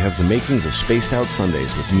snark and you have the makings of Spaced Out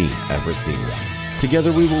Sundays with me, Everett Thieler.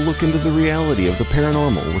 Together we will look into the reality of the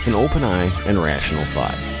paranormal with an open eye and rational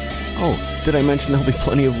thought. Oh, did I mention there'll be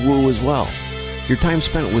plenty of woo as well? Your time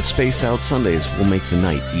spent with Spaced Out Sundays will make the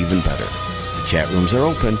night even better. The chat rooms are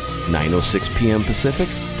open, 9:06 p.m. Pacific,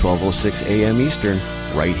 12:06 a.m. Eastern,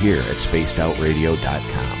 right here at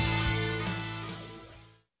spacedoutradio.com.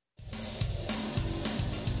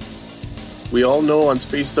 We all know on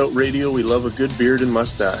Spaced Out Radio we love a good beard and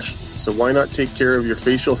mustache. so why not take care of your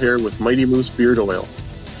facial hair with Mighty Moose Beard Oil?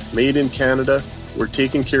 Made in Canada, we're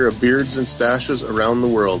taking care of beards and stashes around the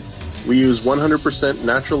world. We use 100%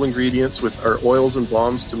 natural ingredients with our oils and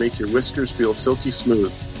balms to make your whiskers feel silky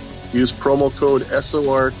smooth. Use promo code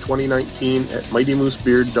SOR2019 at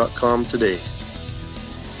MightyMooseBeard.com today.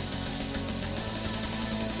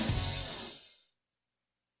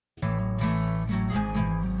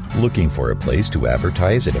 Looking for a place to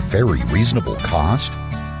advertise at a very reasonable cost?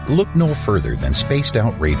 Look no further than Spaced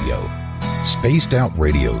Out Radio.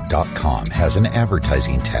 SpacedOutRadio.com has an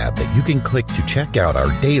advertising tab that you can click to check out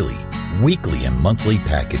our daily, weekly, and monthly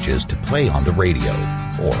packages to play on the radio,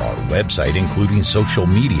 or our website including social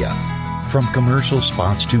media. From commercial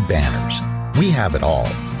spots to banners, we have it all.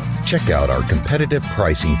 Check out our competitive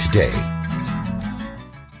pricing today.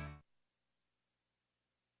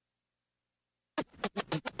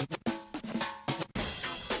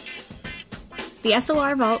 The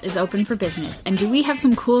SOR Vault is open for business, and do we have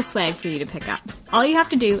some cool swag for you to pick up? All you have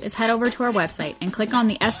to do is head over to our website and click on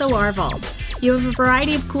the SOR Vault. You have a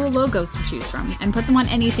variety of cool logos to choose from, and put them on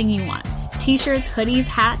anything you want. T-shirts, hoodies,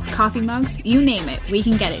 hats, coffee mugs, you name it, we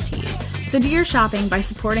can get it to you. So do your shopping by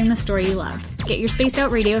supporting the store you love. Get your Spaced Out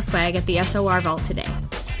Radio swag at the SOR Vault today.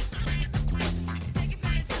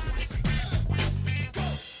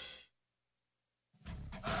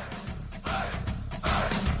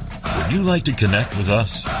 Would you like to connect with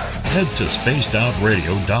us? Head to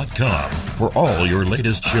spacedoutradio.com for all your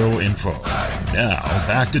latest show info. Now,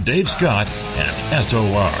 back to Dave Scott and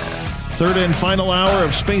SOR. Third and final hour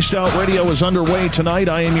of Spaced Out Radio is underway tonight.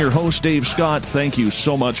 I am your host, Dave Scott. Thank you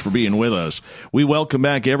so much for being with us. We welcome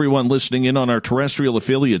back everyone listening in on our terrestrial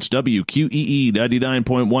affiliates, WQEE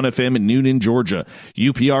 99.1 FM in Noonan, Georgia,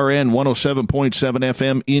 UPRN 107.7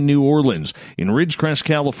 FM in New Orleans, in Ridgecrest,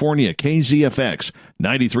 California, KZFX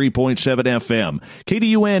 93.7 FM,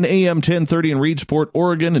 KDUN AM 1030 in Reedsport,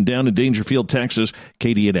 Oregon, and down in Dangerfield, Texas,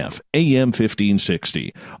 KDNF AM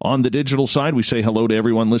 1560. On the digital side, we say hello to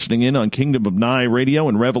everyone listening in on Kingdom of Nye Radio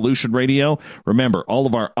and Revolution Radio. Remember, all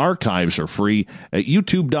of our archives are free at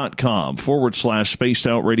youtube.com/Spaced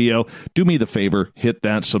Out Radio. Do me the favor, hit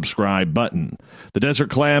that subscribe button. The Desert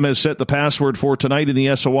Clam has set the password for tonight in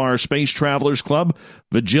the SOR Space Travelers Club,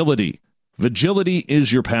 Vigility. Vigility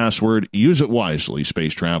is your password. Use it wisely,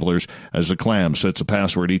 Space Travelers, as the Clam sets a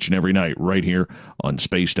password each and every night right here on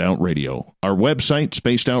Spaced Out Radio. Our website,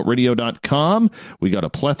 spacedoutradio.com. We got a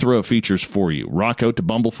plethora of features for you. Rock out to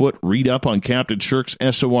Bumblefoot, read up on Captain Shirk's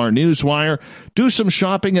SOR Newswire, do some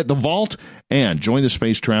shopping at the Vault, and join the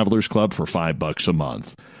Space Travelers Club for $5 a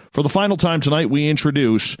month. For the final time tonight, we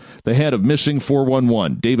introduce the head of Missing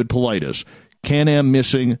 411, David Paulides.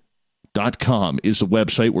 CanAmMissing.com is the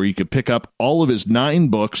website where you can pick up all of his 9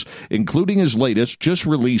 books, including his latest, just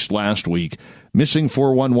released last week, Missing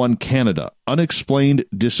 411 Canada, Unexplained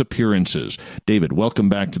Disappearances. David, welcome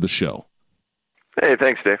back to the show. Hey,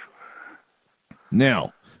 thanks, Dave.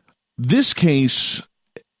 Now, this case,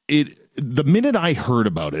 the minute I heard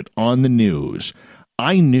about it on the news,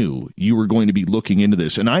 I knew you were going to be looking into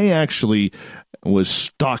this, and I actually was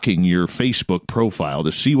stalking your Facebook profile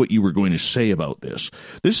to see what you were going to say about this.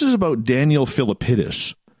 This is about Daniel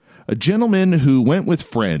Philippidis, a gentleman who went with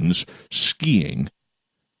friends skiing,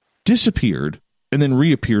 disappeared, and then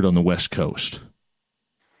reappeared on the West Coast.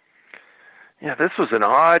 Yeah, this was an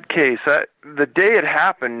odd case. The day it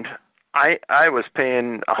happened, I was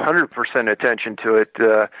paying 100% attention to it.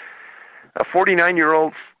 A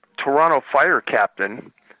 49-year-old Toronto fire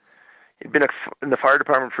captain. He'd been in the fire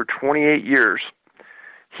department for 28 years.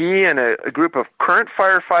 He and a group of current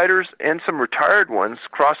firefighters and some retired ones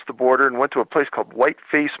crossed the border and went to a place called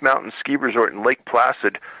Whiteface Mountain Ski Resort in Lake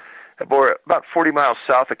Placid, about 40 miles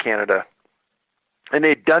south of Canada. And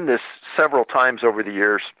they'd done this several times over the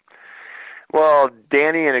years. Well,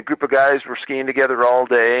 Danny and a group of guys were skiing together all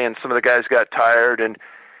day, and some of the guys got tired, and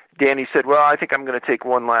Danny said, well, I think I'm going to take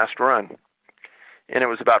one last run. And it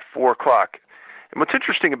was about 4 o'clock. And what's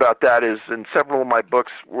interesting about that is in several of my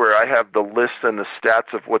books where I have the lists and the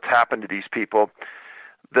stats of what's happened to these people,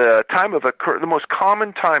 the most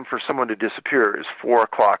common time for someone to disappear is 4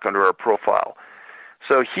 o'clock under our profile.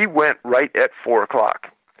 So he went right at 4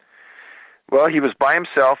 o'clock. Well, he was by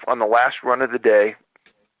himself on the last run of the day.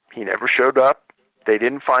 He never showed up. They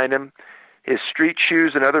didn't find him. His street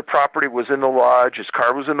shoes and other property was in the lodge. His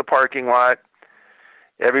car was in the parking lot.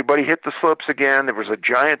 Everybody hit the slopes again. There was a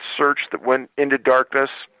giant search that went into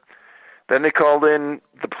darkness. Then they called in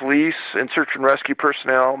the police and search and rescue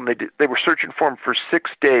personnel. And they were searching for him for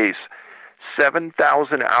 6 days.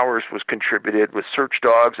 7,000 hours was contributed with search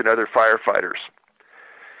dogs and other firefighters.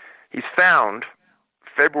 He's found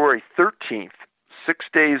February 13th, 6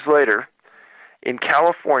 days later in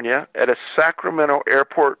California at a Sacramento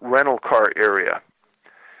airport rental car area.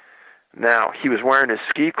 Now, he was wearing his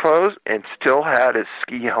ski clothes and still had his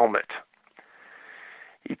ski helmet.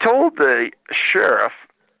 He told the sheriff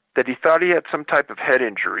that he thought he had some type of head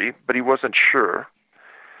injury, but he wasn't sure.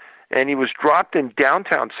 And he was dropped in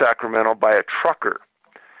downtown Sacramento by a trucker.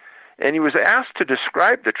 And he was asked to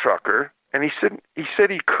describe the trucker, and he said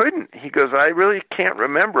he couldn't. He goes, I really can't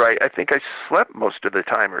remember. I think I slept most of the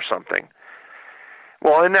time or something.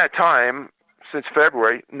 Well, in that time, since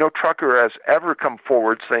February, no trucker has ever come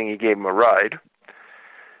forward saying he gave him a ride.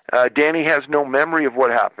 Danny has no memory of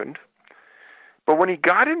what happened. But when he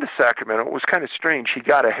got into Sacramento, it was kind of strange. He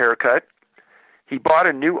got a haircut. He bought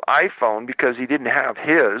a new iPhone because he didn't have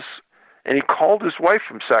his, and he called his wife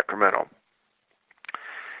from Sacramento.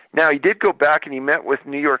 Now, he did go back and he met with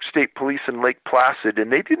New York State Police in Lake Placid,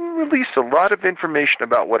 and they didn't release a lot of information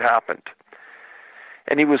about what happened.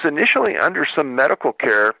 And he was initially under some medical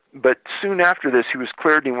care, but soon after this, he was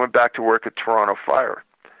cleared and he went back to work at Toronto Fire.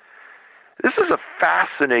 This is a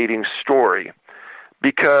fascinating story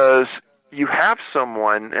because you have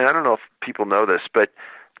someone, and I don't know if people know this, but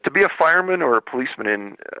to be a fireman or a policeman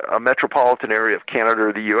in a metropolitan area of Canada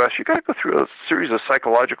or the U.S., you've got to go through a series of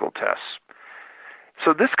psychological tests.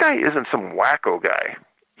 So this guy isn't some wacko guy.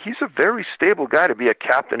 He's a very stable guy to be a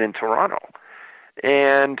captain in Toronto.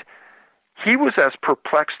 And he was as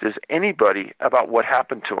perplexed as anybody about what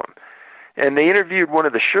happened to him. And they interviewed one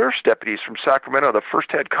of the sheriff's deputies from Sacramento that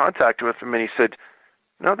first had contact with him, and he said,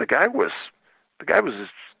 no, the guy was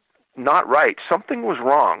not right. Something was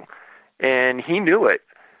wrong, and he knew it.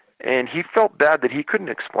 And he felt bad that he couldn't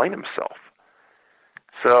explain himself.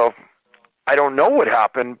 So I don't know what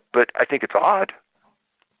happened, but I think it's odd.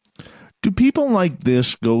 Do people like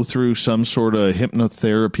this go through some sort of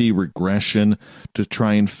hypnotherapy regression to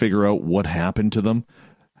try and figure out what happened to them?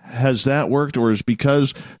 Has that worked, or is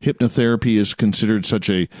because hypnotherapy is considered such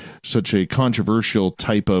a controversial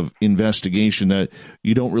type of investigation that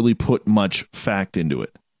you don't really put much fact into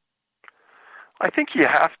it? I think you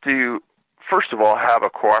have to, first of all, have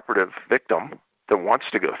a cooperative victim that wants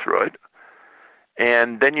to go through it,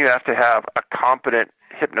 and then you have to have a competent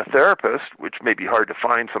hypnotherapist, which may be hard to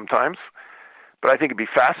find sometimes, but I think it'd be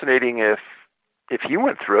fascinating if he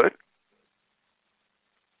went through it.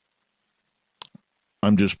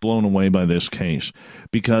 I'm just blown away by this case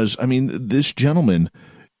because, I mean, this gentleman,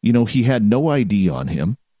 you know, he had no ID on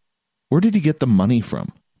him. Where did he get the money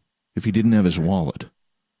from if he didn't have his wallet?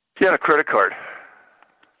 He had a credit card.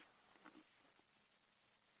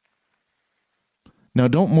 Now,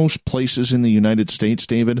 don't most places in the United States,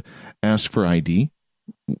 David, ask for ID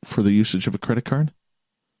for the usage of a credit card?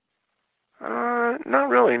 Not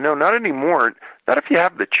really. No, not anymore. Not if you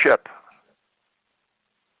have the chip.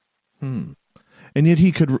 And yet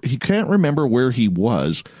he can't remember where he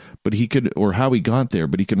was, but he could, or how he got there,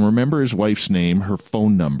 but he can remember his wife's name, her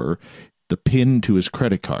phone number, the PIN to his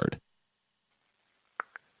credit card.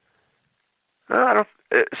 I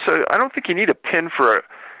don't think you need a PIN for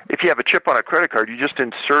if you have a chip on a credit card, you just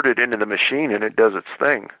insert it into the machine and it does its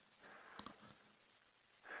thing.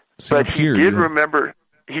 But he did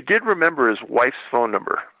remember his wife's phone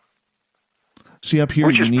number. See, up here,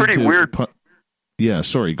 which is pretty weird. Yeah,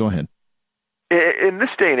 sorry, go ahead. In this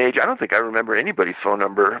day and age, I don't think I remember anybody's phone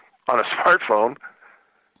number on a smartphone.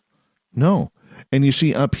 No. And you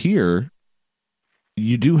see, up here,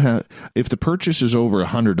 you do have, if the purchase is over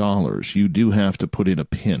 $100, you do have to put in a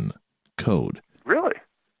PIN code. Really?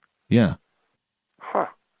 Yeah. Huh.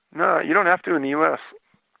 No, you don't have to in the U.S.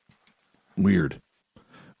 Weird.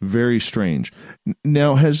 Very strange.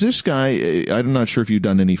 Now, has this guy, I'm not sure if you've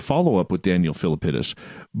done any follow-up with Daniel Filippidis,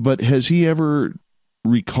 but has he ever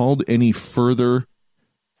recalled any further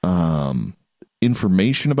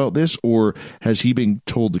information about this, or has he been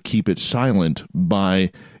told to keep it silent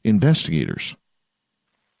by investigators?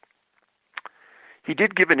 He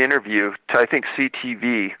did give an interview to, I think,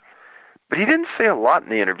 CTV, but he didn't say a lot in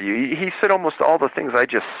the interview. He said almost all the things I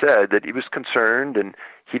just said, that he was concerned and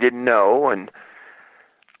he didn't know. And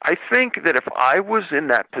I think that if I was in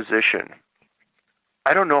that position,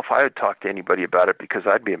 I don't know if I would talk to anybody about it because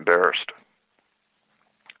I'd be embarrassed,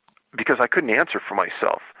 because I couldn't answer for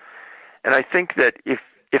myself. And I think that if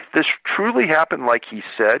this truly happened like he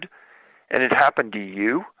said, and it happened to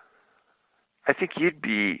you, I think you'd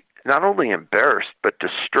be not only embarrassed, but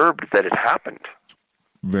disturbed that it happened.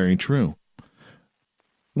 Very true.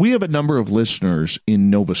 We have a number of listeners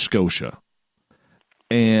in Nova Scotia,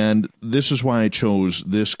 and this is why I chose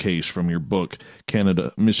this case from your book,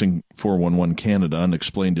 Canada Missing 411 Canada,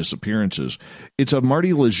 Unexplained Disappearances. It's a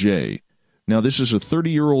Marty Leger. Now, this is a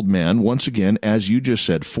 30-year-old man. Once again, as you just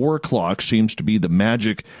said, 4 o'clock seems to be the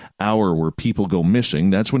magic hour where people go missing.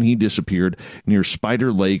 That's when he disappeared near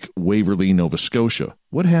Spider Lake, Waverly, Nova Scotia.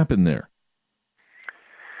 What happened there?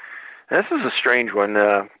 This is a strange one.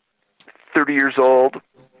 30 years old.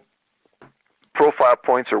 Profile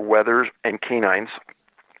points are weathers and canines.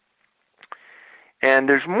 And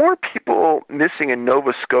there's more people missing in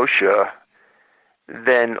Nova Scotia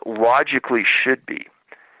than logically should be.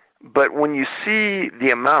 But when you see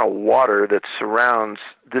the amount of water that surrounds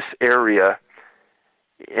this area,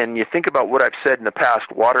 and you think about what I've said in the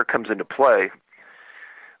past, water comes into play.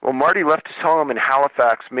 Well, Marty left his home in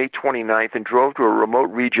Halifax May 29th and drove to a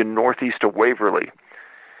remote region northeast of Waverly.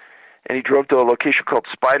 And he drove to a location called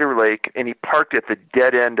Spider Lake, and he parked at the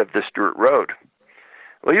dead end of this dirt road.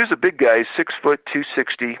 Well, he was a big guy, 6 foot,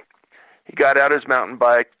 260. He got out his mountain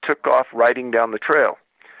bike, took off riding down the trail.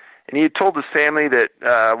 And he had told his family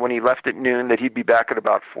that when he left at noon that he'd be back at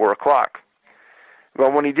about 4 o'clock.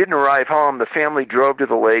 Well, when he didn't arrive home, the family drove to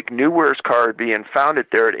the lake, knew where his car would be, and found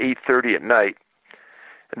it there at 8:30 at night.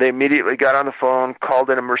 And they immediately got on the phone, called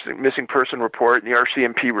in a missing person report, and the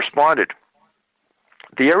RCMP responded.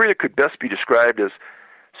 The area could best be described as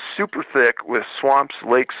super thick with swamps,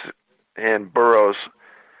 lakes, and burrows,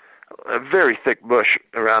 a very thick bush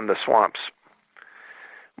around the swamps.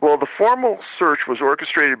 Well, the formal search was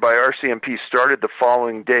orchestrated by RCMP, started the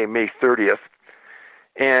following day, May 30th,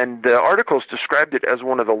 and the articles described it as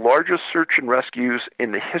one of the largest search and rescues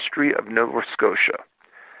in the history of Nova Scotia.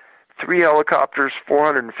 3 helicopters,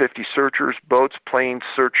 450 searchers, boats, planes,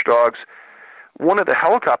 search dogs. One of the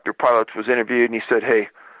helicopter pilots was interviewed, and he said, "Hey,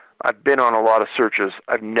 I've been on a lot of searches.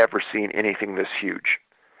 I've never seen anything this huge."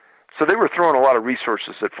 So they were throwing a lot of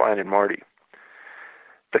resources at finding Marty.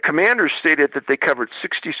 The commanders stated that they covered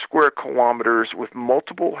 60 square kilometers with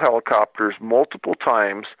multiple helicopters multiple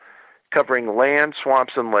times, covering land,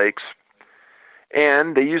 swamps, and lakes.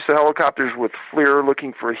 And they used the helicopters with FLIR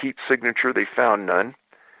looking for a heat signature. They found none.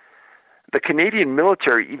 The Canadian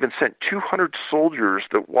military even sent 200 soldiers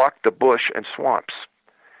that walked the bush and swamps.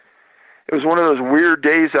 It was one of those weird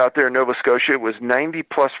days out there in Nova Scotia. It was 90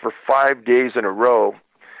 plus for 5 days in a row,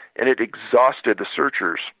 and it exhausted the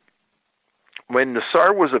searchers. When the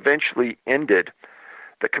SAR was eventually ended,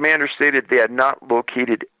 the commander stated they had not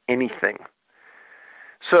located anything.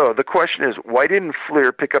 So the question is, why didn't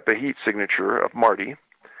FLIR pick up a heat signature of Marty?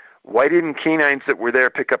 Why didn't canines that were there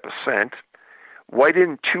pick up a scent? Why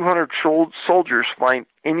didn't 200 soldiers find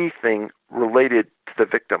anything related to the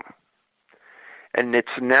victim? And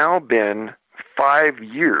it's now been 5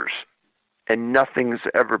 years, and nothing's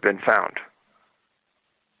ever been found.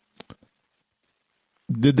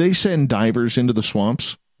 Did they send divers into the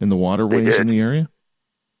swamps and the waterways in the area?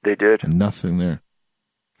 They did. And nothing there.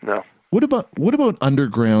 No. What about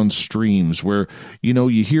underground streams where,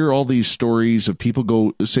 you hear all these stories of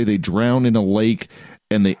people say they drown in a lake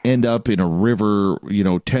and they end up in a river,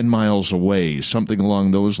 10 miles away, something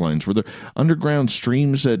along those lines? Were there underground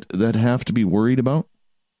streams that have to be worried about?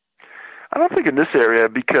 I don't think in this area,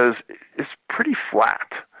 because it's pretty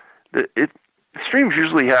flat. Streams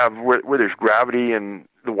usually have where there's gravity and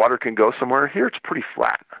the water can go somewhere. Here it's pretty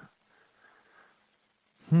flat.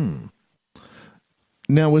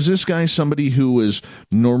 Now, was this guy somebody who was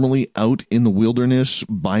normally out in the wilderness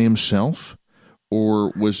by himself?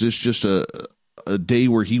 Or was this just a day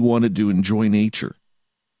where he wanted to enjoy nature?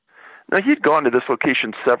 Now, he'd gone to this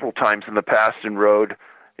location several times in the past and rode,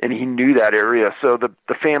 and he knew that area, so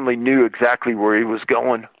the family knew exactly where he was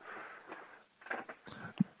going.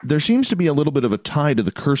 There seems to be a little bit of a tie to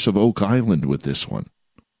the Curse of Oak Island with this one.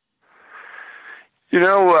 Here's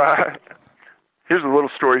a little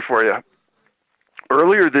story for you.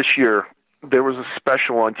 Earlier this year, there was a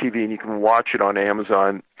special on TV, and you can watch it on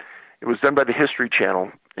Amazon. It was done by the History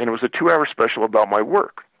Channel, and it was a 2-hour special about my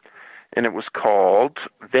work. And it was called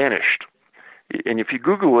Vanished. And if you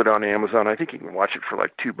Google it on Amazon, I think you can watch it for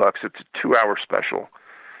like $2. It's a 2-hour special.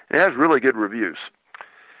 And it has really good reviews.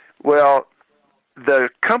 Well, the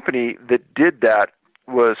company that did that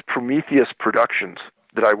was Prometheus Productions,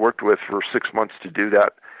 that I worked with for 6 months to do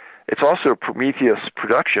that. It's also Prometheus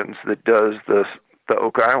Productions that does the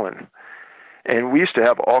Oak Island. And we used to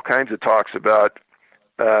have all kinds of talks about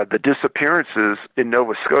the disappearances in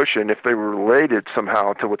Nova Scotia and if they were related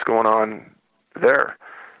somehow to what's going on there.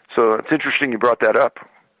 So it's interesting you brought that up.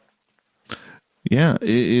 Yeah,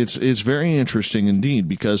 it's very interesting indeed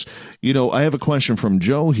because, I have a question from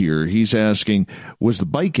Joe here. He's asking, was the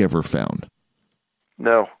bike ever found?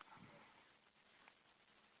 No.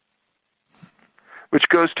 Which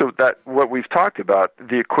goes to what we've talked about,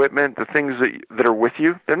 the equipment, the things that are with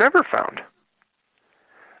you, they're never found.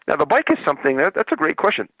 Now, the bike is something, that's a great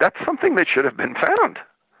question. That's something that should have been found.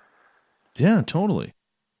 Yeah, totally.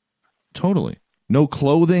 Totally. No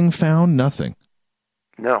clothing found, nothing.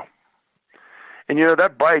 No. And, you know,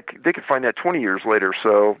 that bike, they could find that 20 years later,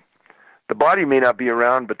 so the body may not be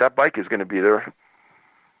around, but that bike is going to be there.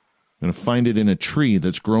 Going to find it in a tree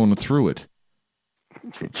that's grown through it.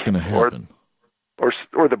 So it's going to happen.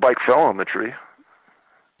 Or the bike fell on the tree.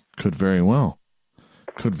 Could very well.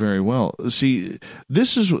 Could very well. See,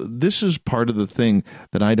 this is part of the thing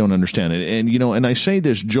that I don't understand. And you know, and I say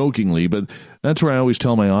this jokingly, but that's where I always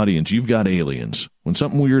tell my audience, you've got aliens. When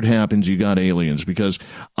something weird happens, you got aliens, because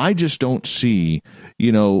I just don't see,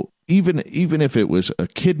 you know, even if it was a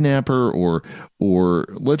kidnapper or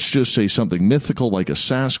let's just say something mythical like a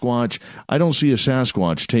Sasquatch, I don't see a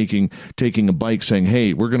Sasquatch taking a bike saying,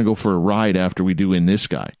 "Hey, we're going to go for a ride after we do in this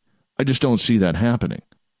guy." I just don't see that happening.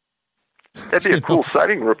 That'd be a cool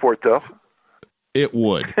sighting report, though. It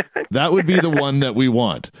would. That would be the one that we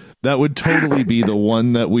want. That would totally be the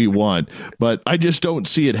one that we want. But I just don't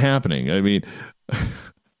see it happening. I mean,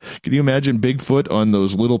 can you imagine Bigfoot on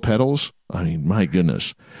those little pedals? I mean, my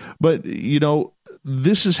goodness. But, you know,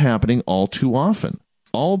 this is happening all too often.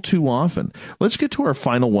 All too often. Let's get to our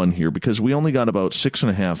final one here, because we only got about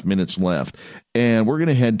 6.5 minutes left. And we're going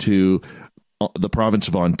to head to the province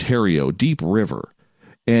of Ontario, Deep River.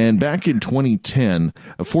 And back in 2010,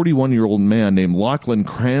 a 41-year-old man named Lachlan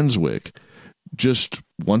Cranswick, just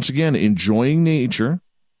once again enjoying nature,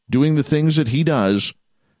 doing the things that he does,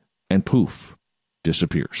 and poof,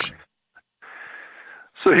 disappears.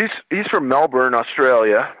 So he's from Melbourne,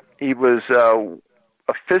 Australia. He was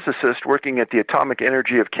a physicist working at the Atomic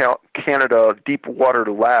Energy of Canada Deepwater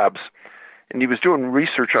Labs, and he was doing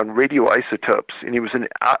research on radioisotopes, and he was an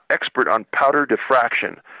expert on powder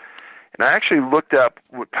diffraction. And I actually looked up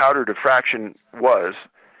what powder diffraction was,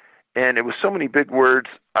 and it was so many big words,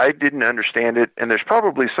 I didn't understand it, and there's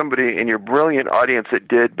probably somebody in your brilliant audience that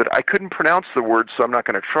did, but I couldn't pronounce the words, so I'm not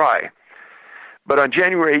going to try. But on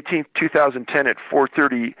January 18, 2010 at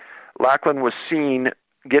 4:30, Lachlan was seen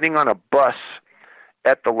getting on a bus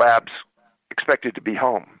at the labs, expected to be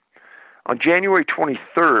home. On January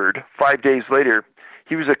 23rd, 5 days later,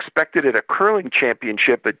 he was expected at a curling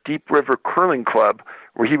championship at Deep River Curling Club,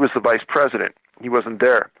 where he was the vice president. He wasn't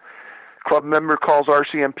there. Club member calls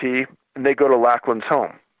RCMP, and they go to Lachlan's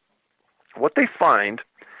home. What they find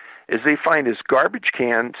is his garbage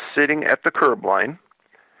can sitting at the curb line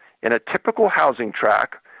in a typical housing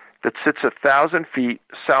tract that sits 1,000 feet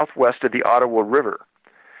southwest of the Ottawa River.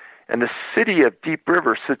 And the city of Deep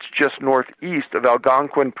River sits just northeast of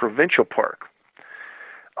Algonquin Provincial Park.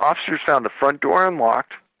 Officers found the front door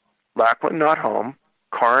unlocked, Lachlan not home,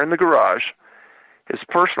 car in the garage. His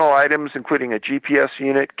personal items, including a GPS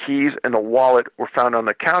unit, keys, and a wallet, were found on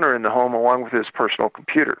the counter in the home along with his personal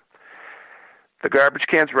computer. The garbage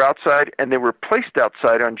cans were outside, and they were placed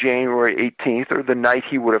outside on January 18th, or the night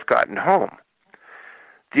he would have gotten home.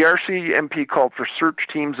 The RCMP called for search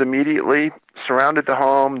teams immediately, surrounded the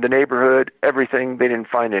home, the neighborhood, everything. They didn't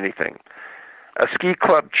find anything. A ski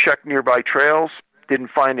club checked nearby trails,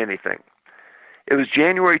 didn't find anything. It was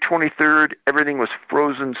January 23rd. Everything was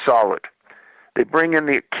frozen solid. They bring in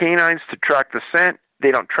the canines to track the scent. They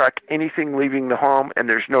don't track anything leaving the home, and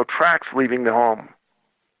there's no tracks leaving the home.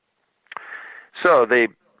 So they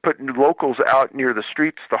put locals out near the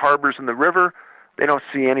streets, the harbors, and the river. They don't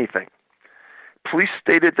see anything. Police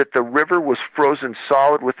stated that the river was frozen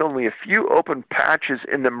solid with only a few open patches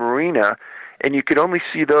in the marina, and you could only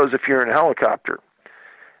see those if you're in a helicopter.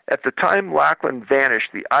 At the time Lachlan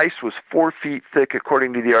vanished, the ice was 4 feet thick,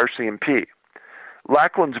 according to the RCMP.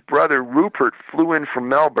 Lachlan's brother, Rupert, flew in from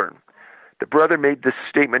Melbourne. The brother made this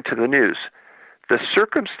statement to the news: "The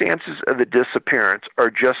circumstances of the disappearance are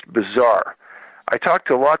just bizarre. I talked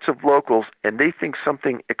to lots of locals, and they think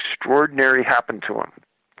something extraordinary happened to him."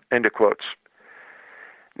 End of quotes.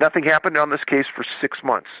 Nothing happened on this case for 6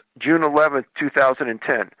 months. June 11,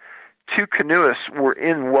 2010. Two canoeists were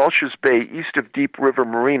in Welsh's Bay east of Deep River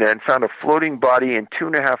Marina and found a floating body in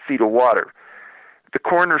 2.5 feet of water. The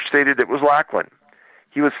coroner stated it was Lachlan.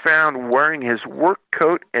 He was found wearing his work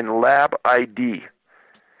coat and lab ID.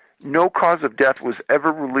 No cause of death was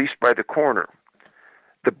ever released by the coroner.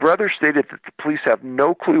 The brother stated that the police have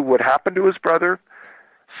no clue what happened to his brother.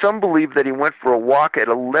 Some believe that he went for a walk at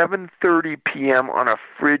 11:30 p.m. on a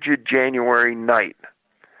frigid January night.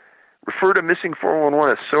 Refer to Missing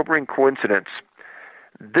 411 as sobering coincidence.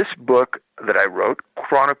 This book that I wrote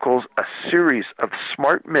chronicles a series of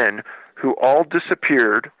smart men who all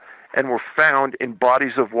disappeared and were found in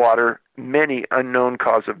bodies of water, many unknown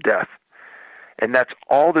cause of death. And that's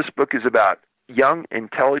all this book is about. Young,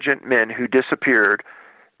 intelligent men who disappeared,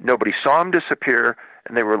 Nobody saw them disappear,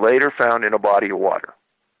 and they were later found in a body of water.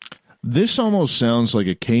 This almost sounds like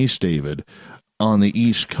a case, David, on the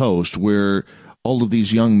East Coast where all of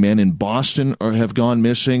these young men in Boston have gone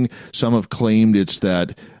missing. Some have claimed it's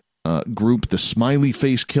that group, the Smiley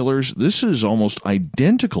Face Killers. This is almost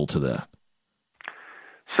identical to that.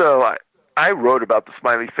 So I wrote about the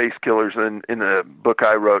Smiley Face Killers in the book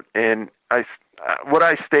I wrote, and what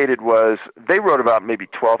I stated was they wrote about maybe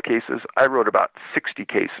 12 cases. I wrote about 60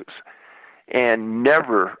 cases. And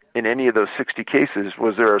never in any of those 60 cases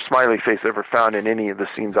was there a smiley face ever found in any of the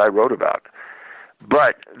scenes I wrote about.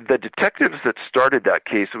 But the detectives that started that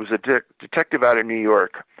case, it was a detective out of New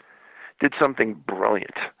York, did something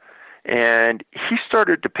brilliant. And he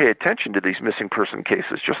started to pay attention to these missing person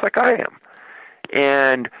cases, just like I am.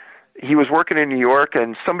 And he was working in New York,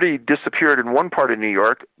 and somebody disappeared in one part of New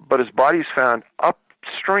York, but his body's found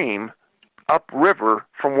upstream, upriver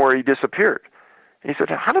from where he disappeared. And he said,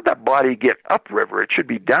 how did that body get upriver? It should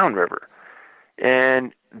be downriver.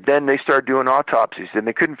 And then they started doing autopsies, and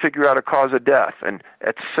they couldn't figure out a cause of death, and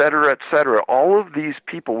et cetera, et cetera. All of these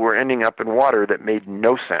people were ending up in water that made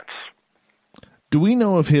no sense. Do we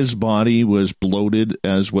know if his body was bloated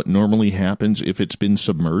as what normally happens if it's been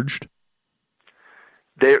submerged?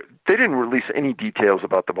 They didn't release any details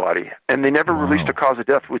about the body, and they never released a cause of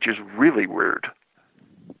death, which is really weird.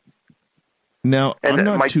 Now, I'm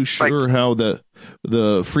not too sure how the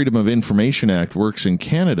Freedom of Information Act works in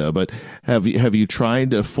Canada, but have you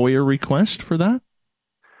tried a FOIA request for that?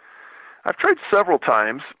 I've tried several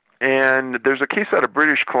times, and there's a case out of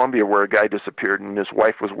British Columbia where a guy disappeared, and his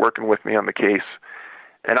wife was working with me on the case.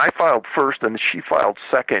 And I filed first, and she filed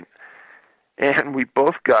second. And we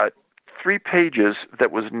both got 3 pages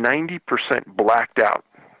that was 90% blacked out.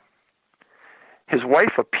 His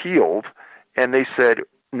wife appealed, and they said,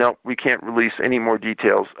 no, we can't release any more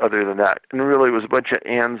details other than that. And really it was a bunch of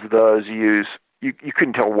ands, thes, yous. You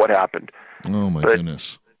couldn't tell what happened. Oh, my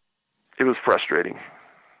goodness. It was frustrating.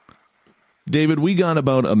 David, we got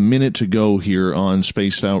about a minute to go here on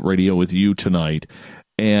Spaced Out Radio with you tonight.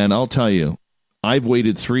 And I'll tell you, I've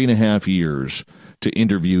waited 3.5 years to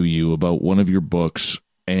interview you about one of your books,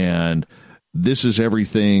 and this is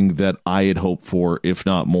everything that I had hoped for, if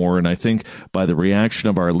not more. And I think by the reaction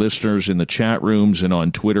of our listeners in the chat rooms and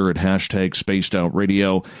on Twitter at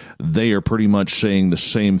 #SpacedOutRadio, they are pretty much saying the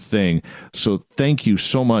same thing. So thank you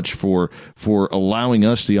so much for allowing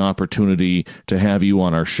us the opportunity to have you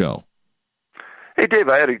on our show. Hey, Dave,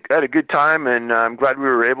 I had a good time, and I'm glad we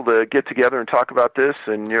were able to get together and talk about this,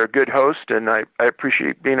 and you're a good host, and I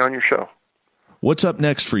appreciate being on your show. What's up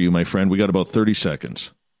next for you, my friend? We got about 30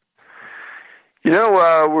 seconds. You know,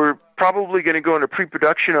 we're probably going to go into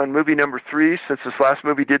pre-production on movie number 3 since this last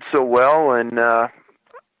movie did so well, and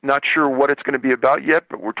not sure what it's going to be about yet,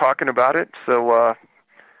 but we're talking about it. So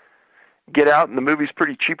get out, and the movie's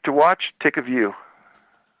pretty cheap to watch. Take a view.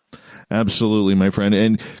 Absolutely, my friend,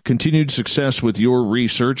 and continued success with your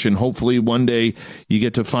research, and hopefully one day you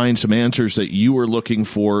get to find some answers that you are looking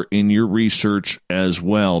for in your research as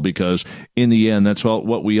well, because in the end, that's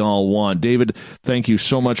what we all want. David, thank you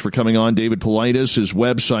so much for coming on. David Paulides, his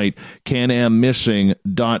website,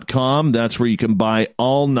 canammissing.com. That's where you can buy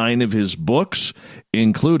all 9 of his books,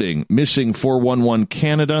 including Missing 411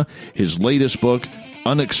 Canada, his latest book,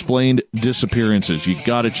 Unexplained Disappearances. You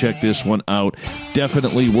got to check this one out.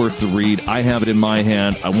 Definitely worth the read. I have it in my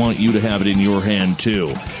hand. I want you to have it in your hand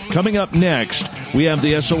too. Coming up next, we have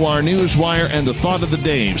the SOR Newswire and the Thought of the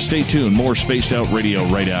Day. Stay tuned. More Spaced Out Radio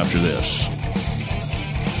right after this.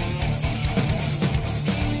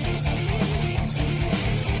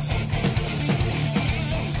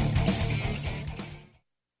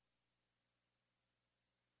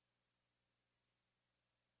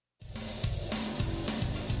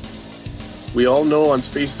 We all know on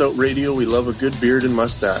Spaced Out Radio we love a good beard and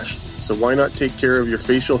mustache, so why not take care of your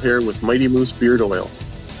facial hair with Mighty Moose Beard Oil?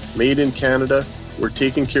 Made in Canada, we're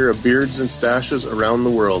taking care of beards and stashes around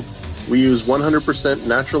the world. We use 100%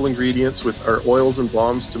 natural ingredients with our oils and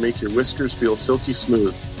balms to make your whiskers feel silky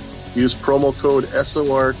smooth. Use promo code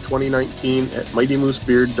SOR2019 at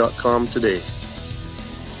MightyMooseBeard.com today.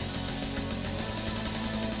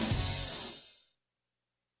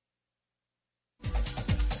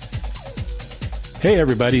 Hey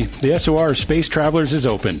everybody, the SOR Space Travelers is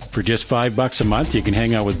open. For just $5 a month, you can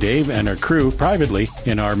hang out with Dave and our crew privately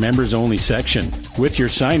in our members-only section. With your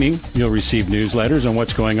signing, you'll receive newsletters on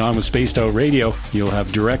what's going on with Spaced Out Radio. You'll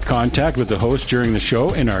have direct contact with the host during the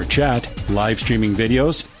show in our chat, live streaming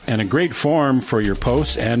videos, and a great forum for your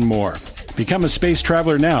posts and more. Become a space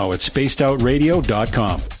traveler now at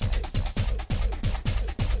spacedoutradio.com.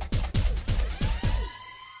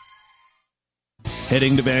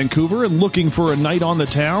 Heading to Vancouver and looking for a night on the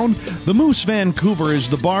town? The Moose Vancouver is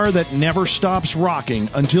the bar that never stops rocking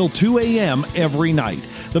until 2 a.m. every night.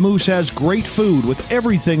 The Moose has great food with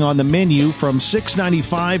everything on the menu from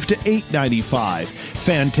 $6.95 to $8.95.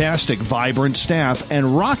 Fantastic, vibrant staff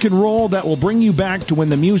and rock and roll that will bring you back to when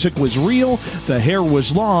the music was real, the hair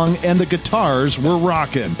was long, and the guitars were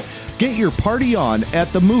rocking. Get your party on at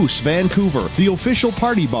the Moose Vancouver, the official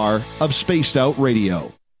party bar of Spaced Out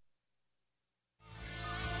Radio.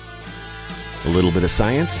 A little bit of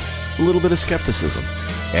science, a little bit of skepticism.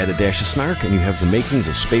 Add a dash of snark and you have the makings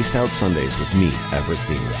of Spaced Out Sundays with me, Everett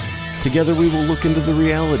Thieme. Together we will look into the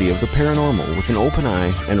reality of the paranormal with an open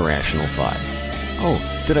eye and rational thought. Oh,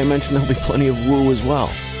 did I mention there'll be plenty of woo as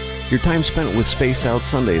well? Your time spent with Spaced Out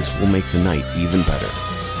Sundays will make the night even better.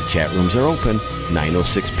 The chat rooms are open,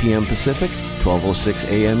 9:06 p.m. Pacific, 12:06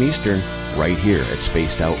 a.m. Eastern, right here at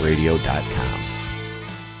spacedoutradio.com.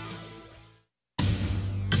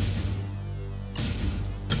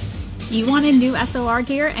 You wanted new SOR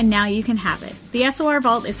gear, and now you can have it. The SOR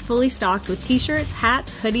Vault is fully stocked with t-shirts,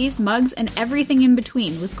 hats, hoodies, mugs, and everything in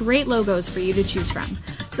between, with great logos for you to choose from.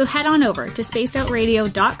 So head on over to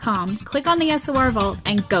spacedoutradio.com, click on the SOR Vault,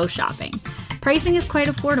 and go shopping. Pricing is quite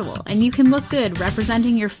affordable, and you can look good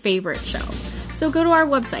representing your favorite show. So go to our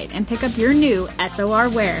website and pick up your new SOR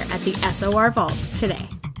wear at the SOR Vault today.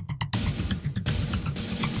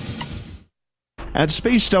 At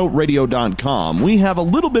spacedoutradio.com, we have a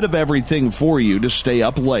little bit of everything for you to stay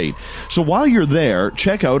up late. So while you're there,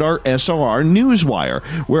 check out our SOR Newswire,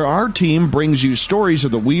 where our team brings you stories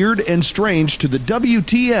of the weird and strange to the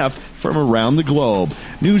WTF from around the globe.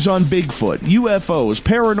 News on Bigfoot, UFOs,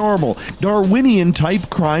 paranormal, Darwinian-type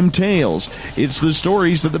crime tales. It's the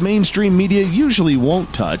stories that the mainstream media usually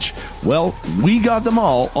won't touch. Well, we got them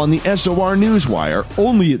all on the SOR Newswire,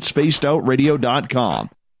 only at spacedoutradio.com.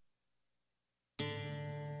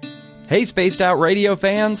 Hey, Spaced Out Radio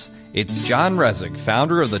fans! It's John Resig,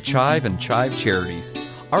 founder of the CHIVE and CHIVE Charities.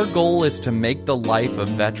 Our goal is to make the life of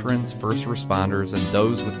veterans, first responders, and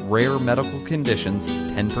those with rare medical conditions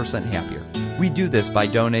 10% happier. We do this by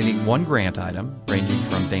donating one grant item, ranging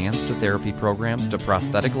from vans to therapy programs to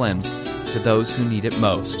prosthetic limbs, to those who need it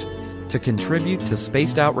most. To contribute to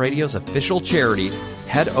Spaced Out Radio's official charity,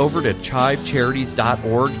 head over to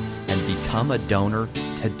chivecharities.org and become a donor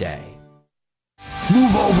today.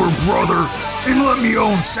 Move over, brother, and let me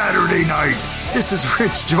own Saturday night. This is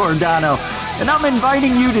Rich Giordano, and I'm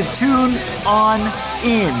inviting you to tune on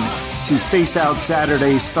in to Spaced Out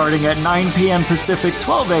Saturdays starting at 9 p.m. Pacific,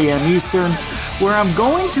 12 a.m. Eastern, where I'm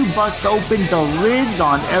going to bust open the lids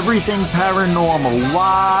on everything paranormal.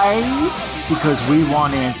 Why? Because we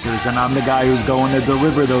want answers, and I'm the guy who's going to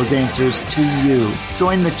deliver those answers to you.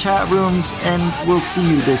 Join the chat rooms, and we'll see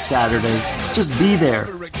you this Saturday. Just be there.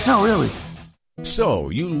 No, really. So,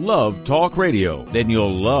 you love talk radio? Then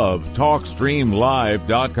you'll love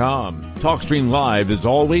TalkStreamLive.com. TalkStream Live is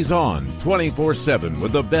always on, 24/7,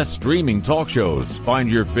 with the best streaming talk shows. Find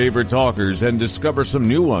your favorite talkers and discover some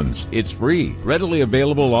new ones. It's free, readily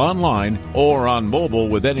available online or on mobile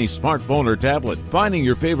with any smartphone or tablet. Finding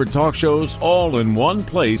your favorite talk shows all in one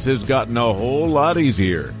place has gotten a whole lot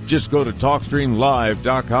easier. Just go to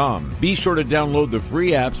TalkStreamLive.com. Be sure to download the free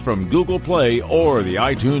apps from Google Play or the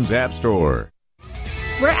iTunes App Store.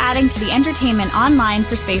 We're adding to the entertainment online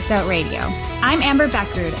for Spaced Out Radio. I'm Amber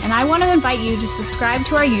Beckrud, and I want to invite you to subscribe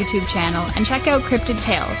to our YouTube channel and check out Cryptid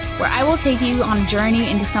Tales, where I will take you on a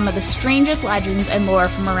journey into some of the strangest legends and lore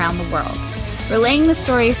from around the world, relaying the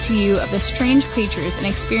stories to you of the strange creatures and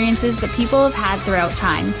experiences that people have had throughout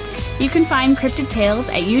time. You can find Cryptid Tales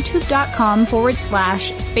at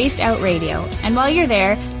youtube.com/Spaced Out Radio. And while you're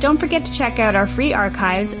there, don't forget to check out our free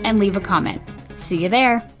archives and leave a comment. See you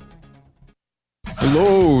there.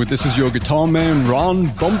 Hello, this is your guitar man, Ron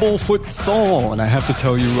Bumblefoot Thal, and I have to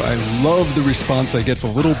tell you, I love the response I get for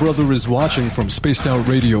Little Brother is Watching from Spaced Out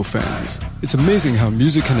Radio fans. It's amazing how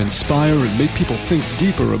music can inspire and make people think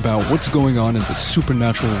deeper about what's going on in the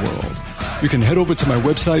supernatural world. You can head over to my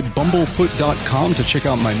website, bumblefoot.com, to check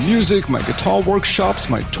out my music, my guitar workshops,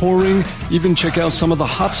 my touring, even check out some of the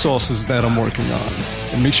hot sauces that I'm working on.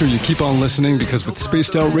 And make sure you keep on listening, because with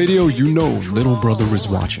Spaced Out Radio, you know Little Brother is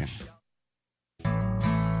watching.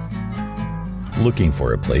 Looking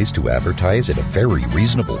for a place to advertise at a very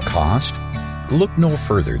reasonable cost? Look no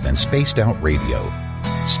further than Spaced Out Radio.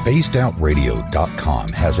 SpacedOutRadio.com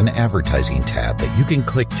has an advertising tab that you can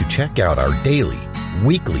click to check out our daily,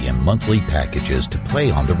 weekly, and monthly packages to play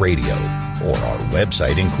on the radio, or our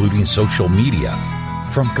website including social media.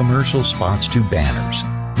 From commercial spots to banners,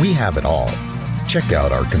 we have it all. Check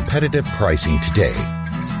out our competitive pricing today.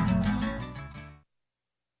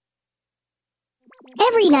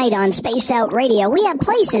 night on Spaced Out Radio, we have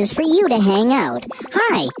places for you to hang out.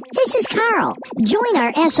 Hi, this is Carl. Join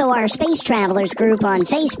our SOR Space Travelers group on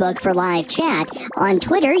Facebook for live chat. On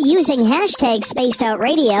Twitter, using hashtag Spaced Out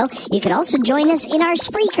Radio. You can also join us in our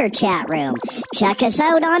Spreaker chat room. Check us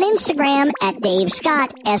out on Instagram at Dave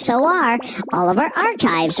Scott SOR. All of our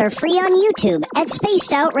archives are free on YouTube at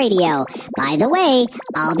Spaced Out Radio. By the way,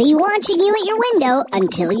 I'll be watching you at your window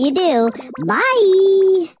until you do.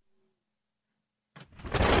 Bye!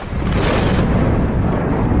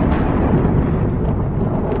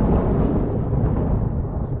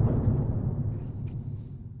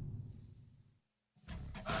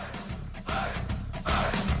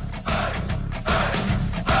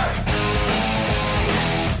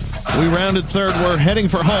 We rounded third. We're heading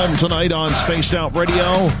for home tonight on Spaced Out Radio.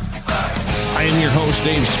 I am your host,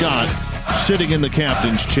 Dave Scott, sitting in the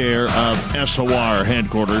captain's chair of SOR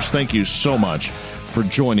headquarters. Thank you so much for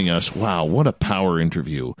joining us. Wow, what a power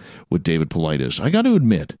interview with David Paulides. I got to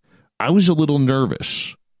admit, I was a little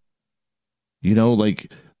nervous. You know,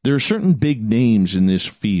 like, there are certain big names in this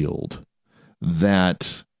field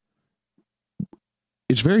that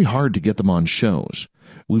it's very hard to get them on shows.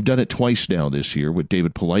 We've done it twice now this year with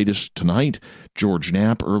David Paulides tonight, George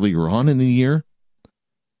Knapp earlier on in the year.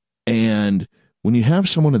 And when you have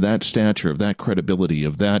someone of that stature, of that credibility,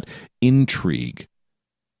 of that intrigue,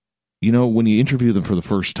 you know, when you interview them for the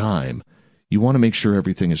first time, you want to make sure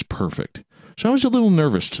everything is perfect. So I was a little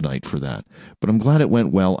nervous tonight for that, but I'm glad it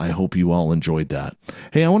went well. I hope you all enjoyed that.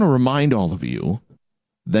 Hey, I want to remind all of you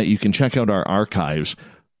that you can check out our archives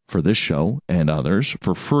for this show and others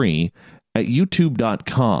for free at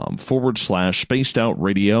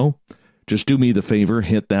youtube.com/spacedoutradio. Just do me the favor,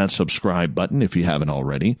 hit that subscribe button if you haven't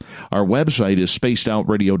already. Our website is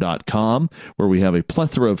spacedoutradio.com, where we have a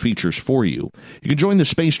plethora of features for you. You can join the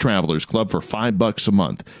Space Travelers Club for $5 a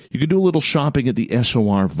month. You can do a little shopping at the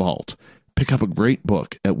SOR Vault. Pick up a great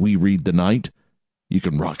book at We Read the Night. You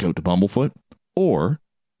can rock out to Bumblefoot, or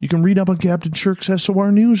you can read up on Captain Shirk's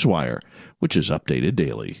SOR Newswire, which is updated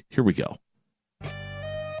daily. Here we go.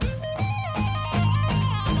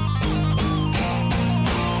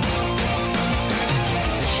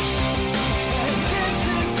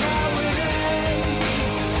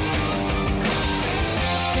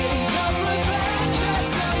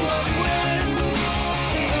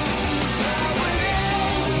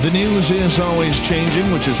 The news is always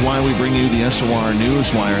changing, which is why we bring you the SOR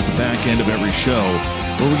Newswire at the back end of every show,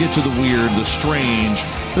 where we get to the weird, the strange,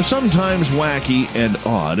 the sometimes wacky and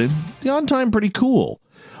odd, and the odd time pretty cool.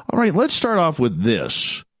 All right, let's start off with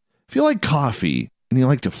this. If you like coffee and you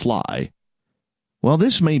like to fly, well,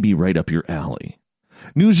 this may be right up your alley.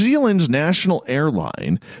 New Zealand's national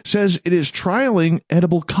airline says it is trialing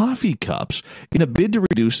edible coffee cups in a bid to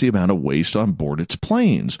reduce the amount of waste on board its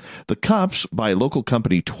planes. The cups, by local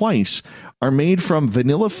company Twice, are made from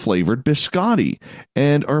vanilla-flavored biscotti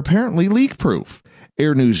and are apparently leak-proof.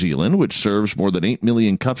 Air New Zealand, which serves more than 8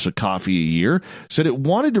 million cups of coffee a year, said it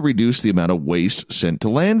wanted to reduce the amount of waste sent to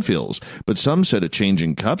landfills, but some said a change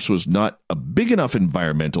in cups was not a big enough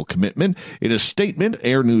environmental commitment. In a statement,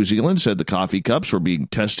 Air New Zealand said the coffee cups were being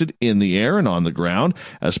tested in the air and on the ground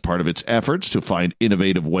as part of its efforts to find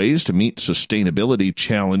innovative ways to meet sustainability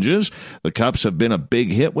challenges. The cups have been a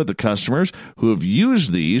big hit with the customers who have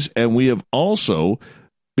used these, and we have also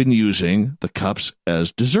been using the cups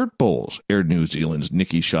as dessert bowls, Air New Zealand's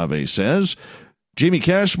Nikki Chavez says. Jamie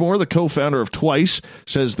Cashmore, the co-founder of Twice,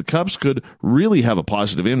 says the cups could really have a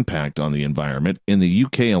positive impact on the environment. In the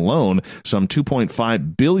UK alone, some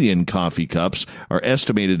 2.5 billion coffee cups are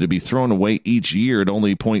estimated to be thrown away each year, and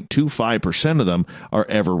only 0.25% of them are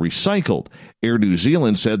ever recycled. Air New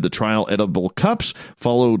Zealand said the trial edible cups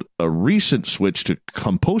followed a recent switch to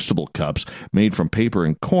compostable cups made from paper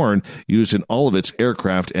and corn used in all of its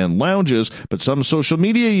aircraft and lounges, but some social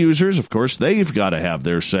media users, of course, they've got to have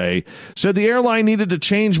their say, said the airline needed to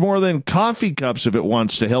change more than coffee cups if it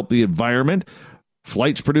wants to help the environment.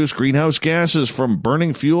 Flights produce greenhouse gases from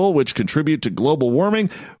burning fuel, which contribute to global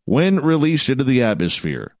warming when released into the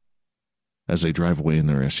atmosphere as they drive away in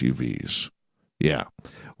their SUVs. Yeah.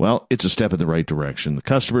 Well, it's a step in the right direction. The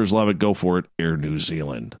customers love it. Go for it, Air New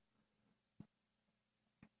Zealand.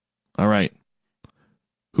 All right.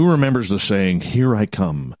 Who remembers the saying, "Here I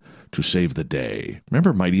come to save the day"?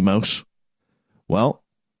 Remember Mighty Mouse? Well,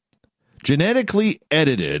 genetically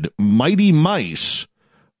edited mighty mice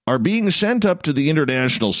are being sent up to the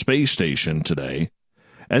International Space Station today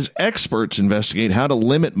as experts investigate how to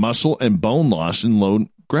limit muscle and bone loss in low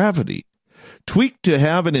gravity. Tweaked to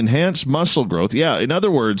have an enhanced muscle growth. Yeah, in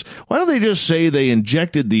other words, why don't they just say they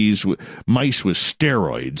injected these mice with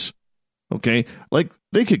steroids? Okay, like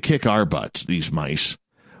they could kick our butts, these mice.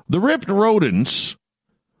 The ripped rodents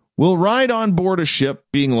will ride on board a ship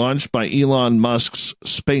being launched by Elon Musk's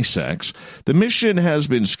SpaceX. The mission has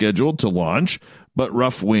been scheduled to launch, but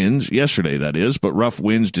rough winds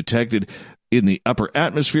detected in the upper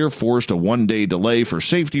atmosphere forced a one-day delay for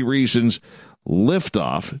safety reasons.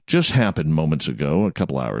 Liftoff just happened moments ago, a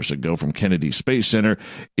couple hours ago, from Kennedy Space Center.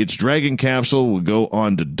 Its Dragon capsule will go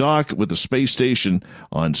on to dock with the space station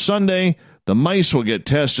on Sunday. The mice will get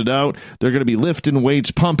tested out. They're going to be lifting weights,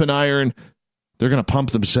 pumping iron. They're going to pump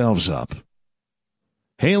themselves up.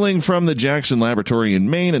 Hailing from the Jackson Laboratory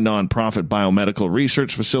in Maine, a nonprofit biomedical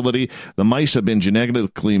research facility, the mice have been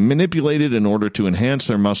genetically manipulated in order to enhance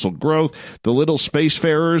their muscle growth. The little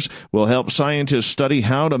spacefarers will help scientists study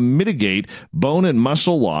how to mitigate bone and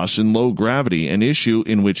muscle loss in low gravity, an issue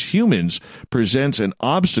in which humans presents an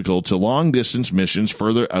obstacle to long-distance missions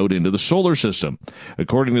further out into the solar system.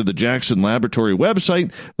 According to the Jackson Laboratory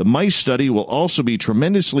website, the mice study will also be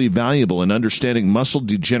tremendously valuable in understanding muscle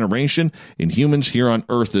degeneration in humans here on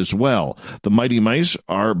Earth as well. The mighty mice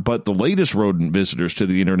are but the latest rodent visitors to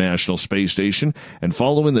the International Space Station, and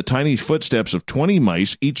follow in the tiny footsteps of 20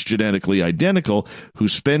 mice, each genetically identical, who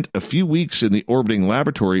spent a few weeks in the orbiting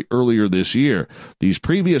laboratory earlier this year. These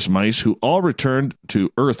previous mice, who all returned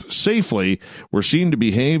to Earth safely, were seen to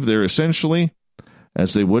behave there essentially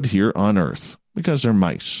as they would here on Earth, because they're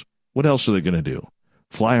mice. What else are they going to do?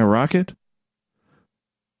 Fly a rocket?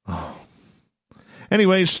 Oh.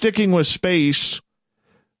 Anyway, sticking with space,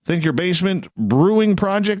 think your basement brewing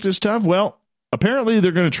project is tough? Well, apparently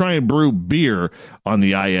they're going to try and brew beer on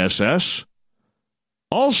the ISS.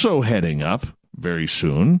 Also heading up very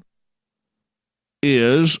soon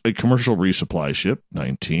is a commercial resupply ship,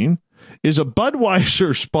 19, is a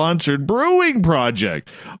Budweiser-sponsored brewing project.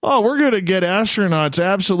 Oh, we're going to get astronauts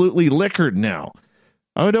absolutely liquored now.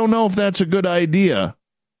 I don't know if that's a good idea.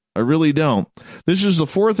 I really don't. This is the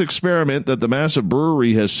fourth experiment that the massive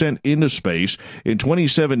brewery has sent into space. In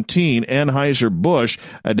 2017, Anheuser-Busch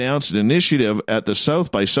announced an initiative at the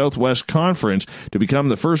South by Southwest Conference to become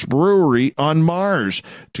the first brewery on Mars.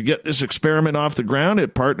 To get this experiment off the ground,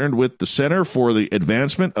 it partnered with the Center for the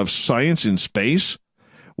Advancement of Science in Space,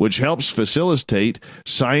 which helps facilitate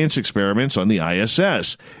science experiments on the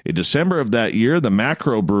ISS. In December of that year, the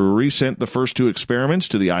Macro Brewery sent the first two experiments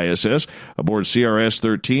to the ISS aboard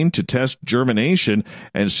CRS-13 to test germination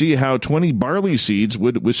and see how 20 barley seeds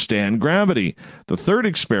would withstand gravity. The third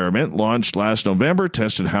experiment, launched last November,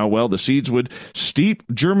 tested how well the seeds would steep,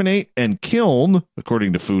 germinate, and kiln,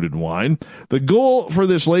 according to Food and Wine. The goal for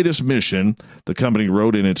this latest mission, the company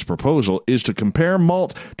wrote in its proposal, is to compare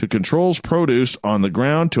malt to controls produced on the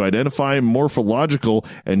ground to identify morphological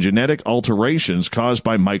and genetic alterations caused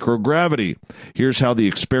by microgravity. Here's how the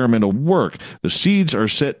experiment will work. The seeds are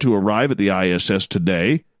set to arrive at the ISS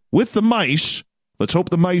today with the mice. Let's hope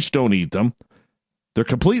the mice don't eat them. They're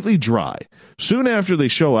completely dry. Soon after they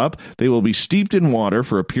show up, they will be steeped in water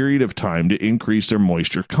for a period of time to increase their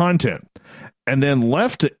moisture content, and then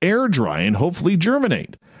left to air dry and hopefully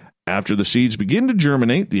germinate. After the seeds begin to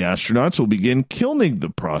germinate, the astronauts will begin kilning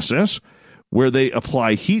the process, where they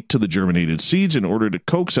apply heat to the germinated seeds in order to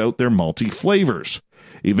coax out their malty flavors.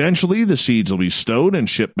 Eventually, the seeds will be stowed and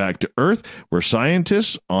shipped back to Earth, where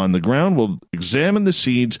scientists on the ground will examine the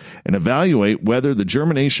seeds and evaluate whether the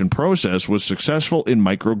germination process was successful in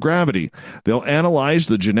microgravity. They'll analyze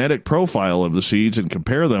the genetic profile of the seeds and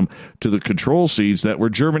compare them to the control seeds that were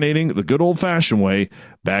germinating the good old-fashioned way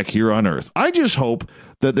back here on Earth. I just hope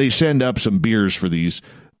that they send up some beers for these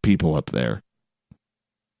people up there.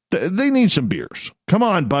 They need some beers. Come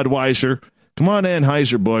on, Budweiser. Come on,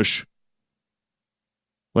 Anheuser-Busch.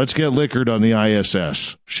 Let's get liquored on the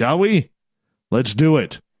ISS, shall we? Let's do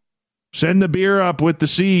it. Send the beer up with the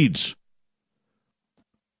seeds.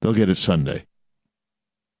 They'll get it Sunday.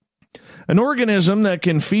 An organism that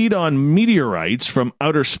can feed on meteorites from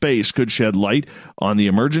outer space could shed light on the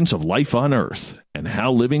emergence of life on Earth and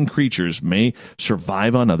how living creatures may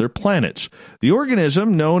survive on other planets. The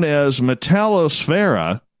organism, known as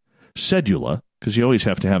Metallosphera sedula, because you always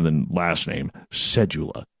have to have the last name,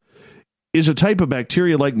 sedula, is a type of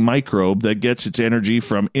bacteria-like microbe that gets its energy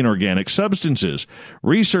from inorganic substances.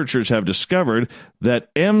 Researchers have discovered that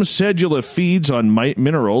M. sedula feeds on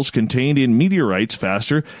minerals contained in meteorites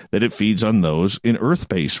faster than it feeds on those in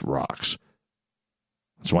Earth-based rocks.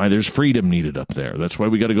 That's why there's freedom needed up there. That's why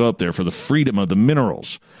we got to go up there, for the freedom of the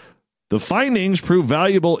minerals. The findings prove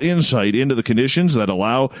valuable insight into the conditions that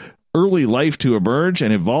allow early life to emerge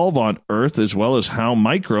and evolve on Earth, as well as how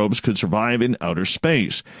microbes could survive in outer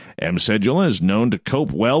space. M. sedula is known to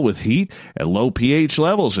cope well with heat at low pH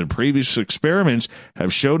levels, and previous experiments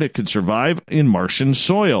have shown it can survive in Martian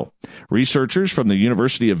soil. Researchers from the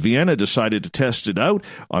University of Vienna decided to test it out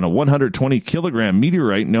on a 120-kilogram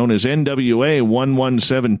meteorite known as NWA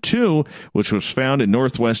 1172, which was found in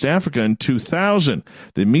northwest Africa in 2000.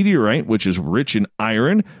 The meteorite, which is rich in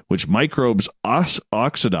iron, which microbes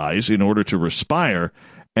oxidize in order to respire,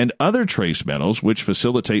 and other trace metals which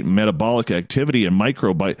facilitate metabolic activity and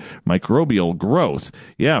microbial growth.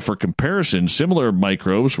 Yeah, for comparison, similar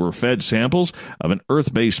microbes were fed samples of an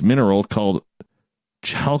earth-based mineral called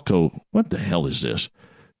what the hell is this?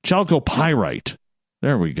 Chalcopyrite.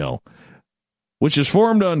 There we go. Which is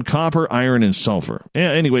formed on copper, iron, and sulfur.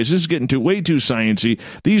 Yeah, anyways, this is getting way too sciencey.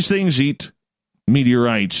 These things eat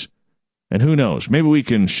meteorites, and who knows? Maybe we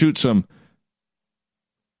can shoot some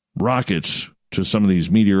rockets to some of these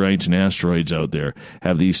meteorites and asteroids out there,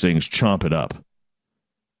 have these things chomp it up.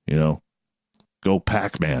 You know, go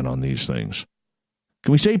Pac-Man on these things.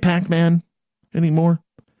 Can we say Pac-Man anymore?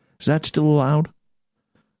 Is that still allowed?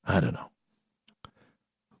 I don't know.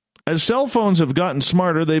 As cell phones have gotten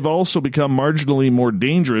smarter, they've also become marginally more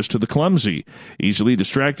dangerous to the clumsy, easily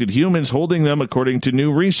distracted humans holding them, according to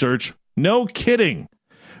new research. No kidding.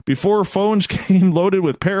 Before phones came loaded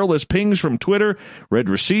with perilous pings from Twitter, red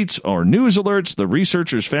receipts, or news alerts, the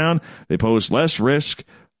researchers found they posed less risk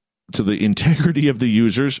to the integrity of the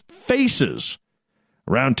users' faces.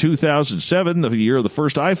 Around 2007, the year the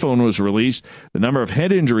first iPhone was released, the number of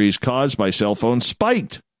head injuries caused by cell phones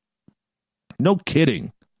spiked. No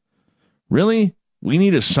kidding. Really? We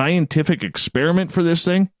need a scientific experiment for this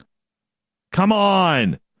thing? Come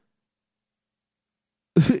on!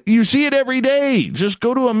 You see it every day. Just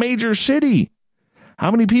go to a major city.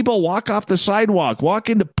 How many people walk off the sidewalk, walk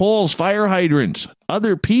into poles, fire hydrants,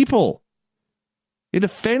 other people, into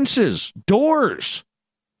fences, doors?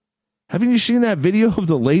 Haven't you seen that video of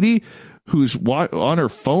the lady who's on her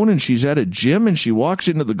phone and she's at a gym and she walks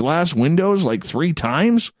into the glass windows like 3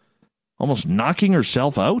 times, almost knocking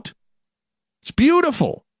herself out? It's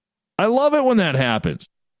beautiful. I love it when that happens.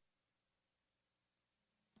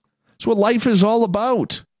 It's what life is all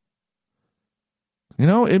about. You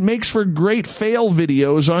know, it makes for great fail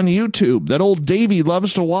videos on YouTube that old Davey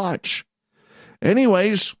loves to watch.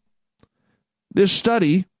 Anyways, this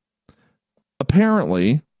study,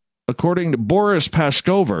 apparently, according to Boris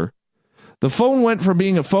Paskover, the phone went from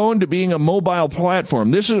being a phone to being a mobile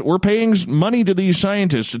platform. We're paying money to these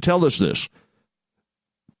scientists to tell us this.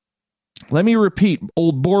 Let me repeat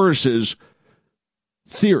old Boris's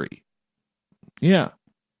theory. Yeah.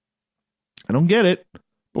 I don't get it,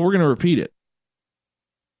 but we're going to repeat it.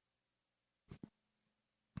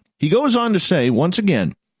 He goes on to say, once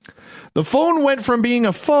again, the phone went from being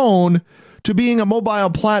a phone to being a mobile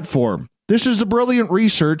platform. This is the brilliant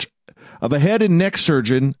research of a head and neck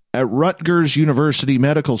surgeon at Rutgers University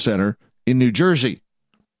Medical Center in New Jersey.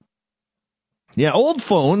 Yeah, old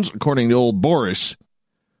phones, according to old Boris, I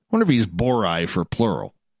wonder if he's Bori for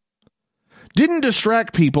plural, didn't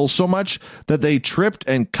distract people so much that they tripped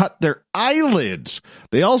and cut their eyelids.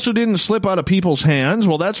 They also didn't slip out of people's hands.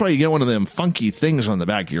 Well, that's why you get one of them funky things on the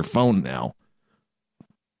back of your phone now.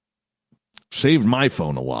 Saved my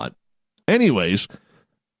phone a lot. Anyways,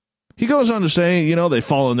 he goes on to say, you know, they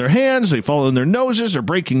fall in their hands, they fall in their noses, they're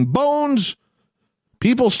breaking bones.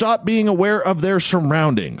 People stop being aware of their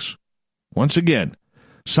surroundings. Once again,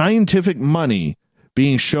 scientific money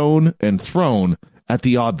being shown and thrown at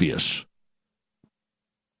the obvious.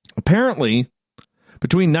 Apparently,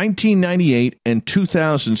 between 1998 and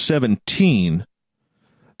 2017,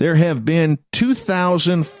 there have been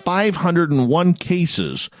 2,501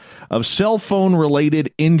 cases of cell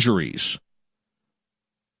phone-related injuries.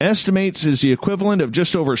 Estimates is the equivalent of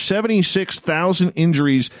just over 76,000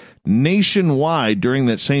 injuries nationwide during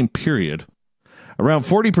that same period. Around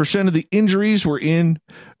 40% of the injuries were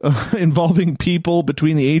involving people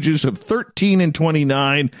between the ages of 13 and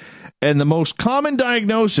 29, and the most common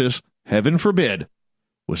diagnosis, heaven forbid,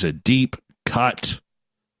 was a deep cut.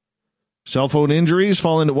 Cell phone injuries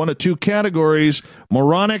fall into one of 2 categories,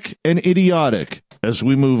 moronic and idiotic, as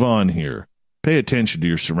we move on here. Pay attention to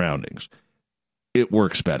your surroundings. It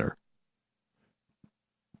works better.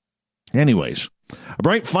 Anyways, a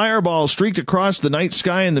bright fireball streaked across the night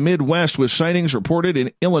sky in the Midwest with sightings reported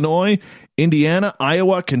in Illinois, Indiana,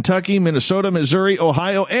 Iowa, Kentucky, Minnesota, Missouri,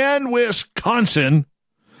 Ohio, and Wisconsin.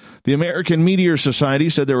 The American Meteor Society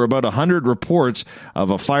said there were about 100 reports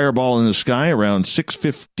of a fireball in the sky around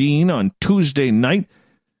 6:15 on Tuesday night.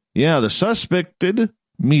 Yeah, the suspected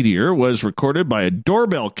meteor was recorded by a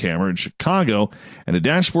doorbell camera in Chicago and a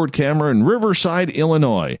dashboard camera in Riverside,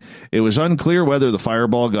 Illinois. It was unclear whether the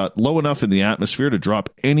fireball got low enough in the atmosphere to drop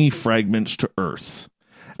any fragments to Earth.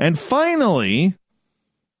 And finally,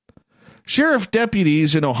 sheriff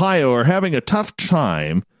deputies in Ohio are having a tough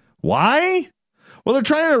time. Why? Well, they're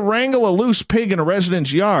trying to wrangle a loose pig in a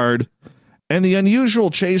resident's yard, and the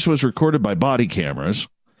unusual chase was recorded by body cameras.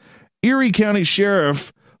 Erie County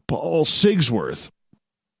Sheriff Paul Sigsworth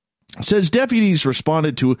says deputies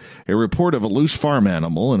responded to a report of a loose farm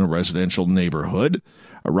animal in a residential neighborhood,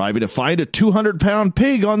 arriving to find a 200-pound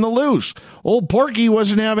pig on the loose. Old Porky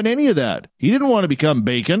wasn't having any of that. He didn't want to become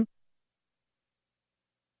bacon.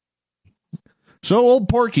 So old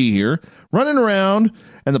Porky here, running around,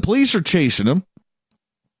 and the police are chasing him,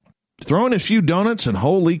 throwing a few donuts, and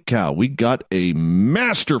holy cow, we got a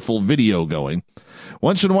masterful video going.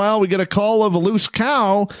 Once in a while, we get a call of a loose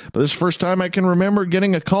cow, but this is the first time I can remember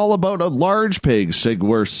getting a call about a large pig,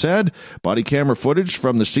 Sigworth said. Body camera footage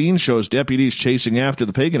from the scene shows deputies chasing after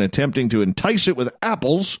the pig and attempting to entice it with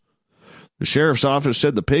apples. The sheriff's office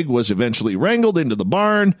said the pig was eventually wrangled into the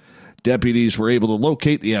barn. Deputies were able to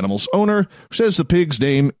locate the animal's owner, who says the pig's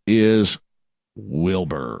name is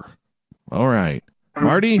Wilbur. All right.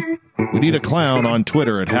 Marty, we need a clown on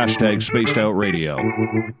Twitter at hashtag Spaced Out Radio.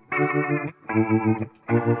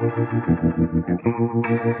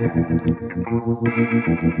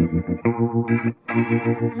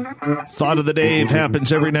 Thought of the Dave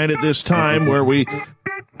happens every night at this time, where we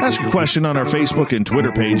ask a question on our Facebook and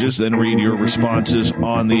Twitter pages, then read your responses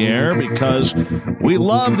on the air, because we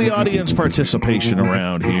love the audience participation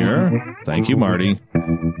around here. Thank you, Marty.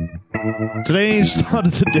 Today's Thought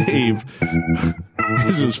of the Dave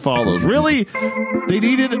is as follows. Really? They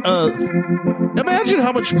needed imagine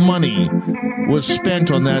how much money was spent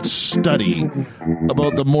on that study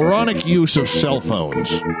about the moronic use of cell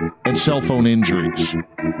phones and cell phone injuries.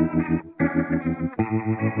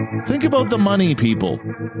 Think about the money, people.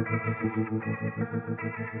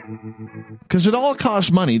 Because it all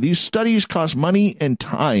costs money. These studies cost money and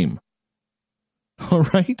time. All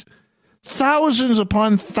right? Thousands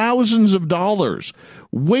upon thousands of dollars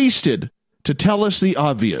wasted to tell us the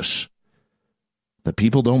obvious, that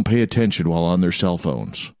people don't pay attention while on their cell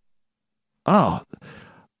phones. Oh,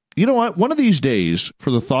 you know what? One of these days,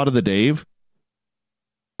 for the Thought of the Dave,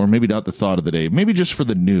 or maybe not the Thought of the Dave, maybe just for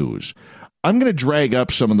the news, I'm going to drag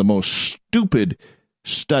up some of the most stupid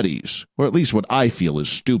studies, or at least what I feel is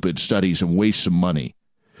stupid studies, and waste some money.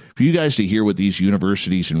 For you guys to hear what these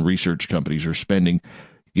universities and research companies are spending,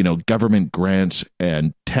 government grants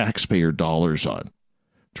and taxpayer dollars on.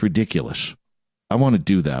 It's ridiculous. I want to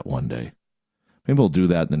do that one day. Maybe we'll do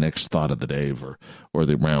that in the next Thought of the Dave or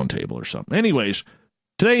the round table or something. Anyways,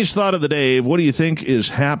 today's Thought of the Dave, what do you think is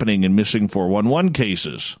happening in missing 411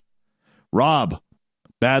 cases? Rob,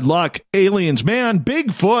 bad luck, aliens, man,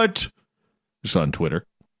 Bigfoot, is on Twitter.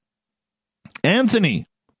 Anthony,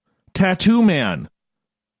 tattoo man.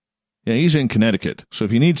 Yeah, he's in Connecticut, so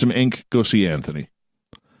if you need some ink, go see Anthony.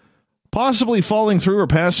 Possibly falling through or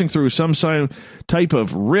passing through some type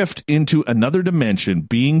of rift into another dimension,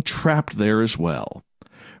 being trapped there as well.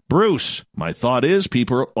 Bruce, my thought is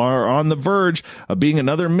people are on the verge of being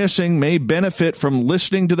another missing, may benefit from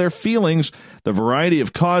listening to their feelings. The variety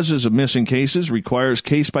of causes of missing cases requires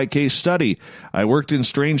case-by-case study. I worked in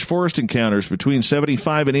strange forest encounters between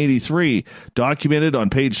 75 and 83, documented on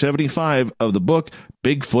page 75 of the book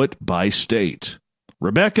Bigfoot by State.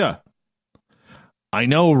 Rebecca, I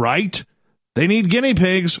know, right? They need guinea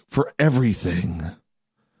pigs for everything.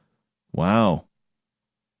 Wow.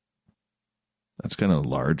 That's kind of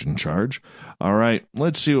large in charge. All right,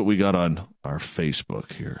 let's see what we got on our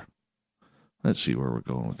Facebook here. Let's see where we're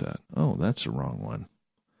going with that. Oh, that's the wrong one.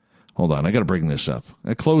 Hold on, I got to bring this up.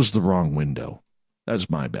 I closed the wrong window. That's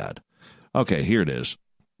my bad. Okay, here it is.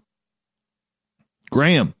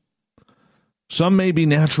 Graham, some may be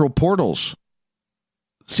natural portals.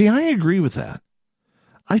 See, I agree with that.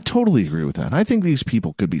 I totally agree with that. I think these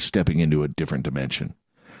people could be stepping into a different dimension.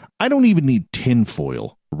 I don't even need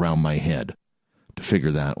tinfoil around my head to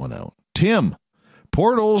figure that one out. Tim,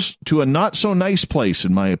 portals to a not-so-nice place,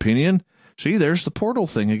 in my opinion. See, there's the portal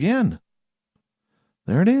thing again.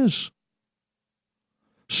 There it is.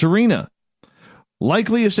 Serena,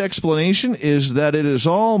 likeliest explanation is that it is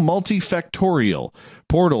all multifactorial.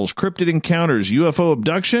 Portals, cryptid encounters, UFO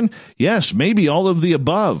abduction? Yes, maybe all of the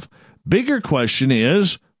above. Bigger question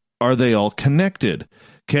is, are they all connected?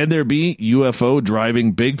 Can there be UFO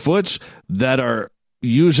driving Bigfoots that are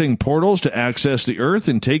using portals to access the Earth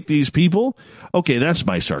and take these people? Okay, that's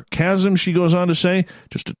my sarcasm, she goes on to say.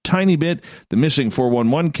 Just a tiny bit. The missing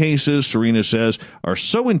 411 cases, Serena says, are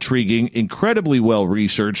so intriguing, incredibly well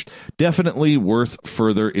researched, definitely worth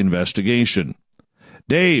further investigation.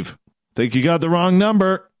 Dave, think you got the wrong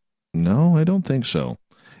number? No, I don't think so.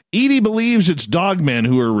 Edie believes it's dogmen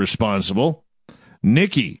who are responsible.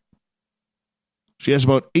 Nikki, she has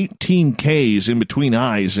about 18 Ks in between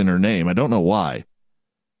I's in her name. I don't know why.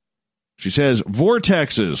 She says,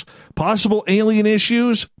 vortexes, possible alien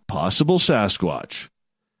issues, possible Sasquatch.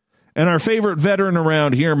 And our favorite veteran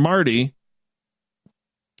around here, Marty,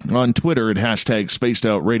 on Twitter at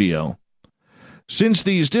 #SpacedOutRadio. Since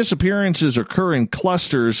these disappearances occur in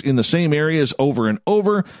clusters in the same areas over and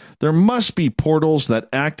over, there must be portals that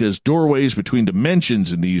act as doorways between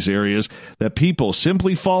dimensions in these areas that people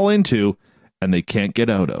simply fall into and they can't get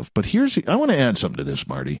out of. But I want to add something to this,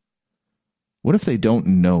 Marty. What if they don't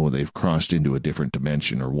know they've crossed into a different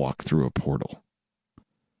dimension or walked through a portal?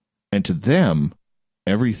 And to them,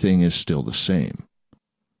 everything is still the same.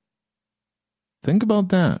 Think about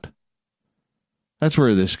that. That's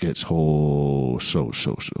where this gets so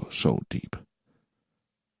deep.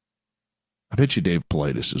 I bet you Dave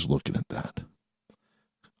Paulides is looking at that.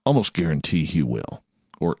 Almost guarantee he will,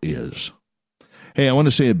 or is. Hey, I want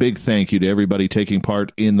to say a big thank you to everybody taking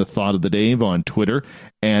part in the Thought of the Dave on Twitter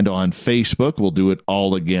and on Facebook. We'll do it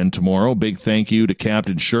all again tomorrow. Big thank you to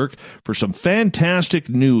Captain Shirk for some fantastic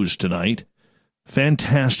news tonight.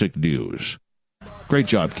 Fantastic news. Great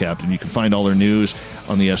job, Captain. You can find all our news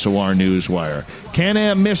on the SOR Newswire.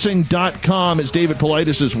 CanAmMissing.com is David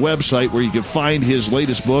Paulides' website where you can find his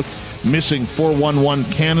latest book, Missing 411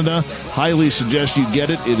 Canada. Highly suggest you get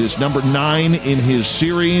it. It is number 9 in his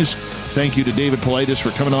series. Thank you to David Paulides for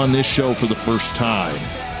coming on this show for the first time.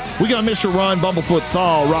 We got Mr. Ron Bumblefoot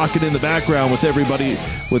THAL rocking in the background with everybody,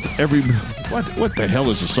 what the hell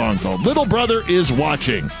is the song called? Little Brother is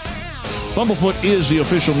Watching. Bumblefoot is the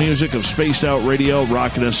official music of Spaced Out Radio,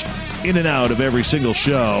 rocking us in and out of every single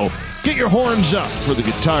show. Get your horns up for the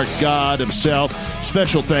guitar god himself.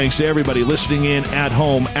 Special thanks to everybody listening in at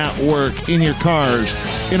home, at work, in your cars,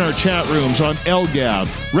 in our chat rooms on LGAB,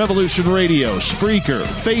 Revolution Radio, Spreaker,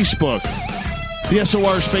 Facebook, the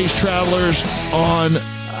SOR Space Travelers on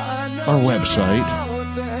our website.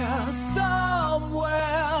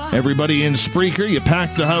 Everybody in Spreaker, you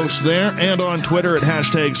packed the house there, and on Twitter at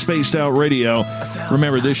 #SpacedOutRadio.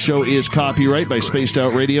 Remember, this show is copyright by Spaced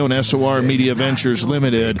Out Radio and SOR Media Ventures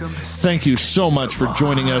Limited. Thank you so much for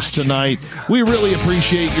joining us tonight. We really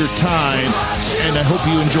appreciate your time, and I hope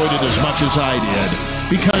you enjoyed it as much as I did.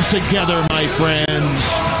 Because together, my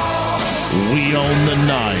friends, we own the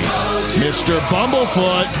night. Mr.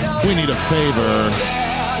 Bumblefoot, we need a favor.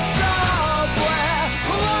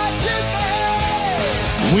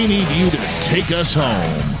 We need you to take us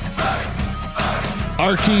home.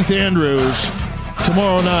 Our Keith Andrews,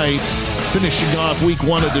 tomorrow night, finishing off week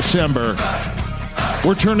 1 of December.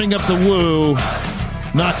 We're turning up the woo,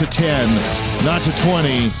 not to 10, not to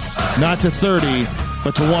 20, not to 30,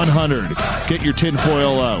 but to 100. Get your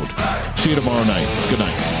tinfoil out. See you tomorrow night. Good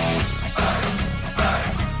night.